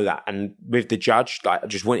people know that. And with the judge, I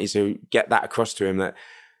just wanted to get that across to him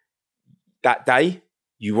that day,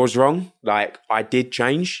 you was wrong. I did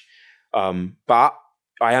change. But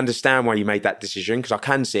I understand why you made that decision, because I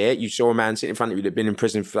can see it. You saw a man sitting in front of you that had been in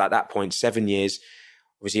prison for, at that point, 7 years.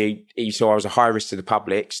 Obviously, he saw I was a high risk to the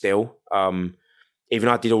public still. Even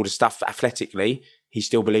though I did all the stuff athletically, he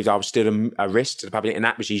still believed I was still a risk to the public, and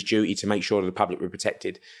that was his duty to make sure that the public were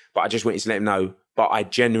protected. But I just wanted to let him know. But I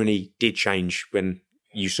genuinely did change when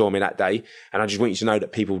you saw me that day, and I just want you to know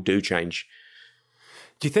that people do change.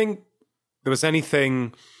 Do you think there was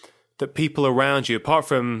anything that people around you, apart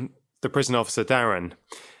from the prison officer Darren,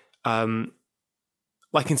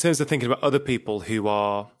 in terms of thinking about other people who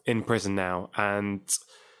are in prison now and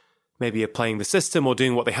maybe are playing the system or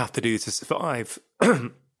doing what they have to do to survive,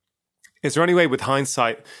 is there any way with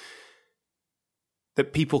hindsight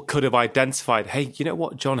that people could have identified, hey, you know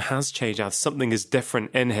what, John has changed now, something is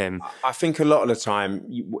different in him? I think a lot of the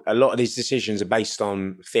time, a lot of these decisions are based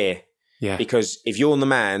on fear. Yeah. Because if you're the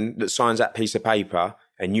man that signs that piece of paper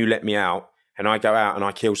and you let me out and I go out and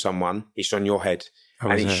I kill someone, it's on your head.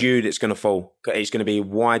 And it's you that's going to fall. It's going to be,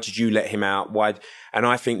 why did you let him out? Why? And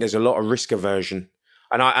I think there's a lot of risk aversion.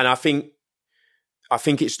 And I think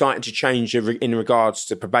it's starting to change in regards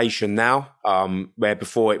to probation now, where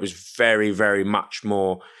before it was very, very much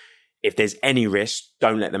more, if there's any risk,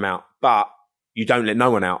 don't let them out. But you don't let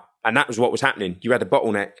no one out. And that was what was happening. You had a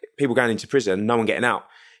bottleneck, people going into prison, no one getting out.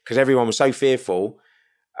 Because everyone was so fearful.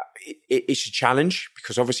 It's a challenge,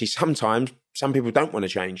 because obviously sometimes some people don't want to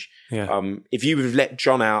change. Yeah. If you would have let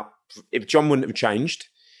John out, if John wouldn't have changed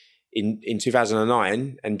in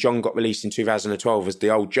 2009 and John got released in 2012 as the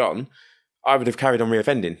old John, I would have carried on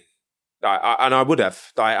reoffending. And I would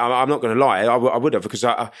have. I'm not going to lie. I would have, because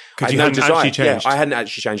I had no desire. Yeah, I hadn't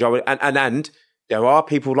actually changed. And there are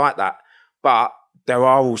people like that. But there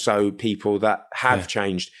are also people that have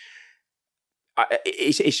changed.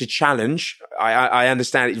 It's a challenge. I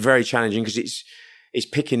understand it's very challenging, because it's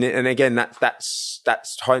picking it, and again that's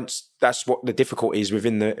what the difficulty is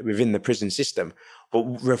within the prison system.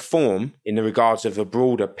 But reform in the regards of a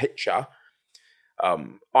broader picture.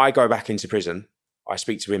 I go back into prison. I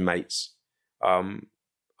speak to inmates. I'm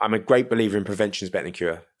a great believer in prevention is better than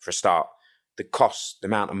cure. For a start, the cost, the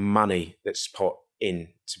amount of money that's put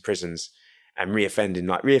into prisons and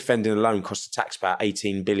reoffending alone costs the taxpayer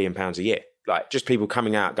 £18 billion a year. Just people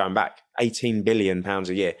coming out, going back, £18 billion a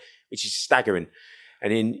year, which is staggering.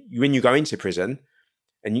 And when you go into prison,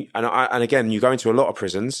 and again, you go into a lot of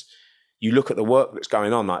prisons, you look at the work that's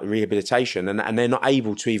going on, like rehabilitation, and they're not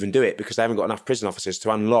able to even do it because they haven't got enough prison officers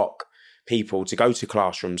to unlock people to go to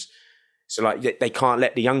classrooms. So they can't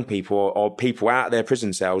let the young people or people out of their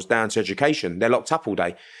prison cells down to education. They're locked up all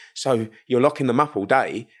day. So you're locking them up all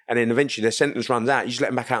day, and then eventually their sentence runs out. You just let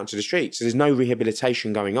them back out into the streets. So there's no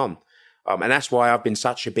rehabilitation going on. And that's why I've been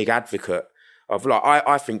such a big advocate of,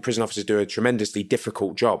 I think prison officers do a tremendously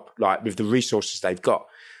difficult job, with the resources they've got.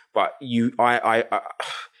 But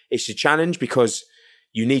it's a challenge, because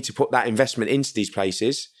you need to put that investment into these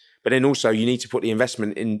places, but then also you need to put the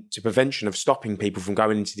investment into prevention of stopping people from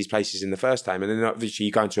going into these places in the first time. And then obviously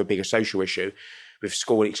you go into a bigger social issue with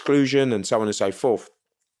school exclusion and so on and so forth.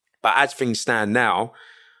 But as things stand now,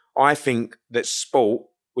 I think that sport,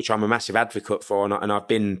 which I'm a massive advocate for, and I've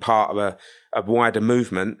been part of a wider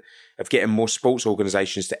movement of getting more sports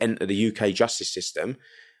organisations to enter the UK justice system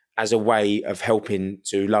as a way of helping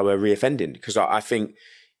to lower reoffending. Because I think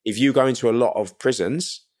if you go into a lot of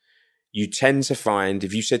prisons, you tend to find,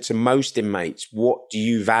 if you said to most inmates, what do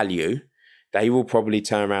you value? They will probably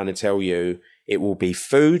turn around and tell you it will be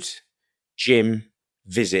food, gym,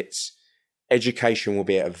 visits. Education will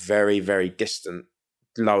be at a very, very distant,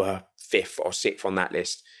 lower fifth or sixth on that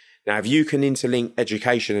list. Now, if you can interlink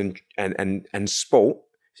education and sport,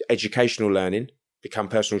 educational learning, become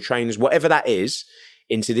personal trainers, whatever that is,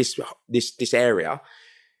 into this area,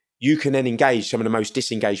 you can then engage some of the most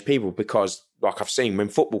disengaged people because, like I've seen, when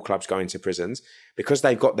football clubs go into prisons, because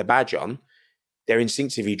they've got the badge on, they're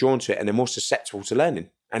instinctively drawn to it and they're more susceptible to learning.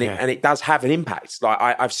 And it does have an impact. Like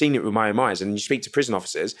I've seen it with my own eyes. And you speak to prison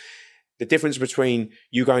officers, the difference between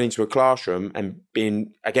you going into a classroom and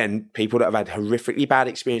being, again, people that have had horrifically bad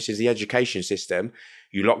experiences in the education system,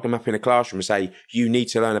 you lock them up in a classroom and say, you need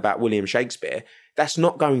to learn about William Shakespeare. That's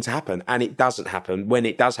not going to happen. And it doesn't happen when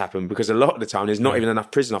it does happen, because a lot of the time there's not even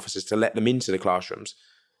enough prison officers to let them into the classrooms.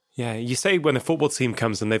 Yeah, you say when a football team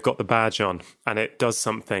comes and they've got the badge on and it does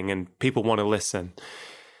something and people want to listen.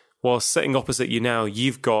 Well, sitting opposite you now,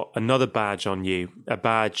 you've got another badge on you, a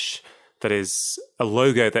badge that is a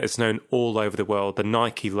logo that is known all over the world, the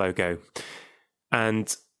Nike logo.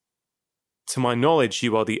 And to my knowledge,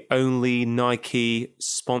 you are the only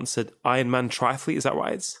Nike-sponsored Ironman triathlete. Is that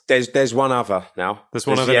right? There's one other now. There's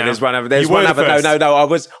one other. Yeah, now? there's one other. There's You one were other. the first.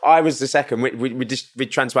 No. I was the second. We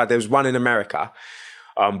transpired. There was one in America,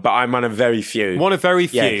 but I'm one of very few. One of very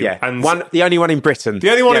few. Yeah. And the only one in Britain.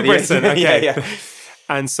 The only one in Britain. Okay. Yeah.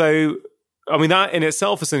 And so, I mean, that in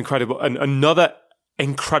itself is incredible. And another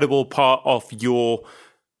incredible part of your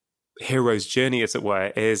hero's journey, as it were,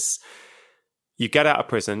 is you get out of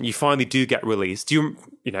prison, you finally do get released. You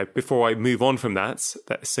know, before I move on from that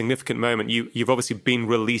significant moment, you've obviously been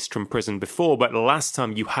released from prison before, but last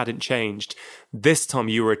time you hadn't changed. This time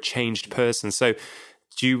you were a changed person. So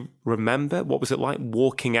do you remember what was it like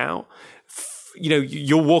walking out? You know,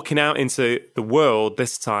 you're walking out into the world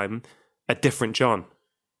this time, a different John.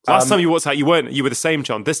 Last time you walked out, you were the same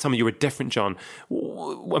John. This time you were a different John.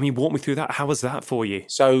 I mean, walk me through that. How was that for you?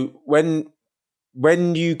 So when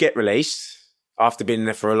you get released after being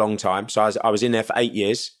there for a long time, so I was in there for 8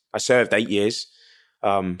 years. I served 8 years.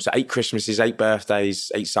 So 8 Christmases, 8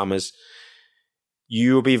 birthdays, 8 summers.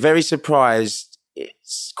 You'll be very surprised.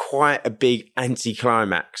 It's quite a big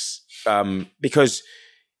anticlimax because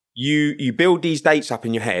you build these dates up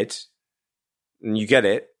in your head and you get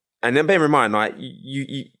it. And then bear in mind, like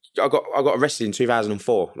I got arrested in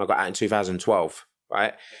 2004 and I got out in 2012.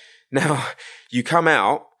 Right now, you come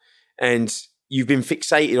out and you've been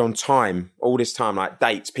fixated on time all this time, like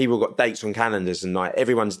dates. People got dates on calendars and like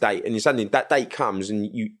everyone's date. And suddenly that date comes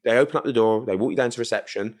and they open up the door, they walk you down to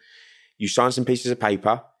reception, you sign some pieces of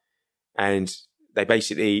paper, and they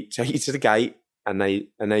basically take you to the gate and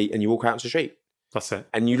you walk out onto the street. That's it.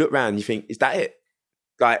 And you look around and you think, is that it?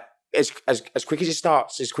 Like as quick as it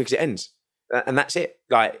starts, as quick as it ends. And that's it.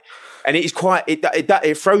 Like, and it is quite,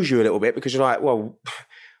 it throws you a little bit because you're like, well,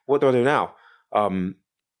 what do I do now?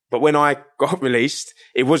 But when I got released,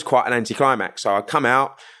 it was quite an anticlimax. So I come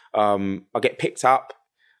out, I get picked up,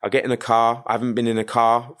 I get in a car. I haven't been in a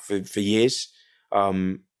car for years.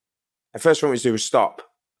 The first thing I wanted to do was stop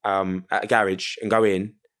at a garage and go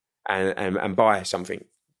in and buy something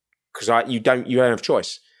because you don't have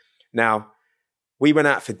choice. Now, we went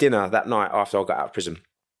out for dinner that night after I got out of prison,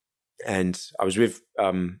 and I was with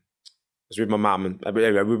my mum, and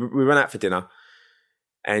we went out for dinner,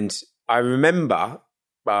 and I remember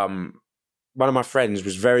one of my friends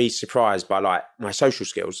was very surprised by like my social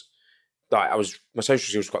skills. Like my social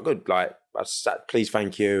skills were quite good. Like I said, please,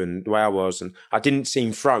 thank you, and the way I was, and I didn't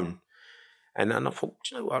seem thrown. And I thought,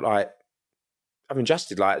 do you know what? Like I've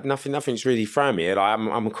adjusted. Like nothing's really thrown me. Like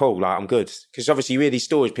I'm cool. Like I'm good. Because obviously you hear these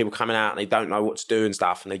stories, people coming out and they don't know what to do and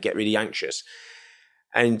stuff, and they get really anxious.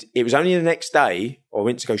 And it was only the next day, I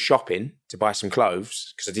went to go shopping to buy some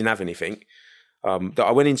clothes because I didn't have anything. That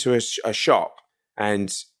I went into a shop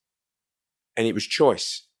and it was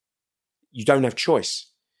choice. You don't have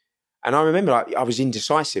choice. And I remember like I was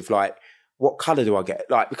indecisive. Like, what colour do I get?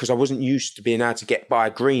 Like, because I wasn't used to being able to get by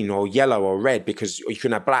green or yellow or red because you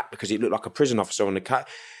couldn't have black because it looked like a prison officer on the cut.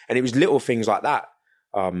 And it was little things like that.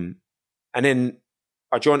 And then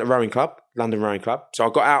I joined a rowing club, London Rowing Club. So I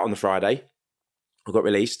got out on the Friday. I got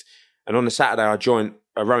released. And on the Saturday, I joined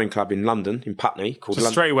a rowing club in London, in Putney. Called so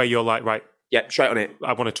straight away, you're like, right. Yeah, straight on it.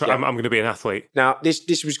 I want to try. Yeah. I'm going to be an athlete. Now, this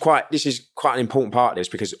is quite an important part of this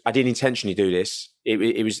because I didn't intentionally do this.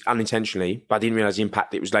 It was unintentionally, but I didn't realise the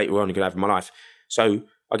impact it was later on going to have in my life. So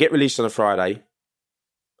I get released on a Friday.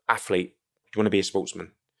 Athlete, do you want to be a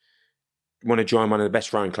sportsman? You want to join one of the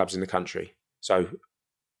best rowing clubs in the country? So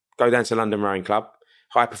go down to London Rowing Club,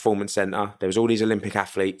 high performance centre. There was all these Olympic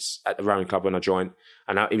athletes at the rowing club when I joined,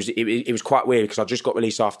 and it was quite weird because I just got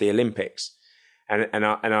released after the Olympics. And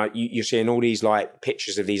you're seeing all these like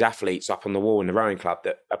pictures of these athletes up on the wall in the rowing club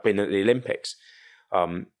that have been at the Olympics.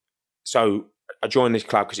 So I joined this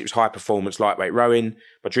club because it was high performance, lightweight rowing.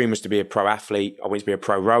 My dream was to be a pro athlete. I wanted to be a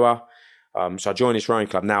pro rower. So I joined this rowing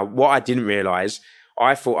club. Now, what I didn't realise,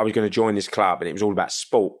 I thought I was going to join this club and it was all about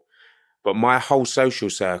sport. But my whole social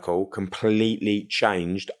circle completely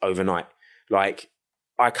changed overnight. Like,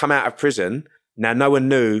 I come out of prison. Now, no one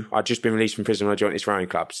knew I'd just been released from prison when I joined this rowing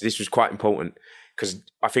club. So this was quite important because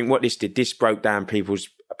I think what this did, this broke down people's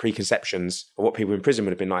preconceptions of what people in prison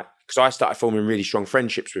would have been like. Because I started forming really strong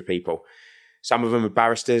friendships with people. Some of them were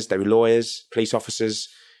barristers, they were lawyers, police officers,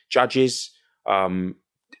 judges,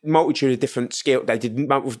 multitude of different skills. They did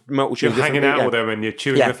multitude you're of different... hanging out with them and you're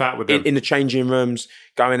chewing the fat with them. In the changing rooms,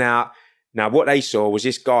 going out. Now, what they saw was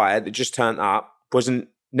this guy that just turned up,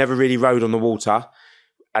 never really rowed on the water,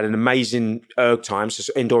 had an amazing erg times,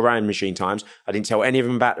 so indoor rowing machine times. I didn't tell any of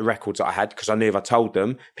them about the records that I had because I knew if I told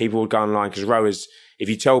them, people would go online because rowers, if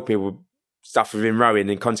you tell people stuff within rowing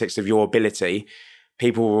in context of your ability,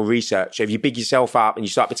 people will research. So if you big yourself up and you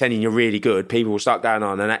start pretending you're really good, people will start going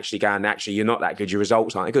on and actually you're not that good, your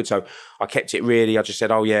results aren't good. So I kept it really, I just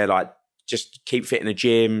said, oh yeah, like just keep fit in the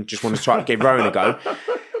gym, just want to try to give rowing a go.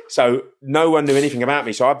 So no one knew anything about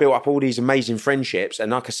me. So I built up all these amazing friendships.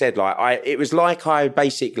 And like I said, it was like I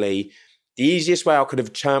basically, the easiest way I could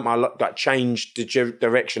have changed the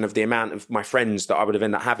direction of the amount of my friends that I would have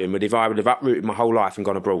ended up having would if I would have uprooted my whole life and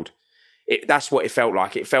gone abroad. That's what it felt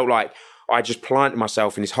like. It felt like I just planted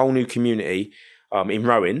myself in this whole new community in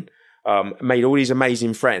rowing, made all these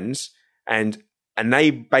amazing friends, and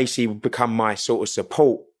they basically become my sort of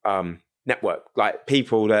support network, like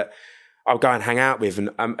people that I'll go and hang out with.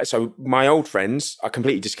 And so my old friends, I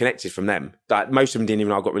completely disconnected from them. Like most of them didn't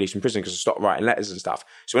even know I got released from prison because I stopped writing letters and stuff.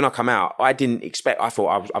 So when I come out, I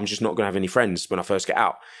thought I'm just not going to have any friends when I first get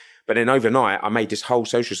out. But then overnight, I made this whole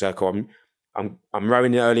social circle. I'm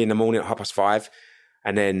rowing early in the morning at 5:30,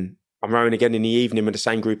 and then I'm rowing again in the evening with the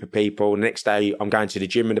same group of people. The next day, I'm going to the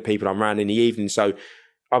gym with the people I'm rowing in the evening. So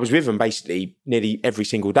I was with them basically nearly every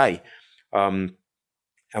single day. And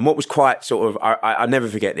what was quite sort of, I never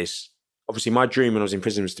forget this. Obviously, my dream when I was in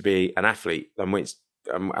prison was to be an athlete and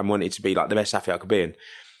wanted to be like the best athlete I could be. And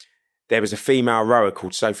there was a female rower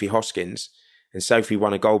called Sophie Hoskins, and Sophie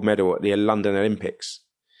won a gold medal at the London Olympics.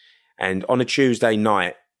 And on a Tuesday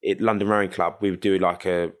night at London Rowing Club, we would do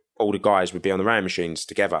all the guys would be on the rowing machines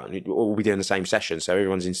together and we'd all be doing the same session. So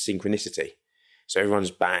everyone's in synchronicity. So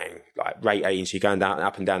everyone's bang, like rate 18. So you're going down,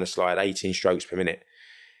 up and down the slide, 18 strokes per minute.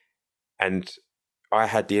 And I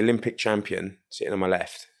had the Olympic champion sitting on my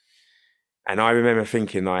left. And I remember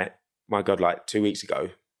thinking, like, my God, like 2 weeks ago,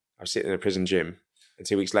 I was sitting in a prison gym, and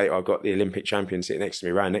 2 weeks later, I got the Olympic champion sitting next to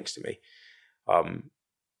me, right next to me.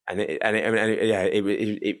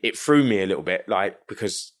 It threw me a little bit, like,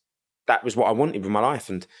 because that was what I wanted with my life.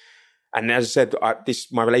 And as I said,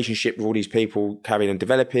 my relationship with all these people carried on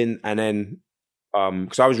developing. And then,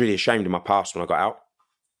 because I was really ashamed of my past when I got out,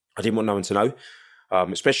 I didn't want no one to know,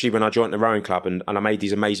 especially when I joined the rowing club and I made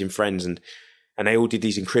these amazing friends and they all did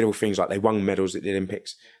these incredible things, like they won medals at the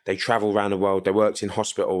Olympics. They traveled around the world. They worked in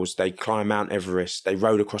hospitals. They climbed Mount Everest. They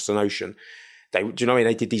rowed across an ocean. Do you know what I mean?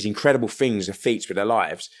 They did these incredible things and feats with their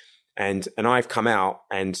lives. And I've come out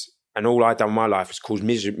and all I'd done in my life was cause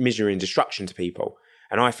misery and destruction to people.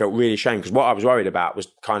 And I felt really ashamed because what I was worried about was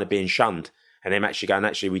kind of being shunned and them actually going,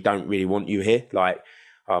 actually, we don't really want you here. Like,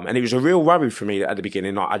 and it was a real worry for me at the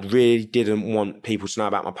beginning. Like, I really didn't want people to know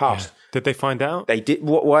about my past. Yeah. Did they find out? They did.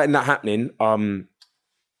 What ended up happening?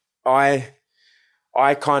 I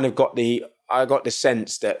kind of got the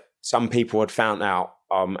sense that some people had found out,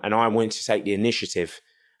 and I wanted to take the initiative,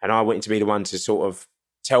 and I wanted to be the one to sort of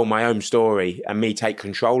tell my own story and me take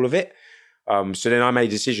control of it. So then I made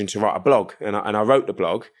a decision to write a blog, and I wrote the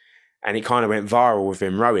blog, and it kind of went viral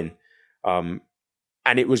within rowing. And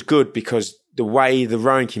it was good because the way the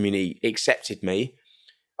rowing community accepted me,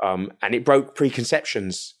 and it broke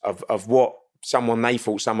preconceptions of what they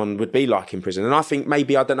thought someone would be like in prison. And I think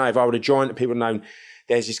maybe, I don't know, if I would have joined, people would have known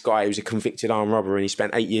there's this guy who's a convicted armed robber and he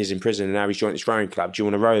spent 8 years in prison and now he's joined this rowing club. Do you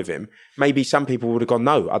want to row with him? Maybe some people would have gone,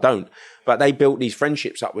 no, I don't. But they built these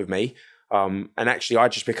friendships up with me. And actually I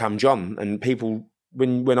just become John. And people,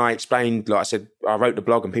 when I explained, like I said, I wrote the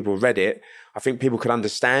blog and people read it, I think people could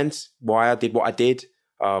understand why I did what I did.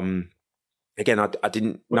 Again, I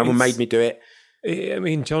didn't, no one made me do it. I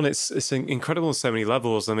mean, John, it's incredible on so many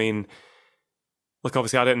levels. I mean, look,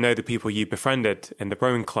 obviously I don't know the people you befriended in the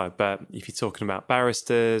rowing club, but if you're talking about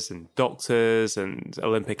barristers and doctors and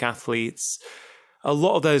Olympic athletes, a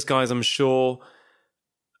lot of those guys, I'm sure,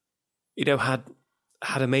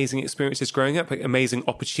 had amazing experiences growing up, like amazing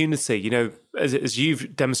opportunity. As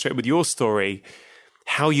you've demonstrated with your story,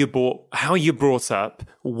 how you're brought up,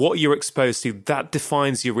 what you're exposed to, that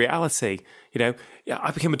defines your reality. You know,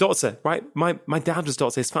 I became a doctor, right? My dad was a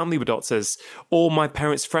doctor, his family were doctors, all my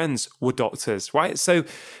parents' friends were doctors, right? So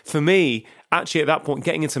for me, actually at that point,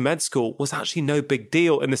 getting into med school was actually no big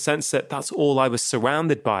deal in the sense that that's all I was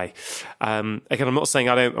surrounded by. Again, I'm not saying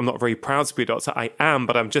I'm not very proud to be a doctor. I am,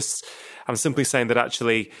 but I'm simply saying that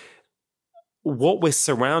actually what we're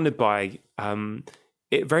surrounded by,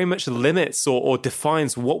 it very much limits or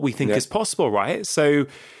defines what we think is possible, right? So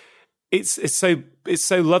it's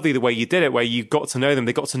so lovely the way you did it, where you got to know them,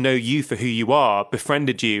 they got to know you for who you are,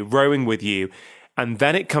 befriended you, rowing with you, and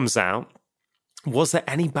then it comes out. Was there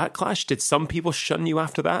any backlash? Did some people shun you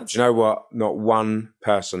after that? Do you know what? Not one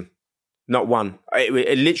person. Not one.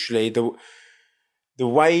 It literally, the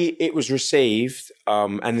way it was received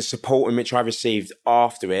and the support in which I received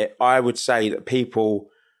after it, I would say that people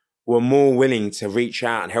were more willing to reach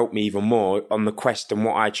out and help me even more on the quest than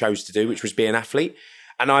what I chose to do, which was be an athlete.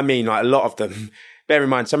 And I mean, like, a lot of them, bear in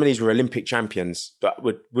mind, some of these were Olympic champions that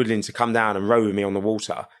were willing to come down and row with me on the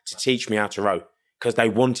water to teach me how to row because they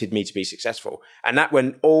wanted me to be successful. And that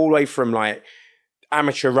went all the way from like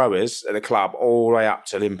amateur rowers at the club all the way up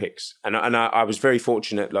to Olympics. And I was very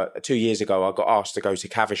fortunate, like 2 years ago, I got asked to go to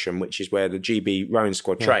Caversham, which is where the GB rowing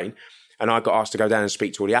squad train. And I got asked to go down and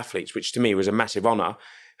speak to all the athletes, which to me was a massive honour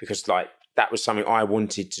because like that was something I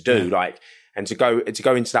wanted to do. Like, and to go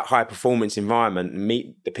into that high performance environment and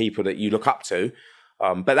meet the people that you look up to.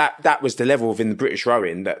 But that was the level within the British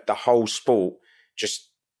rowing that the whole sport just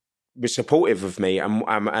was supportive of me,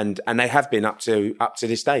 and they have been up to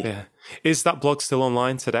this day. Yeah. Is that blog still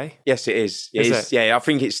online today? Yes, it is. It is. Yeah, I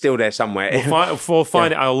think it's still there somewhere. We'll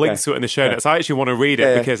find it. I'll link to it in the show notes. I actually want to read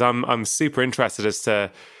it because I'm super interested as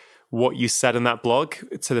to what you said in that blog,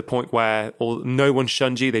 to the point where no one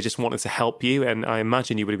shunned you. They just wanted to help you. And I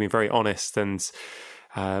imagine you would have been very honest.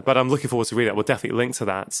 But I'm looking forward to reading it. We'll definitely link to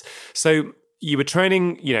that. So you were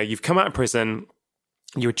training, you've come out of prison,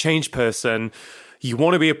 you're a changed person, you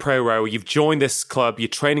want to be a pro rower, you've joined this club, you're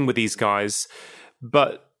training with these guys,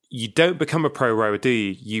 but you don't become a pro rower, do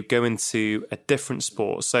you? You go into a different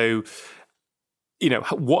sport. So,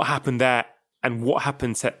 what happened there and what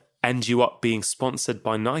happened to end you up being sponsored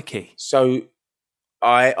by Nike? So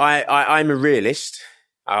I'm a realist.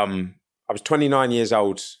 I was 29 years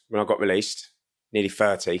old when I got released, nearly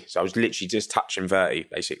 30. So I was literally just touching 30,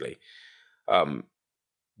 basically.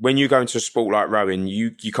 When you go into a sport like rowing,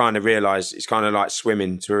 you kind of realise it's kind of like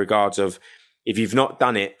swimming, to regards of if you've not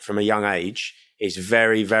done it from a young age, it's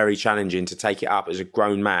very, very challenging to take it up as a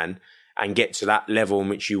grown man and get to that level in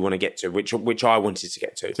which you want to get to, which I wanted to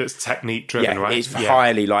get to. So it's technique driven, right? It's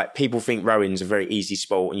highly like, people think rowing's a very easy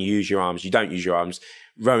sport and you use your arms. You don't use your arms.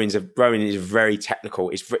 Rowing is very technical.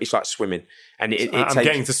 It's like swimming. And I'm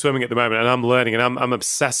getting to swimming at the moment, and I'm learning, and I'm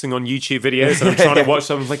obsessing on YouTube videos, and I'm trying to watch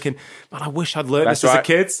them. I'm thinking, man, I wish I'd learned this as a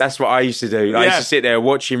kid. That's what I used to do. I used to sit there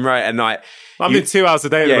watching row at night. I'm doing 2 hours a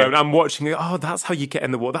day at the moment. I'm watching it. Oh, that's how you get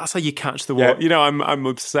in the water. That's how you catch the water. I'm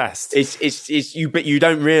obsessed. But you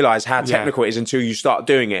don't realise how technical it is until you start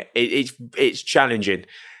doing it. It's challenging,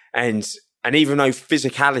 and even though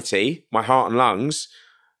physicality, my heart and lungs,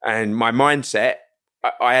 and my mindset,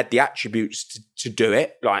 I had the attributes to do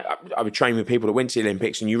it. Like I would train with people that went to the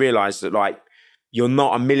Olympics, and you realise that like you're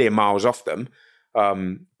not a million miles off them.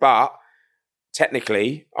 But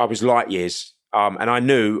technically, I was light years, and I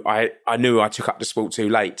knew I took up the sport too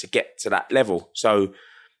late to get to that level. So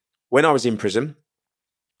when I was in prison,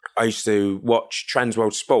 I used to watch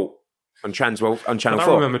Transworld Sport on Channel 4.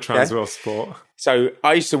 I remember Transworld Sport. So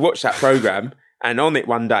I used to watch that programme. And on it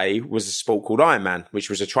one day was a sport called Ironman, which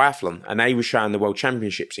was a triathlon. And they were showing the World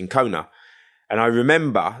Championships in Kona. And I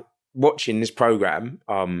remember watching this program.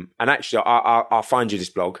 And actually, I'll find you this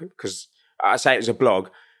blog, because I say it was a blog.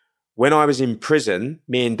 When I was in prison,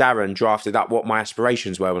 me and Darren drafted up what my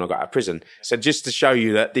aspirations were when I got out of prison. So just to show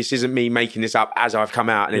you that this isn't me making this up as I've come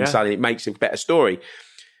out and then suddenly it makes a better story.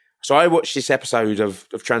 So I watched this episode of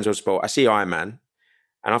Transworld Sport. I see Ironman.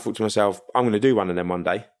 And I thought to myself, I'm going to do one of them one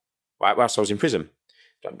day. Right, whilst I was in prison.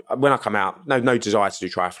 When I come out, no desire to do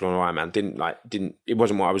triathlon or Ironman. It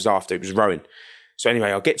wasn't what I was after. It was rowing. So anyway,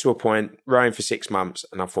 I'll get to a point, rowing for 6 months,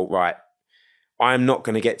 and I thought, right, I am not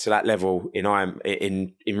going to get to that level in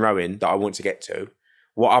rowing that I want to get to.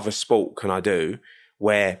 What other sport can I do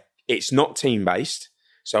where it's not team based,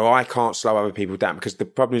 so I can't slow other people down? Because the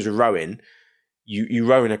problem is with rowing, you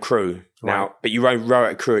row in a crew now, but you row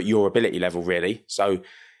at a crew at your ability level, really. So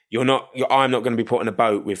I'm not going to be put in a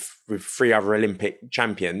boat with 3 other Olympic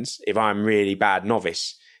champions if I'm really bad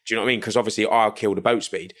novice. Do you know what I mean? Because obviously I'll kill the boat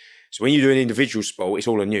speed. So when you do an individual sport, it's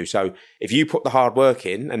all on you. So if you put the hard work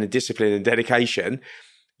in and the discipline and dedication,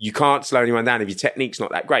 you can't slow anyone down if your technique's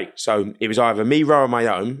not that great. So it was either me row on my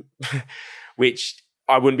own, which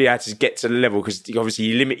I wouldn't be able to get to the level because obviously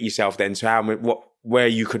you limit yourself then to where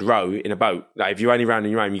you could row in a boat. Like if you're only rowing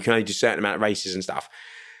on your own, you can only do a certain amount of races and stuff.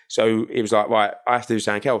 So it was like, right, I have to do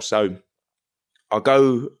something else. So I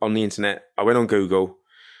go on the internet. I went on Google.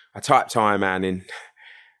 I typed Ironman in,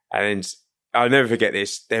 and I'll never forget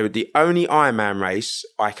this. The only Ironman race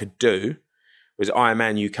I could do was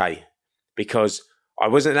Ironman UK because I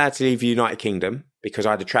wasn't allowed to leave the United Kingdom because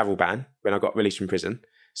I had a travel ban when I got released from prison.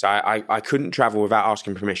 So I couldn't travel without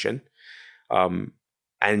asking permission.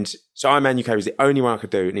 And so Ironman UK was the only one I could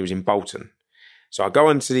do, and it was in Bolton. So I go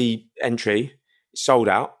onto the entry, it's sold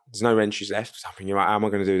out. There's no entries left. So I'm thinking, right, how am I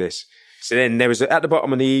going to do this? So then there was at the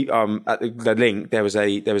bottom of the link there was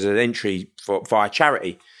an entry for via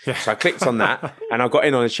charity. Yeah. So I clicked on that and I got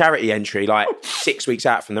in on a charity entry like 6 weeks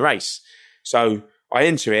out from the race. So I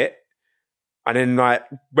enter it and then I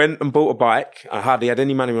went and bought a bike. I hardly had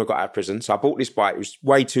any money when I got out of prison, so I bought this bike. It was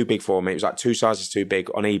way too big for me. It was like 2 sizes too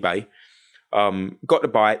big on eBay. Got the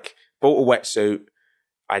bike, bought a wetsuit.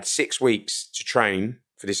 I had 6 weeks to train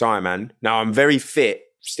for this Ironman. Now I'm very fit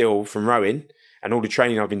still from rowing and all the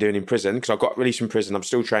training I've been doing in prison because I got released from prison. I'm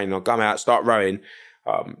still training. I'll come out, start rowing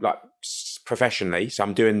like professionally. So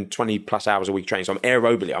I'm doing 20 plus hours a week training. So I'm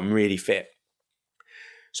aerobically, I'm really fit.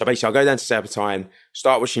 So basically I'll go down to Serpentine,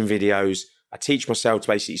 start watching videos. I teach myself to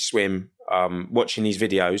basically swim, watching these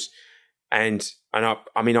videos. And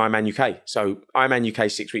I'm in Ironman UK. So Ironman UK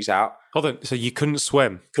 6 weeks out. Hold on. So you couldn't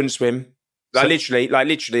swim? Couldn't swim. Literally,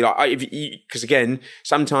 because again,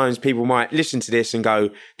 sometimes people might listen to this and go,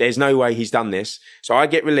 there's no way he's done this. So I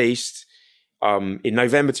get released in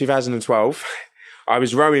November 2012. I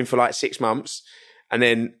was rowing for like 6 months. And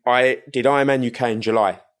then I did Ironman UK in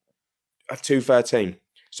July of 2013.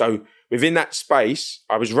 So within that space,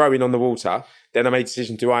 I was rowing on the water. Then I made a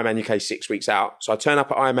decision to do Ironman UK 6 weeks out. So I turn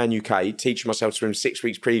up at Ironman UK, teaching myself to swim 6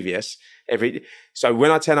 weeks previous. So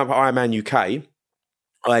when I turn up at Ironman UK,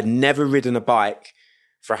 I had never ridden a bike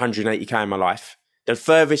for 180k in my life. The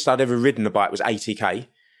furthest I'd ever ridden a bike was 80k.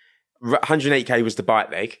 180k was the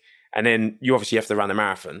bike leg. And then you obviously have to run a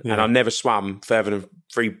marathon. Yeah. And I've never swum further than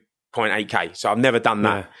 3.8k. So I've never done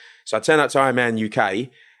that. Yeah. So I turned up to Ironman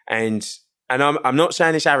UK and I'm not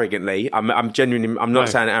saying this arrogantly. I'm genuinely, I'm not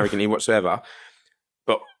saying it arrogantly whatsoever.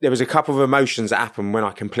 But there was a couple of emotions that happened when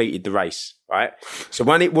I completed the race, right? So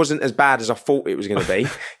when it wasn't as bad as I thought it was going to be,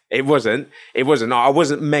 it wasn't. I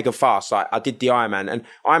wasn't mega fast. Like I did the Ironman, and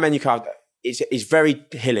Ironman UK is very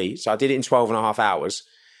hilly. So I did it in 12 and a half hours.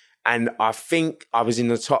 And I think I was in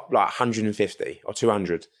the top like 150 or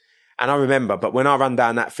 200. And I remember, but when I ran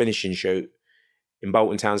down that finishing chute in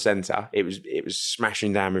Bolton Town Centre, it was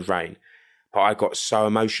smashing down with rain. But I got so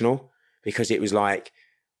emotional because it was like,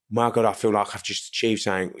 my God, I feel like I've just achieved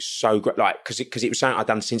something so great. Like, because it was something I'd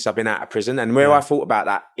done since I've been out of prison. And where I thought about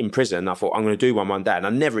that in prison, I thought, I'm going to do one day. And I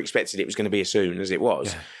never expected it was going to be as soon as it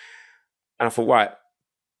was. Yeah. And I thought, right,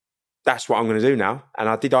 that's what I'm going to do now. And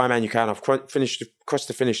I did Ironman UK and I've crossed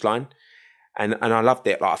the finish line. And I loved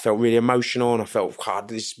it. Like, I felt really emotional and I felt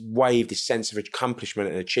this wave, this sense of accomplishment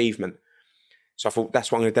and achievement. So I thought,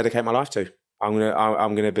 that's what I'm going to dedicate my life to. I'm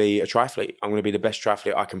going to be a triathlete. I'm going to be the best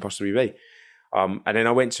triathlete I can possibly be. And then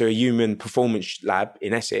I went to a human performance lab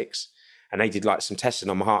in Essex and they did like some testing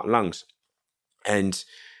on my heart and lungs. And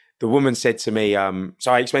the woman said to me,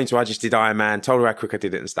 so I explained to her I just did Ironman, told her how quick I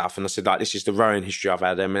did it and stuff. And I said, like, this is the rowing history I've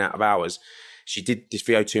had in and out of hours. She did this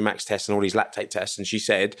VO2 max test and all these lactate tests. And she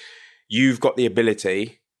said, you've got the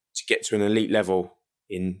ability to get to an elite level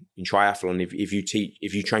in triathlon if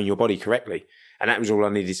you train your body correctly. And that was all I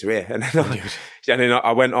needed to hear. And then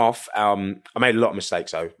I went off. I made a lot of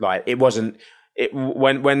mistakes though. Like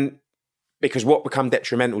because what became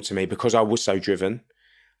detrimental to me, because I was so driven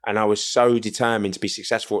and I was so determined to be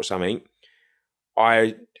successful at something,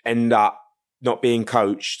 I end up not being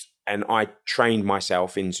coached and I trained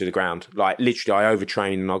myself into the ground. Like literally I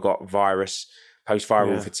overtrained and I got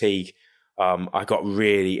post-viral fatigue. I got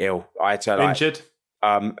really ill. I had to injured?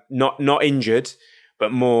 Not injured,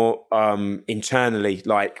 but more internally.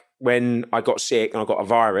 Like when I got sick and I got a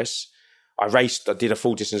virus, I did a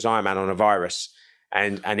full distance Ironman on a virus,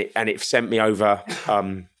 and it sent me over.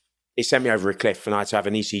 It sent me over a cliff, and I had to have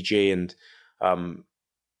an ECG. And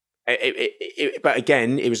but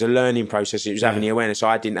again, it was a learning process. It was having the awareness. So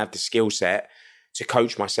I didn't have the skill set to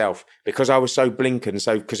coach myself because I was so blinkered.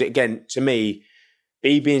 So because again, to me,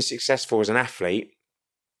 being successful as an athlete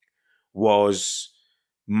was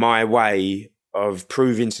my way of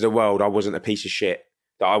proving to the world I wasn't a piece of shit.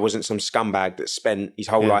 that I wasn't some scumbag that spent his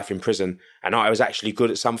whole life in prison, and I was actually good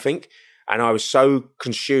at something. And I was so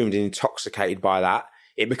consumed and intoxicated by that,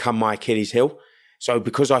 it became my Achilles heel. So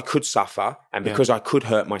because I could suffer and because I could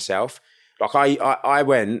hurt myself, like I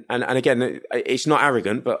went, and again, it's not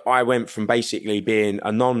arrogant, but I went from basically being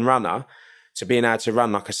a non-runner to being able to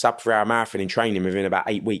run like a sub 3 hour marathon in training within about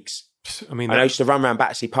 8 weeks. I mean, I used to run around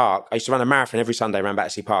Battersea Park. I used to run a marathon every Sunday around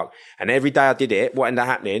Battersea Park. And every day I did it, what ended up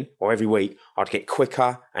happening, or every week, I'd get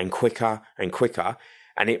quicker and quicker and quicker.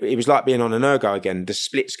 And it was like being on an ergo again. The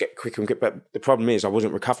splits get quicker and quicker. But the problem is I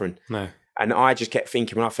wasn't recovering. No. And I just kept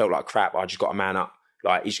thinking, when I felt like crap, I just got to man up.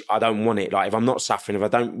 Like, I don't want it. Like, if I'm not suffering, if I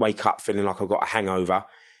don't wake up feeling like I've got a hangover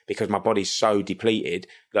because my body's so depleted,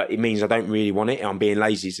 like, it means I don't really want it and I'm being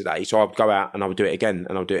lazy today. So I'll go out and I'll do it again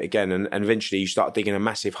and I'll do it again. And eventually you start digging a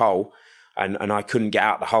massive hole and I couldn't get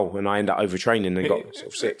out the hole and I ended up overtraining and got sort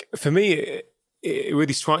of sick. For me, it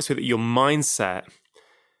really strikes me that your mindset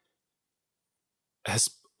has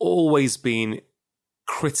always been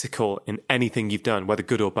critical in anything you've done, whether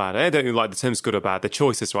good or bad. I don't even like the terms good or bad. The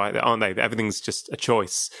choices, right? Aren't they? Everything's just a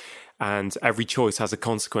choice, and every choice has a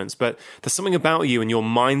consequence. But there's something about you and your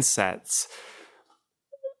mindset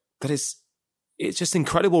that it's just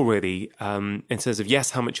incredible, really, in terms of,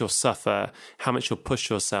 yes, how much you'll suffer, how much you'll push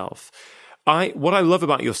yourself. What I love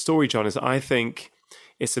about your story, John, is I think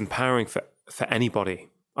it's empowering for anybody.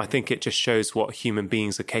 I think it just shows what human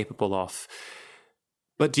beings are capable of.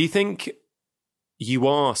 But do you think you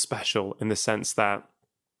are special in the sense that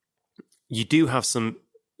you do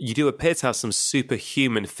appear to have some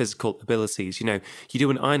superhuman physical abilities? You know, you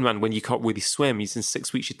do an Ironman when you can't really swim. In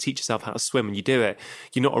 6 weeks, you teach yourself how to swim and you do it.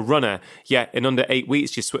 You're not a runner, yet in under 8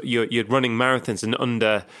 weeks, you're running marathons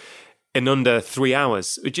in under 3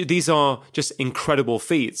 hours. These are just incredible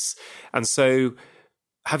feats. And so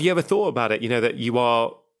have you ever thought about it, you know, that you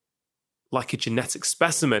are like a genetic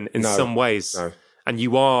specimen in some ways? No. And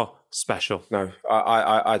you are special. No,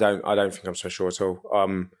 I don't think I'm special at all.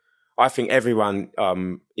 I think everyone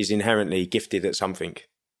is inherently gifted at something.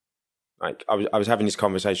 Like I was having this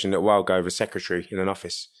conversation a little while ago with a secretary in an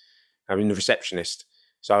office. I'm the receptionist,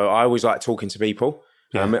 so I always like talking to people.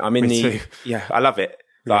 Yeah, I'm in me the too. Yeah, I love it.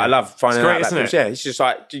 Like, I love finding great, out isn't that. it? Yeah, it's just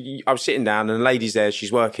like I was sitting down and the lady's there.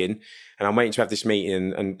 She's working, and I'm waiting to have this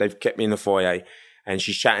meeting, and they've kept me in the foyer. And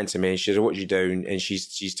she's chatting to me, and she says, "What do you do?" And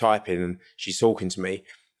she's typing, and she's talking to me.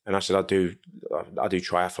 And I said, I do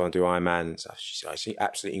triathlon, I do Ironman and stuff. She said, I see,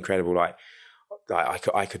 absolutely incredible. Like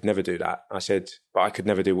I could never do that. I said, but I could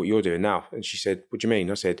never do what you're doing now. And she said, what do you mean?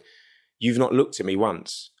 I said, you've not looked at me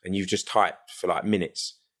once and you've just typed for like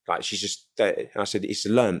minutes. Like she's just there. And I said, it's a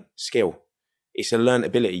learned skill. It's a learned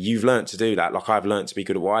ability. You've learned to do that. Like I've learned to be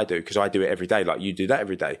good at what I do because I do it every day. Like you do that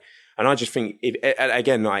every day. And I just think,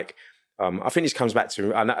 again, like, I think this comes back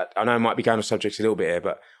to, I know I might be going off subject a little bit here,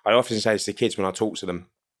 but I often say this to kids when I talk to them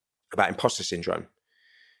about imposter syndrome.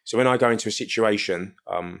 So when I go into a situation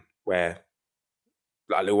where,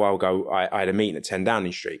 like a little while ago, I had a meeting at 10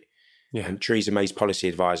 Downing Street, and Theresa May's policy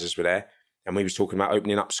advisors were there, and we was talking about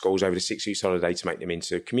opening up schools over the 6 weeks holiday to make them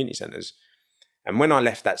into community centres. And when I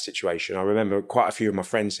left that situation, I remember quite a few of my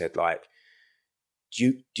friends said, like,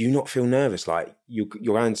 do you not feel nervous? Like you're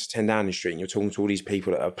going to 10 Downing Street and you're talking to all these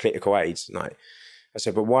people that are political aides. And I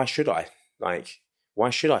said, but why should I? Like, why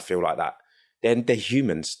should I feel like that? They're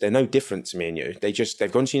humans. They're no different to me and you.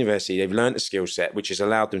 They've gone to university. They've learned a skill set, which has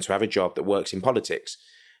allowed them to have a job that works in politics.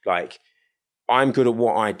 Like, I'm good at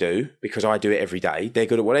what I do because I do it every day. They're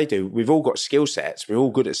good at what they do. We've all got skill sets. We're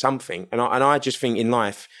all good at something. And I just think in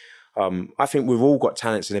life, I think we've all got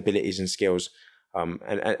talents and abilities and skills, and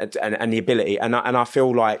the ability. And I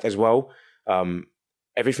feel like as well,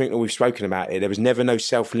 everything that we've spoken about here, there was never no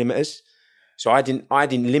self-limiters. So I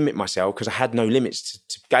didn't limit myself because I had no limits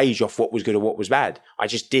to gauge off what was good or what was bad. I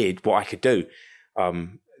just did what I could do.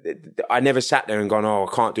 I never sat there and gone, oh,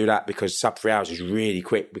 I can't do that because sub 3 hours is really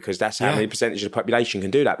quick because that's how many percentage of the population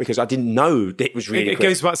can do that, because I didn't know that it was really quick. It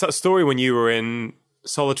goes back to that story when you were in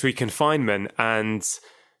solitary confinement and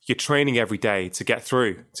you're training every day to get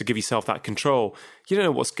through, to give yourself that control. You don't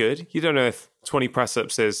know what's good. You don't know if 20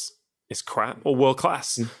 press-ups is crap or world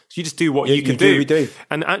class. So you just do what you can do.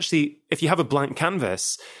 And actually, if you have a blank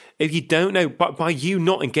canvas, if you don't know, by you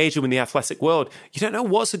not engaging with the athletic world, you don't know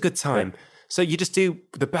what's a good time. Yeah. So you just do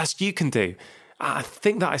the best you can do. I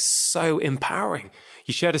think that is so empowering.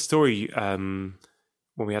 You shared a story when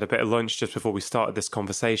we had a bit of lunch just before we started this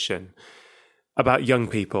conversation about young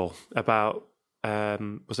people, about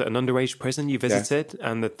was it an underage prison you visited,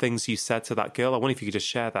 and the things you said to that girl? I wonder if you could just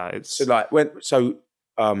share that.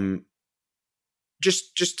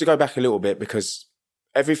 Just to go back a little bit, because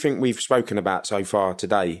everything we've spoken about so far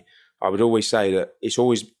today, I would always say that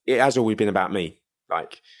it has always been about me.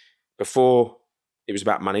 Like, before it was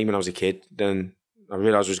about money when I was a kid, then I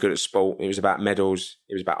realised I was good at sport. It was about medals.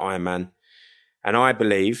 It was about Ironman. And I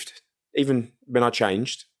believed, even when I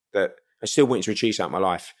changed, that I still wanted to achieve something in my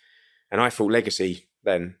life. And I thought legacy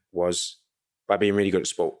then was by being really good at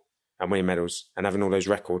sport and winning medals and having all those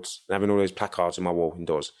records and having all those placards on my wall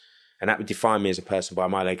indoors. And that would define me as a person by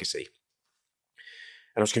my legacy.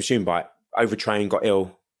 And I was consumed by it. Overtrained, got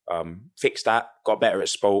ill, fixed that, got better at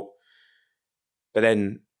sport. But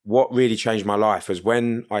then what really changed my life was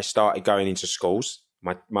when I started going into schools.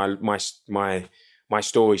 My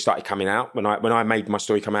story started coming out when I made my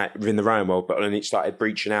story come out within the rowing world, but then it started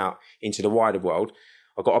breaching out into the wider world.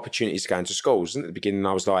 I got opportunities to go into schools, and at the beginning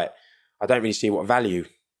I was like, I don't really see what value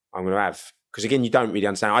I'm going to have, because again, you don't really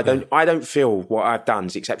understand. I don't feel what I've done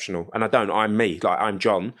is exceptional, and I don't. I'm me, like I'm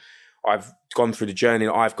John. I've gone through the journey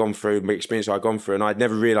that I've gone through, the experience I've gone through, and I'd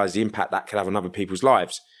never realised the impact that could have on other people's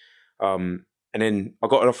lives. And then I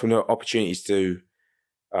got offered opportunities to do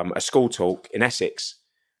a school talk in Essex,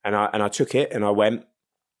 and I took it, and I went,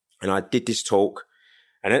 and I did this talk,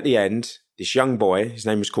 and at the end, this young boy, his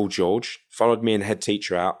name was called George, followed me and the head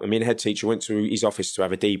teacher out, and me and the head teacher went to his office to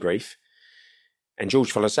have a debrief, and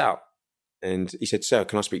George followed us out, and he said, "Sir,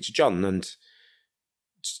 can I speak to John?" And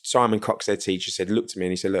Simon Cox, their teacher, looked at me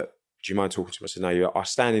and he said, "Look, do you mind talking to him?" I said, "No, I'll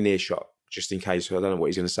stand in earshot just in case. I don't know what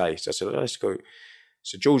he's going to say." So I said, "Let's go."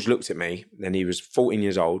 So George looked at me, and he was 14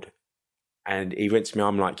 years old, and he went to me,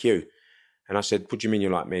 "I'm like you." And I said, "What do you mean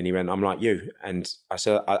you're like me?" And he went, "I'm like you." And I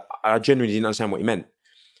said, I genuinely didn't understand what he meant.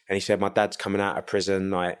 And he said, "My dad's coming out of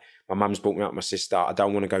prison. Like, my mum's brought me up with my sister. I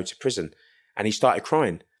don't want to go to prison." And he started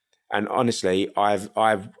crying. And honestly,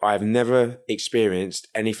 I've never experienced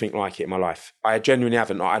anything like it in my life. I genuinely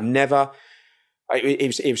haven't. I've never.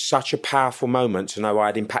 It was such a powerful moment to know I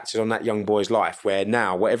had impacted on that young boy's life, where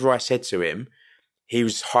now whatever I said to him, he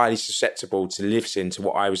was highly susceptible to listen to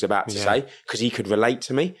what I was about to say, because he could relate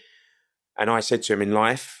to me. And I said to him, in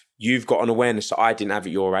life, you've got an awareness that I didn't have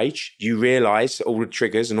at your age. You realise all the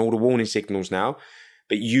triggers and all the warning signals now,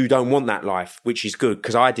 but you don't want that life, which is good,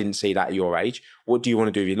 because I didn't see that at your age. What do you want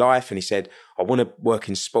to do with your life? And he said, "I want to work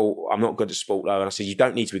in sport. I'm not good at sport though." And I said, "You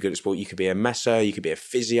don't need to be good at sport. You could be a messer, you could be a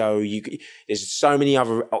physio. There's so many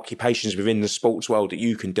other occupations within the sports world that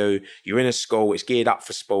you can do. You're in a school, it's geared up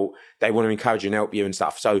for sport. They want to encourage you and help you and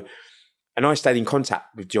stuff." So, and I stayed in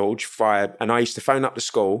contact with George and I used to phone up the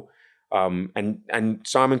school. And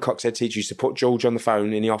Simon Cox, head teacher, used to put George on the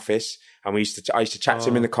phone in the office, and I used to chat to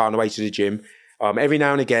him in the car on the way to the gym, every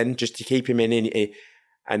now and again, just to keep him in.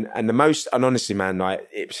 And the most, and honestly, man, like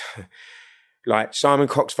it's like Simon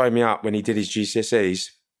Cox phoned me up when he did his GCSEs,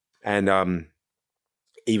 and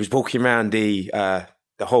he was walking around the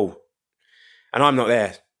hall, and I'm not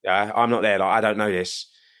there. I'm not there. Like, I don't know this.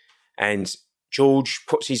 And George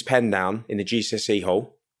puts his pen down in the GCSE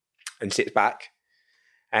hall and sits back.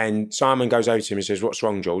 And Simon goes over to him and says, "What's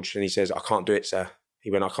wrong, George?" And he says, "I can't do it, sir." He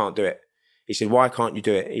went, "I can't do it." He said, "Why can't you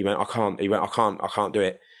do it?" He went, "I can't." He went, I can't do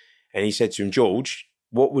it." And he said to him, "George,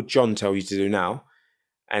 what would John tell you to do now?"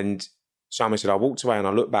 And Simon said, "I walked away and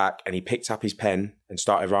I looked back," and he picked up his pen and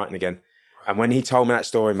started writing again. And when he told me that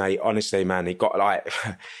story, mate, honestly, man, it got like,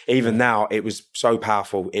 even now, it was so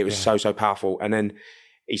powerful. It was so powerful. And then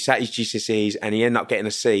he sat his GCSEs and he ended up getting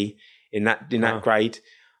a C in that grade.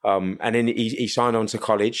 And then he signed on to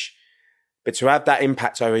college. But to have that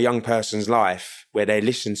impact over a young person's life where they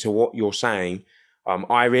listen to what you're saying,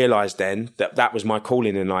 I realised then that was my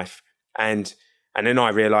calling in life. And then I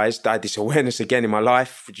realised I had this awareness again in my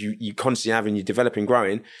life, which you constantly have and you develop and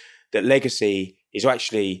growing, that legacy is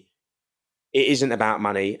actually, it isn't about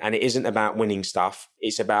money and it isn't about winning stuff.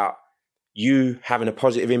 It's about you having a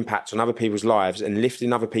positive impact on other people's lives and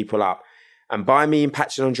lifting other people up. And by me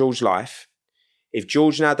impacting on George's life, if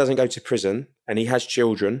George now doesn't go to prison and he has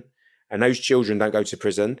children and those children don't go to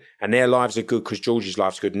prison and their lives are good because George's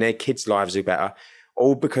life's good and their kids' lives are better,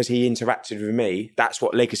 all because he interacted with me, that's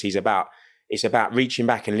what legacy is about. It's about reaching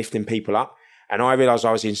back and lifting people up. And I realised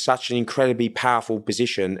I was in such an incredibly powerful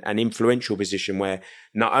position and influential position where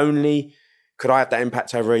not only could I have that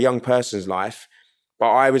impact over a young person's life, but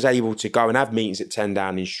I was able to go and have meetings at 10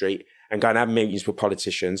 Downing Street and go and have meetings with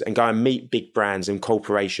politicians and go and meet big brands and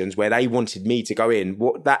corporations where they wanted me to go in.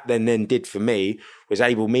 What that then did for me was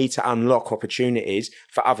able me to unlock opportunities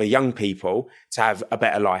for other young people to have a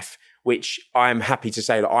better life, which I am happy to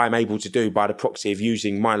say that I am able to do by the proxy of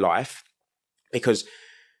using my life. Because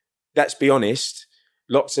let's be honest,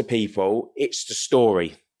 lots of people, it's the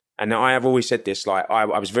story. And I have always said this, like I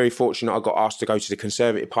was very fortunate I got asked to go to the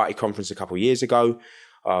Conservative Party conference a couple of years ago.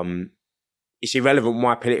 it's irrelevant what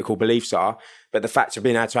my political beliefs are, but the fact of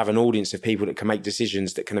being able to have an audience of people that can make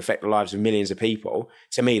decisions that can affect the lives of millions of people,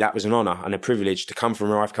 to me, that was an honour and a privilege to come from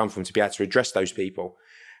where I've come from, to be able to address those people.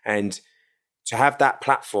 And to have that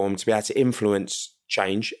platform to be able to influence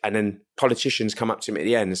change, and then politicians come up to me at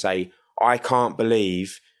the end and say, I can't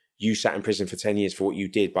believe you sat in prison for 10 years for what you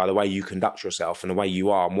did, by the way you conduct yourself and the way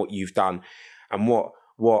you are and what you've done, and what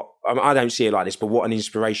I don't see it like this, but what an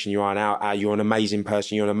inspiration you are now. You're an amazing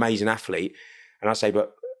person. You're an amazing athlete. And I say,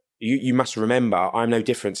 but you must remember, I'm no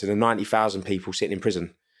different to the 90,000 people sitting in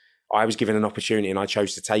prison. I was given an opportunity and I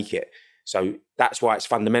chose to take it. So that's why it's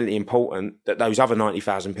fundamentally important that those other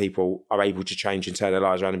 90,000 people are able to change and turn their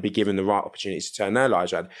lives around and be given the right opportunities to turn their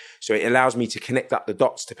lives around. So it allows me to connect up the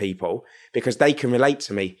dots to people because they can relate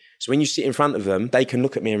to me. So when you sit in front of them, they can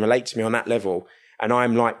look at me and relate to me on that level. And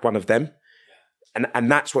I'm like one of them.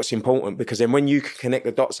 And that's what's important, because then when you can connect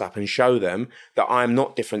the dots up and show them that I'm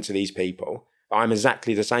not different to these people, I'm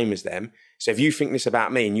exactly the same as them. So if you think this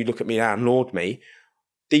about me and you look at me now and laud me,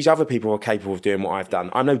 these other people are capable of doing what I've done.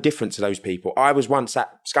 I'm no different to those people. I was once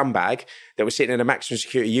that scumbag that was sitting in a maximum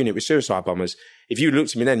security unit with suicide bombers. If you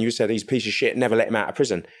looked at me then, you said, he's a piece of shit, never let him out of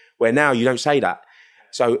prison. Where now you don't say that.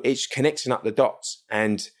 So it's connecting up the dots.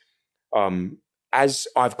 And as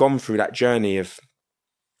I've gone through that journey of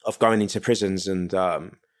going into prisons, and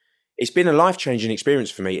it's been a life-changing experience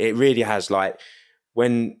for me. It really has. Like,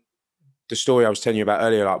 when the story I was telling you about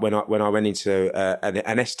earlier, like when I went into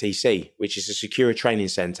an STC, which is a secure training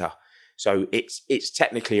centre. So it's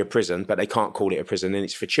technically a prison, but they can't call it a prison, and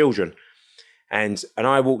it's for children. And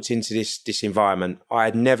I walked into this environment. I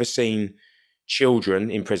had never seen children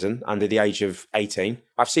in prison under the age of 18.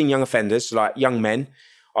 I've seen young offenders, like young men.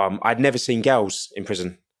 I'd never seen girls in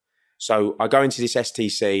prison. So I go into this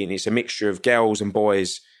STC and it's a mixture of girls and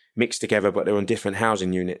boys mixed together, but they're on different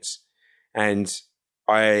housing units. And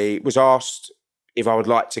I was asked if I would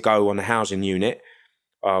like to go on a housing unit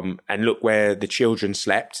and look where the children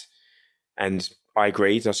slept. And I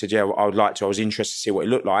agreed. I said, yeah, I would like to. I was interested to see what it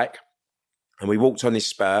looked like. And we walked on this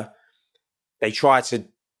spur. They try to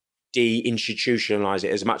de-institutionalize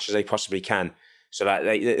it as much as they possibly can, so that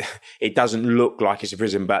it doesn't look like it's a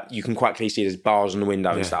prison, but you can quite clearly see there's bars on the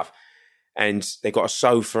window and stuff. And they got a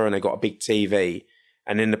sofa and they got a big TV.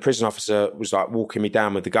 And then the prison officer was like walking me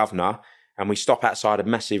down with the governor, and we stop outside a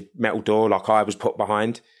massive metal door like I was put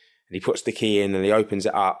behind, and he puts the key in and he opens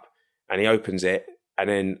it up and he opens it, and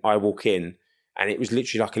then I walk in and it was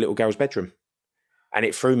literally like a little girl's bedroom. And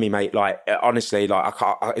it threw me, mate. Like, honestly, like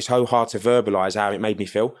it's so hard to verbalise how it made me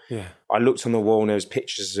feel. Yeah. I looked on the wall and there was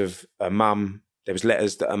pictures of a mum. There was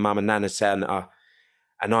letters that her mum and nan had sent her,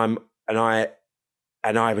 and I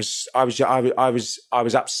was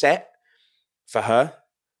upset for her,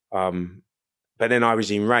 but then I was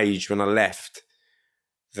enraged when I left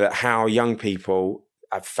that how young people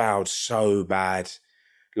have failed so bad,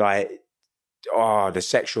 like the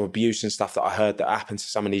sexual abuse and stuff that I heard that happened to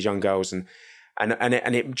some of these young girls, and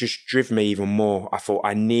it just drove me even more. I thought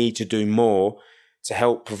I need to do more to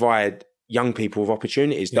help provide young people with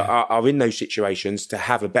opportunities that are in those situations to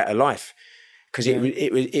have a better life. Because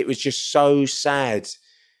it was just so sad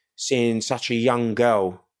seeing such a young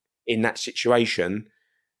girl in that situation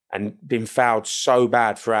and being failed so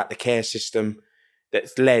bad throughout the care system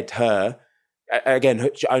that's led her, again,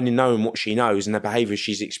 only knowing what she knows and the behaviour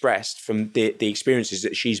she's expressed from the experiences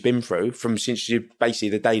that she's been through from since basically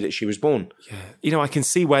the day that she was born. Yeah. You know, I can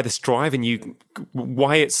see where this drive in you,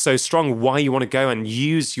 why it's so strong, why you want to go and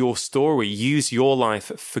use your story, use your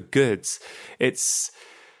life for good. It's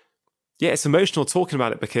emotional talking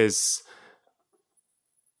about it because,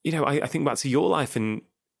 you know, I think back to your life and,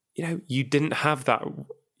 you know, you didn't have that,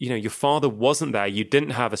 you know, your father wasn't there. You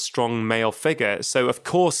didn't have a strong male figure. So, of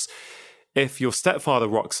course, if your stepfather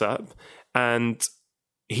rocks up and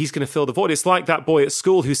he's going to fill the void, it's like that boy at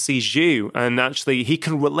school who sees you and actually he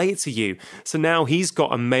can relate to you. So now he's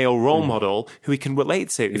got a male role model who he can relate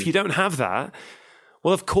to. If you don't have that,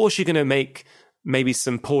 well, of course you're going to make maybe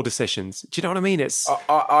some poor decisions. Do you know what I mean? It's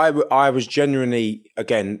I was genuinely,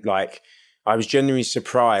 again, like, I was genuinely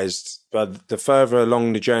surprised by the further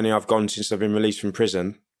along the journey I've gone since I've been released from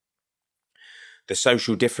prison, the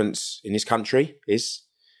social difference in this country is,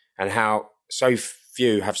 and how so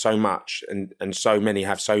few have so much and so many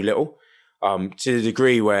have so little, to the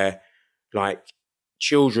degree where, like,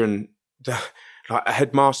 children, like a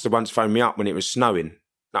headmaster once phoned me up when it was snowing.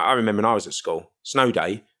 Like, I remember when I was at school, snow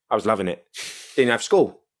day, I was loving it. Didn't have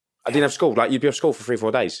school. I didn't have school. Like, you'd be off school for 3 or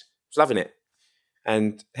 4 days. I was loving it.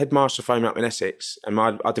 And headmaster phoned me up in Essex, and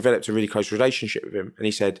I developed a really close relationship with him. And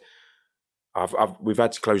he said, we've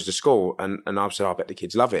had to close the school. And I said, I bet the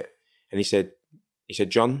kids love it. And he said,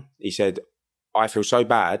 John, he said, I feel so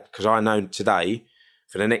bad because I know today,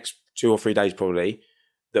 for the next 2 or 3 days probably,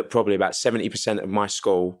 that probably about 70% of my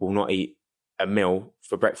school will not eat a meal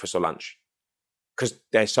for breakfast or lunch because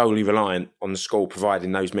they're solely reliant on the school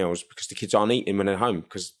providing those meals because the kids aren't eating when they're home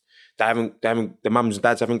because the mums and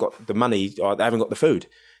dads haven't got the money or they haven't got the food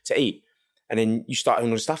to eat. And then you start all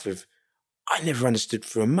the stuff with, I never understood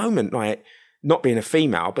for a moment, like, not being a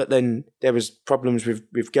female, but then there was problems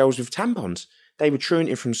with girls with tampons. They were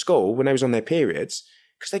truanting from school when they was on their periods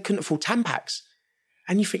because they couldn't afford Tampax.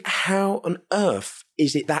 And you think, how on earth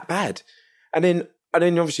is it that bad? And then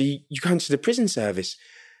obviously you go into the prison service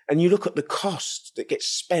and you look at the cost that gets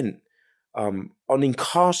spent on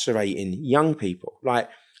incarcerating young people. Like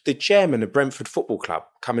the chairman of Brentford Football Club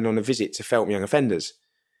coming on a visit to Feltham Young Offenders.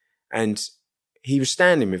 And he was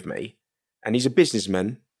standing with me and he's a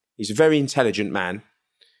businessman. He's a very intelligent man.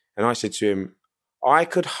 And I said to him, I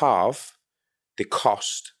could halve the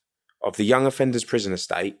cost of the young offenders prison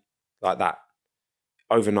estate like that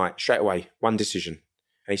overnight, straight away, one decision.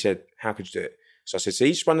 And he said, how could you do it? So I said, so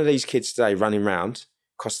each one of these kids today running around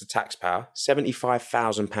cost the taxpayer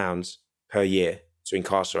 £75,000 per year to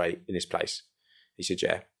incarcerate in this place. He said,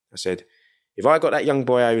 yeah. I said, if I got that young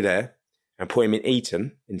boy over there and put him in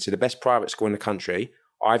Eton, into the best private school in the country,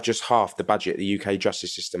 I've just halved the budget of the UK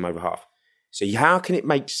justice system over half. So how can it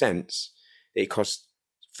make sense that it costs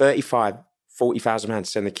 £40,000 to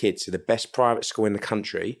send a kid to the best private school in the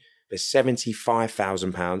country, but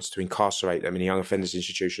 £75,000 to incarcerate them in a young offenders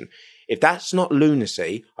institution? If that's not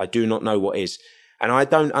lunacy, I do not know what is. And I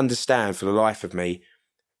don't understand for the life of me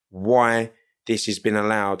why this has been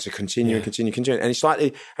allowed to continue and continue. And it's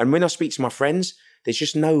like, and when I speak to my friends, there's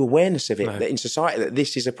just no awareness of it that in society that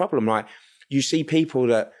this is a problem. Like you see people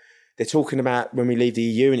that they're talking about when we leave the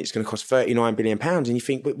EU and it's going to cost £39 billion, and you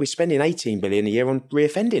think we're spending £18 billion a year on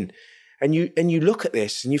reoffending. And you look at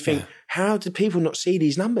this and you think, how do people not see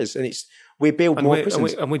these numbers? And it's we build more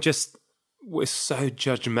prisons. And we're so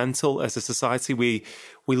judgmental as a society. We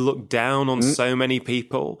look down on so many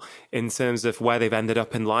people in terms of where they've ended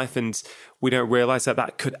up in life, and we don't realize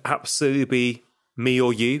that could absolutely be me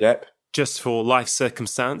or you, just for life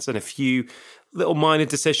circumstance, and a few little minor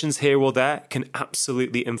decisions here or there can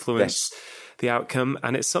absolutely influence the outcome.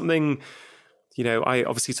 And it's something, you know, I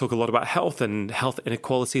obviously talk a lot about health, and health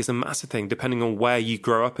inequality is a massive thing. Depending on where you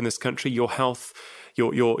grow up in this country, your health,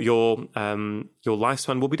 your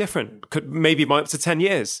lifespan will be different. Maybe up to 10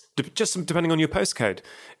 years, just depending on your postcode.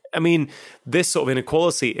 I mean, this sort of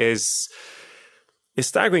inequality is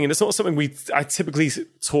staggering, and it's not something I typically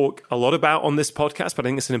talk a lot about on this podcast, but I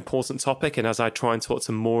think it's an important topic. And as I try and talk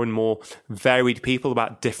to more and more varied people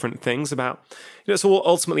about different things, about, you know, it's all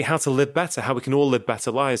ultimately how to live better, how we can all live better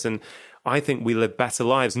lives. And I think we live better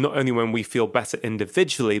lives not only when we feel better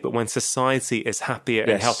individually, but when society is happier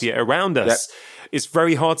and healthier around us. It's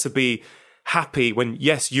very hard to be happy when,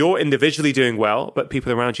 yes, you're individually doing well, but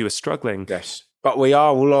people around you are struggling. Yes, but we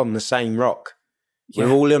are all on the same rock. We're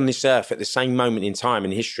all on this earth at the same moment in time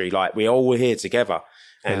in history. Like we're all here together,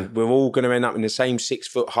 and we're all going to end up in the same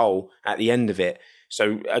 6-foot hole at the end of it.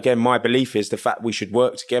 So again, my belief is the fact we should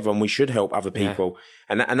work together and we should help other people.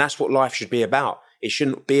 And that's what life should be about. It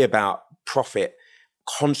shouldn't be about profit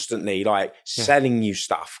constantly, like selling you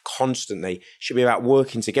stuff constantly. It should be about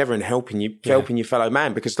working together and helping your fellow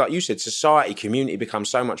man. Because like you said, society, community becomes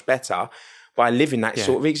so much better by living that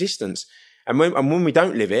sort of existence. And when we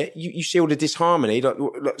don't live it, you see all the disharmony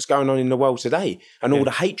that's going on in the world today, and all the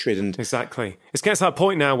hatred. And exactly, it's getting to that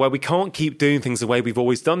point now where we can't keep doing things the way we've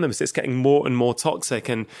always done them. So it's getting more and more toxic,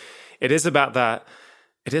 and it is about that.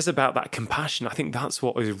 It is about that compassion. I think that's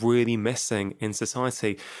what is really missing in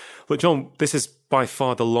society. Look, John, this is by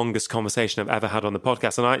far the longest conversation I've ever had on the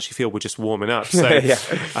podcast, and I actually feel we're just warming up. So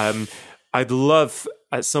I'd love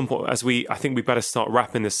at some point, I think we better start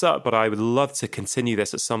wrapping this up, but I would love to continue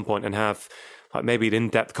this at some point and have like maybe an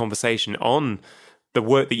in-depth conversation on the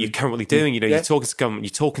work that you're currently doing. You know, you're talking to government,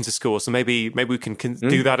 you're talking to schools, so maybe we can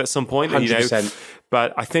do that at some point. 100%. You know,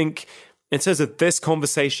 but I think in terms of this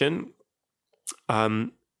conversation,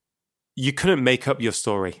 you couldn't make up your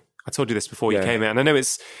story. I told you this before you came in, and I know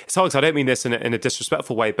it's hard because I don't mean this in a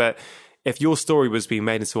disrespectful way, but if your story was being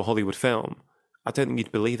made into a Hollywood film, I don't think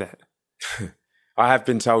you'd believe it. I have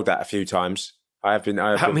been told that a few times. I mean,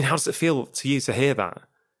 how does it feel to you to hear that?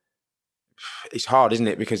 It's hard, isn't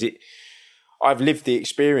it? Because I've lived the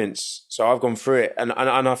experience, so I've gone through it, and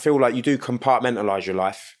I feel like you do compartmentalize your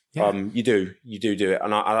life. Yeah. You do it,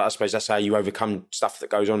 and I suppose that's how you overcome stuff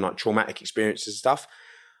that goes on, like traumatic experiences and stuff.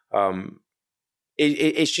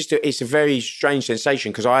 It's a very strange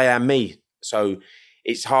sensation because I am me, so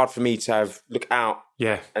it's hard for me to look out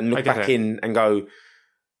and look back in and go,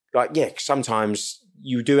 like, yeah, sometimes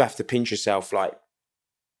you do have to pinch yourself. Like,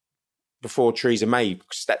 before Theresa May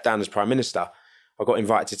stepped down as Prime Minister, I got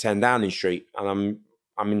invited to 10 Downing Street, and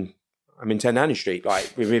I'm in 10 Downing Street,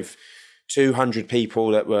 like with 200 people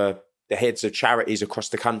that were the heads of charities across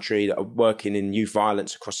the country that are working in youth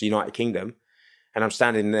violence across the United Kingdom. And I'm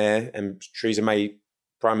standing there, and Theresa May,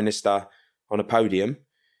 Prime Minister, on a podium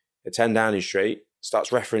at 10 Downing Street, starts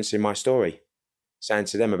referencing my story, saying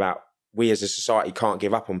to them about we as a society can't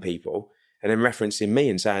give up on people, and then referencing me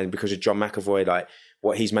and saying because of John McAvoy, like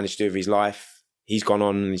what he's managed to do with his life, he's gone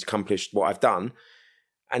on and he's accomplished what I've done.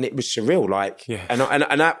 And it was surreal, like, yeah. and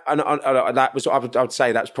that was, I would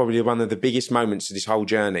say that's probably one of the biggest moments of this whole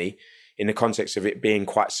journey, in the context of it being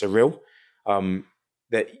quite surreal,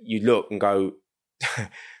 that you look and go,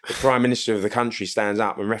 the Prime Minister of the country stands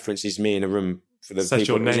up and references me in a room for the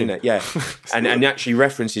people that was in it, yeah, and actually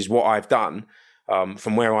references what I've done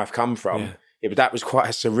from where I've come from. Yeah, but that was quite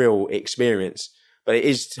a surreal experience. But it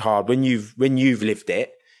is hard when you've lived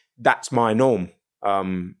it. That's my norm.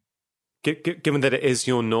 Given that it is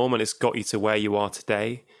your norm and it's got you to where you are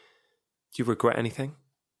today, do you regret anything?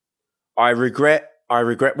 I regret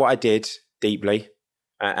what I did deeply,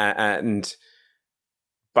 but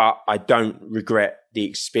I don't regret the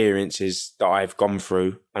experiences that I've gone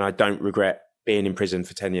through, and I don't regret being in prison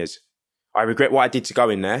for 10 years. I regret what I did to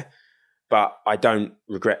go in there, but I don't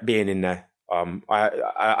regret being in there. I'm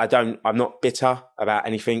not bitter about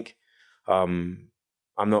anything.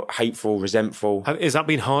 I'm not hateful, resentful. Has that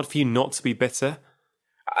been hard for you not to be bitter?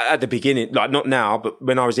 At the beginning, like not now, but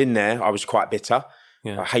when I was in there, I was quite bitter,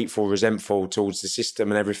 hateful, resentful towards the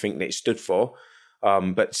system and everything that it stood for.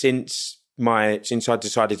 But since I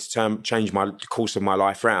decided to change the course of my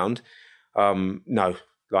life round, no,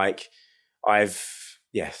 like I've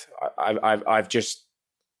just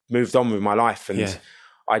moved on with my life, and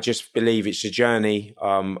I just believe it's a journey.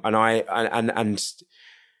 And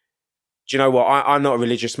do you know what? I'm not a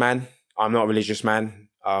religious man.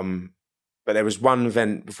 But there was one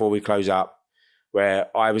event before we close up where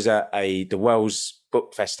I was at the Wells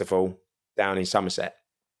Book Festival down in Somerset.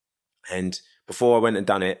 And before I went and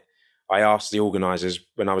done it, I asked the organisers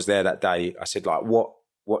when I was there that day, I said, like,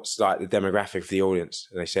 what's like the demographic of the audience?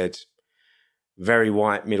 And they said, very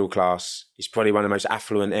white, middle class. It's probably one of the most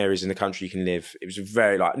affluent areas in the country you can live. It was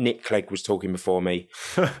very like Nick Clegg was talking before me.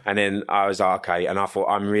 And then I was like, okay. And I thought,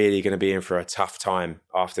 I'm really going to be in for a tough time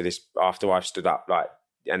after I've stood up. Like,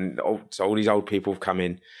 and so all these old people have come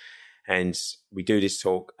in and we do this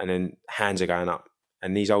talk, and then hands are going up.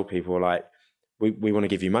 And these old people are like, we want to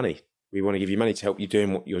give you money. We want to give you money to help you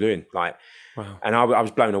doing what you're doing. Like, wow. And I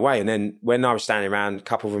was blown away. And then when I was standing around, a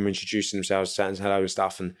couple of them introducing themselves, saying hello and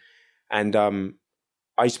stuff. And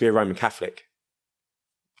I used to be a Roman Catholic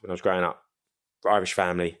when I was growing up, Irish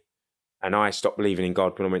family. And I stopped believing in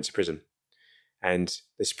God when I went to prison. And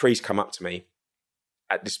this priest come up to me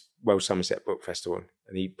at this Wells Somerset Book Festival,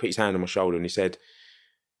 and he put his hand on my shoulder and he said,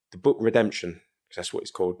 the book Redemption, because that's what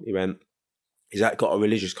it's called, he went, has that got a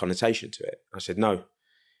religious connotation to it? I said, no.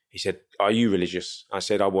 He said, are you religious? I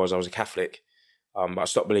said, I was a Catholic, but I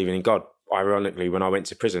stopped believing in God, ironically, when I went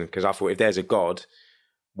to prison, because I thought, if there's a God,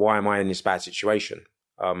 why am I in this bad situation?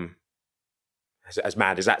 As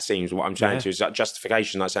mad as that seems, what I'm saying to is that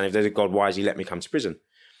justification, like saying, if there's a God, why has he let me come to prison?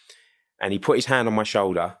 And he put his hand on my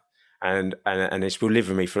shoulder, and this will live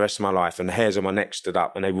with me for the rest of my life, and the hairs on my neck stood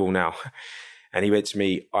up, and they will now. And he went to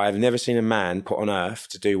me, I have never seen a man put on earth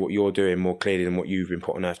to do what you're doing more clearly than what you've been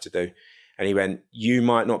put on earth to do. And he went, you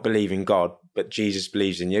might not believe in God, but Jesus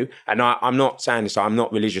believes in you. And I'm not saying this, I'm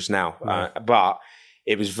not religious now, but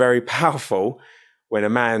it was very powerful when a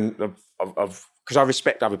man because I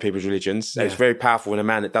respect other people's religions. Yeah. It's very powerful when a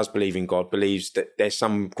man that does believe in God believes that there's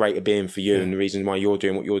some greater being for you, and the reason why you're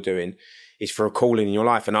doing what you're doing is for a calling in your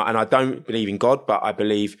life. And I don't believe in God, but I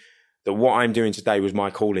believe that what I'm doing today was my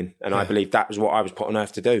calling, and I believe that was what I was put on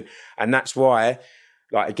earth to do. And that's why,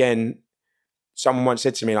 like, again, someone once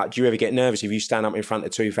said to me, like, do you ever get nervous if you stand up in front of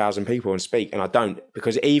 2,000 people and speak? And I don't,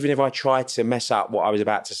 because even if I tried to mess up what I was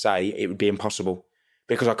about to say, it would be impossible.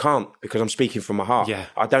 Because I can't, because I'm speaking from my heart. Yeah.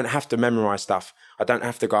 I don't have to memorize stuff. I don't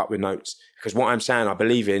have to go up with notes, because what I'm saying I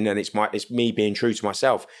believe in, and it's me being true to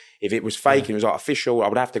myself. If it was fake and it was artificial, I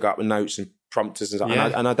would have to go up with notes and prompters and stuff,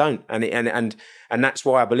 and I don't. And that's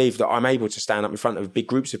why I believe that I'm able to stand up in front of big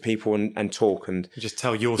groups of people and talk and just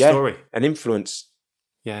tell your story and influence.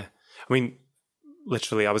 Yeah, I mean,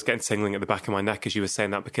 literally, I was getting tingling at the back of my neck as you were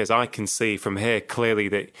saying that, because I can see from here clearly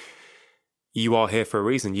that you are here for a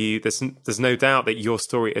reason. There's no doubt that your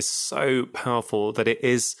story is so powerful that it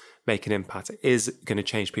is make an impact. It is going to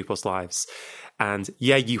change people's lives. And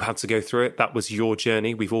yeah, you had to go through it. That was your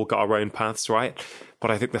journey. We've all got our own paths, right?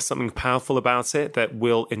 But I think there's something powerful about it that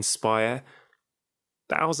will inspire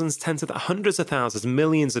thousands, tens of hundreds of thousands,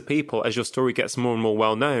 millions of people as your story gets more and more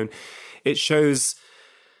well known. It shows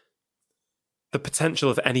the potential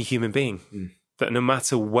of any human being. That no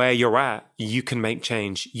matter where you're at, you can make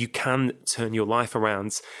change. You can turn your life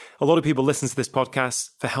around. A lot of people listen to this podcast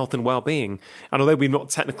for health and well-being. And although we've not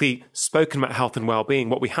technically spoken about health and well-being,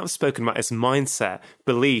 what we have spoken about is mindset,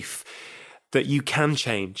 belief that you can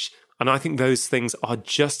change. And I think those things are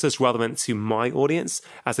just as relevant to my audience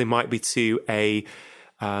as they might be to a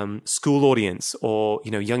school audience or,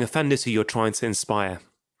 young offenders who you're trying to inspire.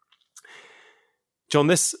 John,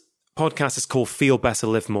 this podcast is called Feel Better,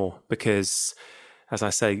 Live More, because, as I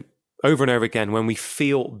say over and over again, when we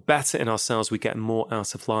feel better in ourselves, we get more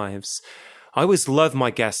out of lives. I always love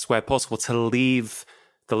my guests, where possible, to leave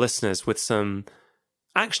the listeners with some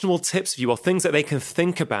actionable tips, if you will, things that they can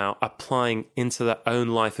think about applying into their own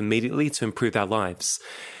life immediately to improve their lives.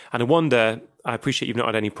 And I appreciate you've not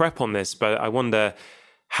had any prep on this, but I wonder,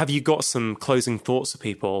 have you got some closing thoughts for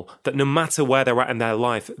people that no matter where they're at in their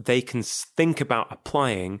life, they can think about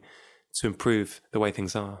applying to improve the way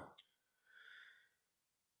things are?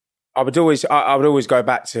 I would always go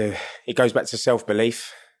back to, it goes back to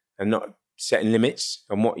self-belief and not setting limits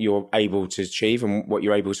on what you're able to achieve and what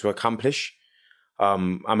you're able to accomplish.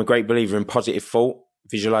 I'm a great believer in positive thought,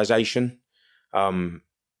 visualization, and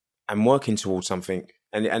working towards something.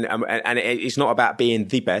 And it's not about being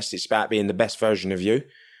the best, it's about being the best version of you.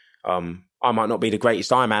 I might not be the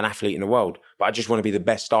greatest Ironman athlete in the world, but I just want to be the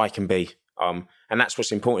best I can be. And that's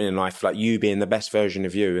what's important in life, like you being the best version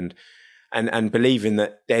of you and believing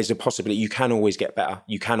that there's a possibility you can always get better,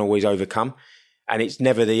 you can always overcome, and it's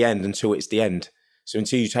never the end until it's the end. So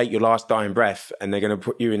until you take your last dying breath and they're going to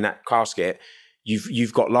put you in that casket,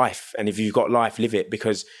 you've got life. And if you've got life, live it,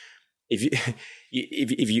 because if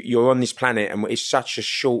you're on this planet and it's such a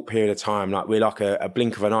short period of time, like we're like a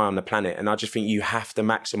blink of an eye on the planet. And I just think you have to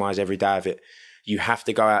maximize every day of it. You have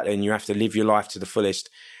to go out there and you have to live your life to the fullest.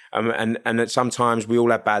 And that sometimes we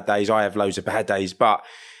all have bad days. I have loads of bad days, but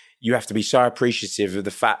you have to be so appreciative of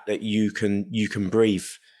the fact that you can breathe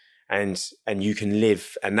and you can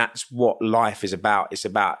live. And that's what life is about. It's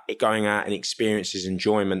about it going out and experiences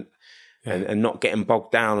enjoyment and not getting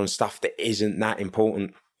bogged down on stuff that isn't that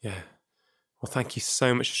important. Yeah. Well, thank you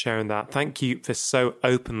so much for sharing that. Thank you for so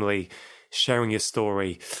openly sharing your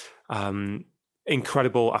story.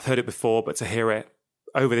 Incredible. I've heard it before, but to hear it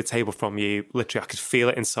over the table from you, literally, I could feel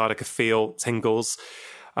it inside. I could feel tingles.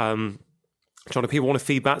 John, if people want to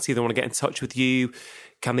feedback to you, they want to get in touch with you,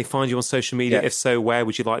 can they find you on social media? Yeah. If so, where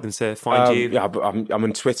would you like them to find you? Yeah, I'm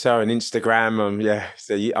on Twitter and Instagram.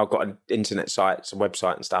 So I've got an internet site, it's a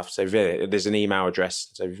website and stuff. So there's an email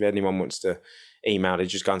address. So if anyone wants to email, they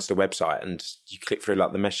just go onto the website and you click through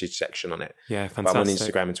like the message section on it. Yeah, fantastic. But I'm on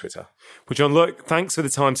Instagram and Twitter. Well, John, look, thanks for the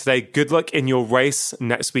time today. Good luck in your race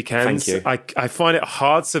next weekend. Thank you. I find it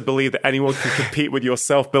hard to believe that anyone can compete with your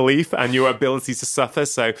self-belief and your ability to suffer.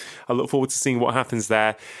 So I look forward to seeing what happens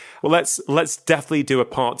there. Well, let's definitely do a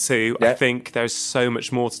part 2. Yeah. I think there's so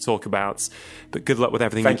much more to talk about. But good luck with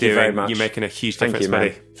everything you're doing. Thank you very much. You're making a huge difference,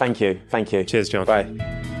 buddy. Thank you. Cheers, John.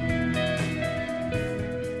 Bye.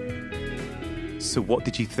 So what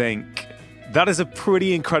did you think? That is a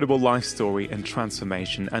pretty incredible life story and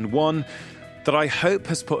transformation, and one that I hope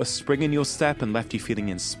has put a spring in your step and left you feeling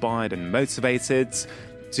inspired and motivated.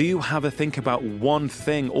 Do you have a think about one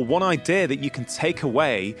thing or one idea that you can take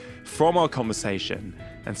away from our conversation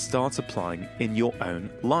and start applying in your own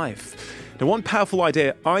life? Now, one powerful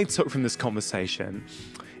idea I took from this conversation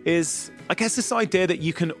is, I guess, this idea that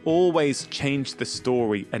you can always change the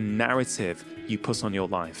story and narrative you put on your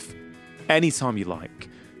life anytime you like.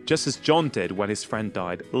 Just as John did when his friend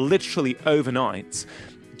died, literally overnight,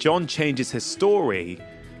 John changes his story,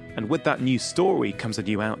 and with that new story comes a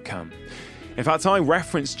new outcome. In fact, I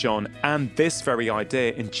referenced John and this very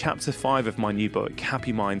idea in chapter 5 of my new book,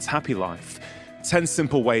 Happy Minds, Happy Life, 10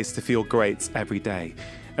 Simple Ways to Feel Great Every Day.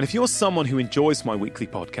 And if you're someone who enjoys my weekly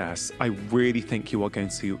podcasts, I really think you are going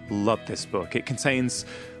to love this book. It contains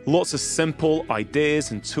lots of simple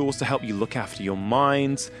ideas and tools to help you look after your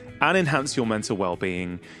mind and enhance your mental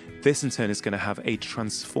well-being. This in turn is going to have a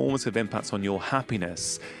transformative impact on your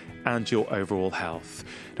happiness and your overall health.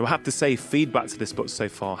 Now, I have to say, feedback to this book so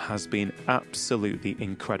far has been absolutely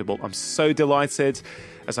incredible. I'm so delighted,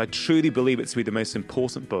 as I truly believe it to be the most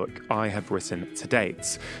important book I have written to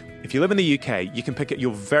date. If you live in the UK, you can pick up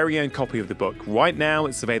your very own copy of the book. Right now,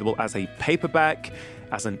 it's available as a paperback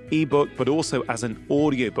as an ebook, but also as an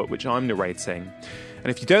audiobook, which I'm narrating. And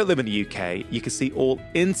if you don't live in the UK, you can see all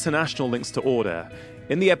international links to order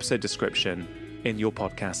in the episode description in your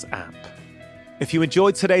podcast app. If you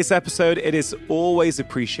enjoyed today's episode, it is always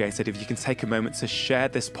appreciated if you can take a moment to share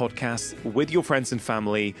this podcast with your friends and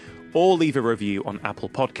family or leave a review on Apple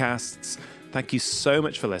Podcasts. Thank you so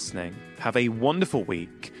much for listening. Have a wonderful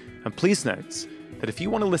week. And please note that if you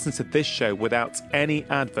want to listen to this show without any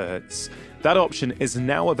adverts, that option is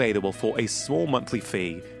now available for a small monthly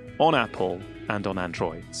fee on Apple and on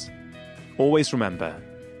Android. Always remember,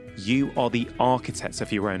 you are the architects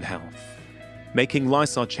of your own health. Making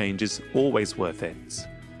lifestyle change is always worth it,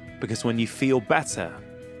 because when you feel better,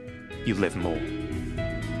 you live more.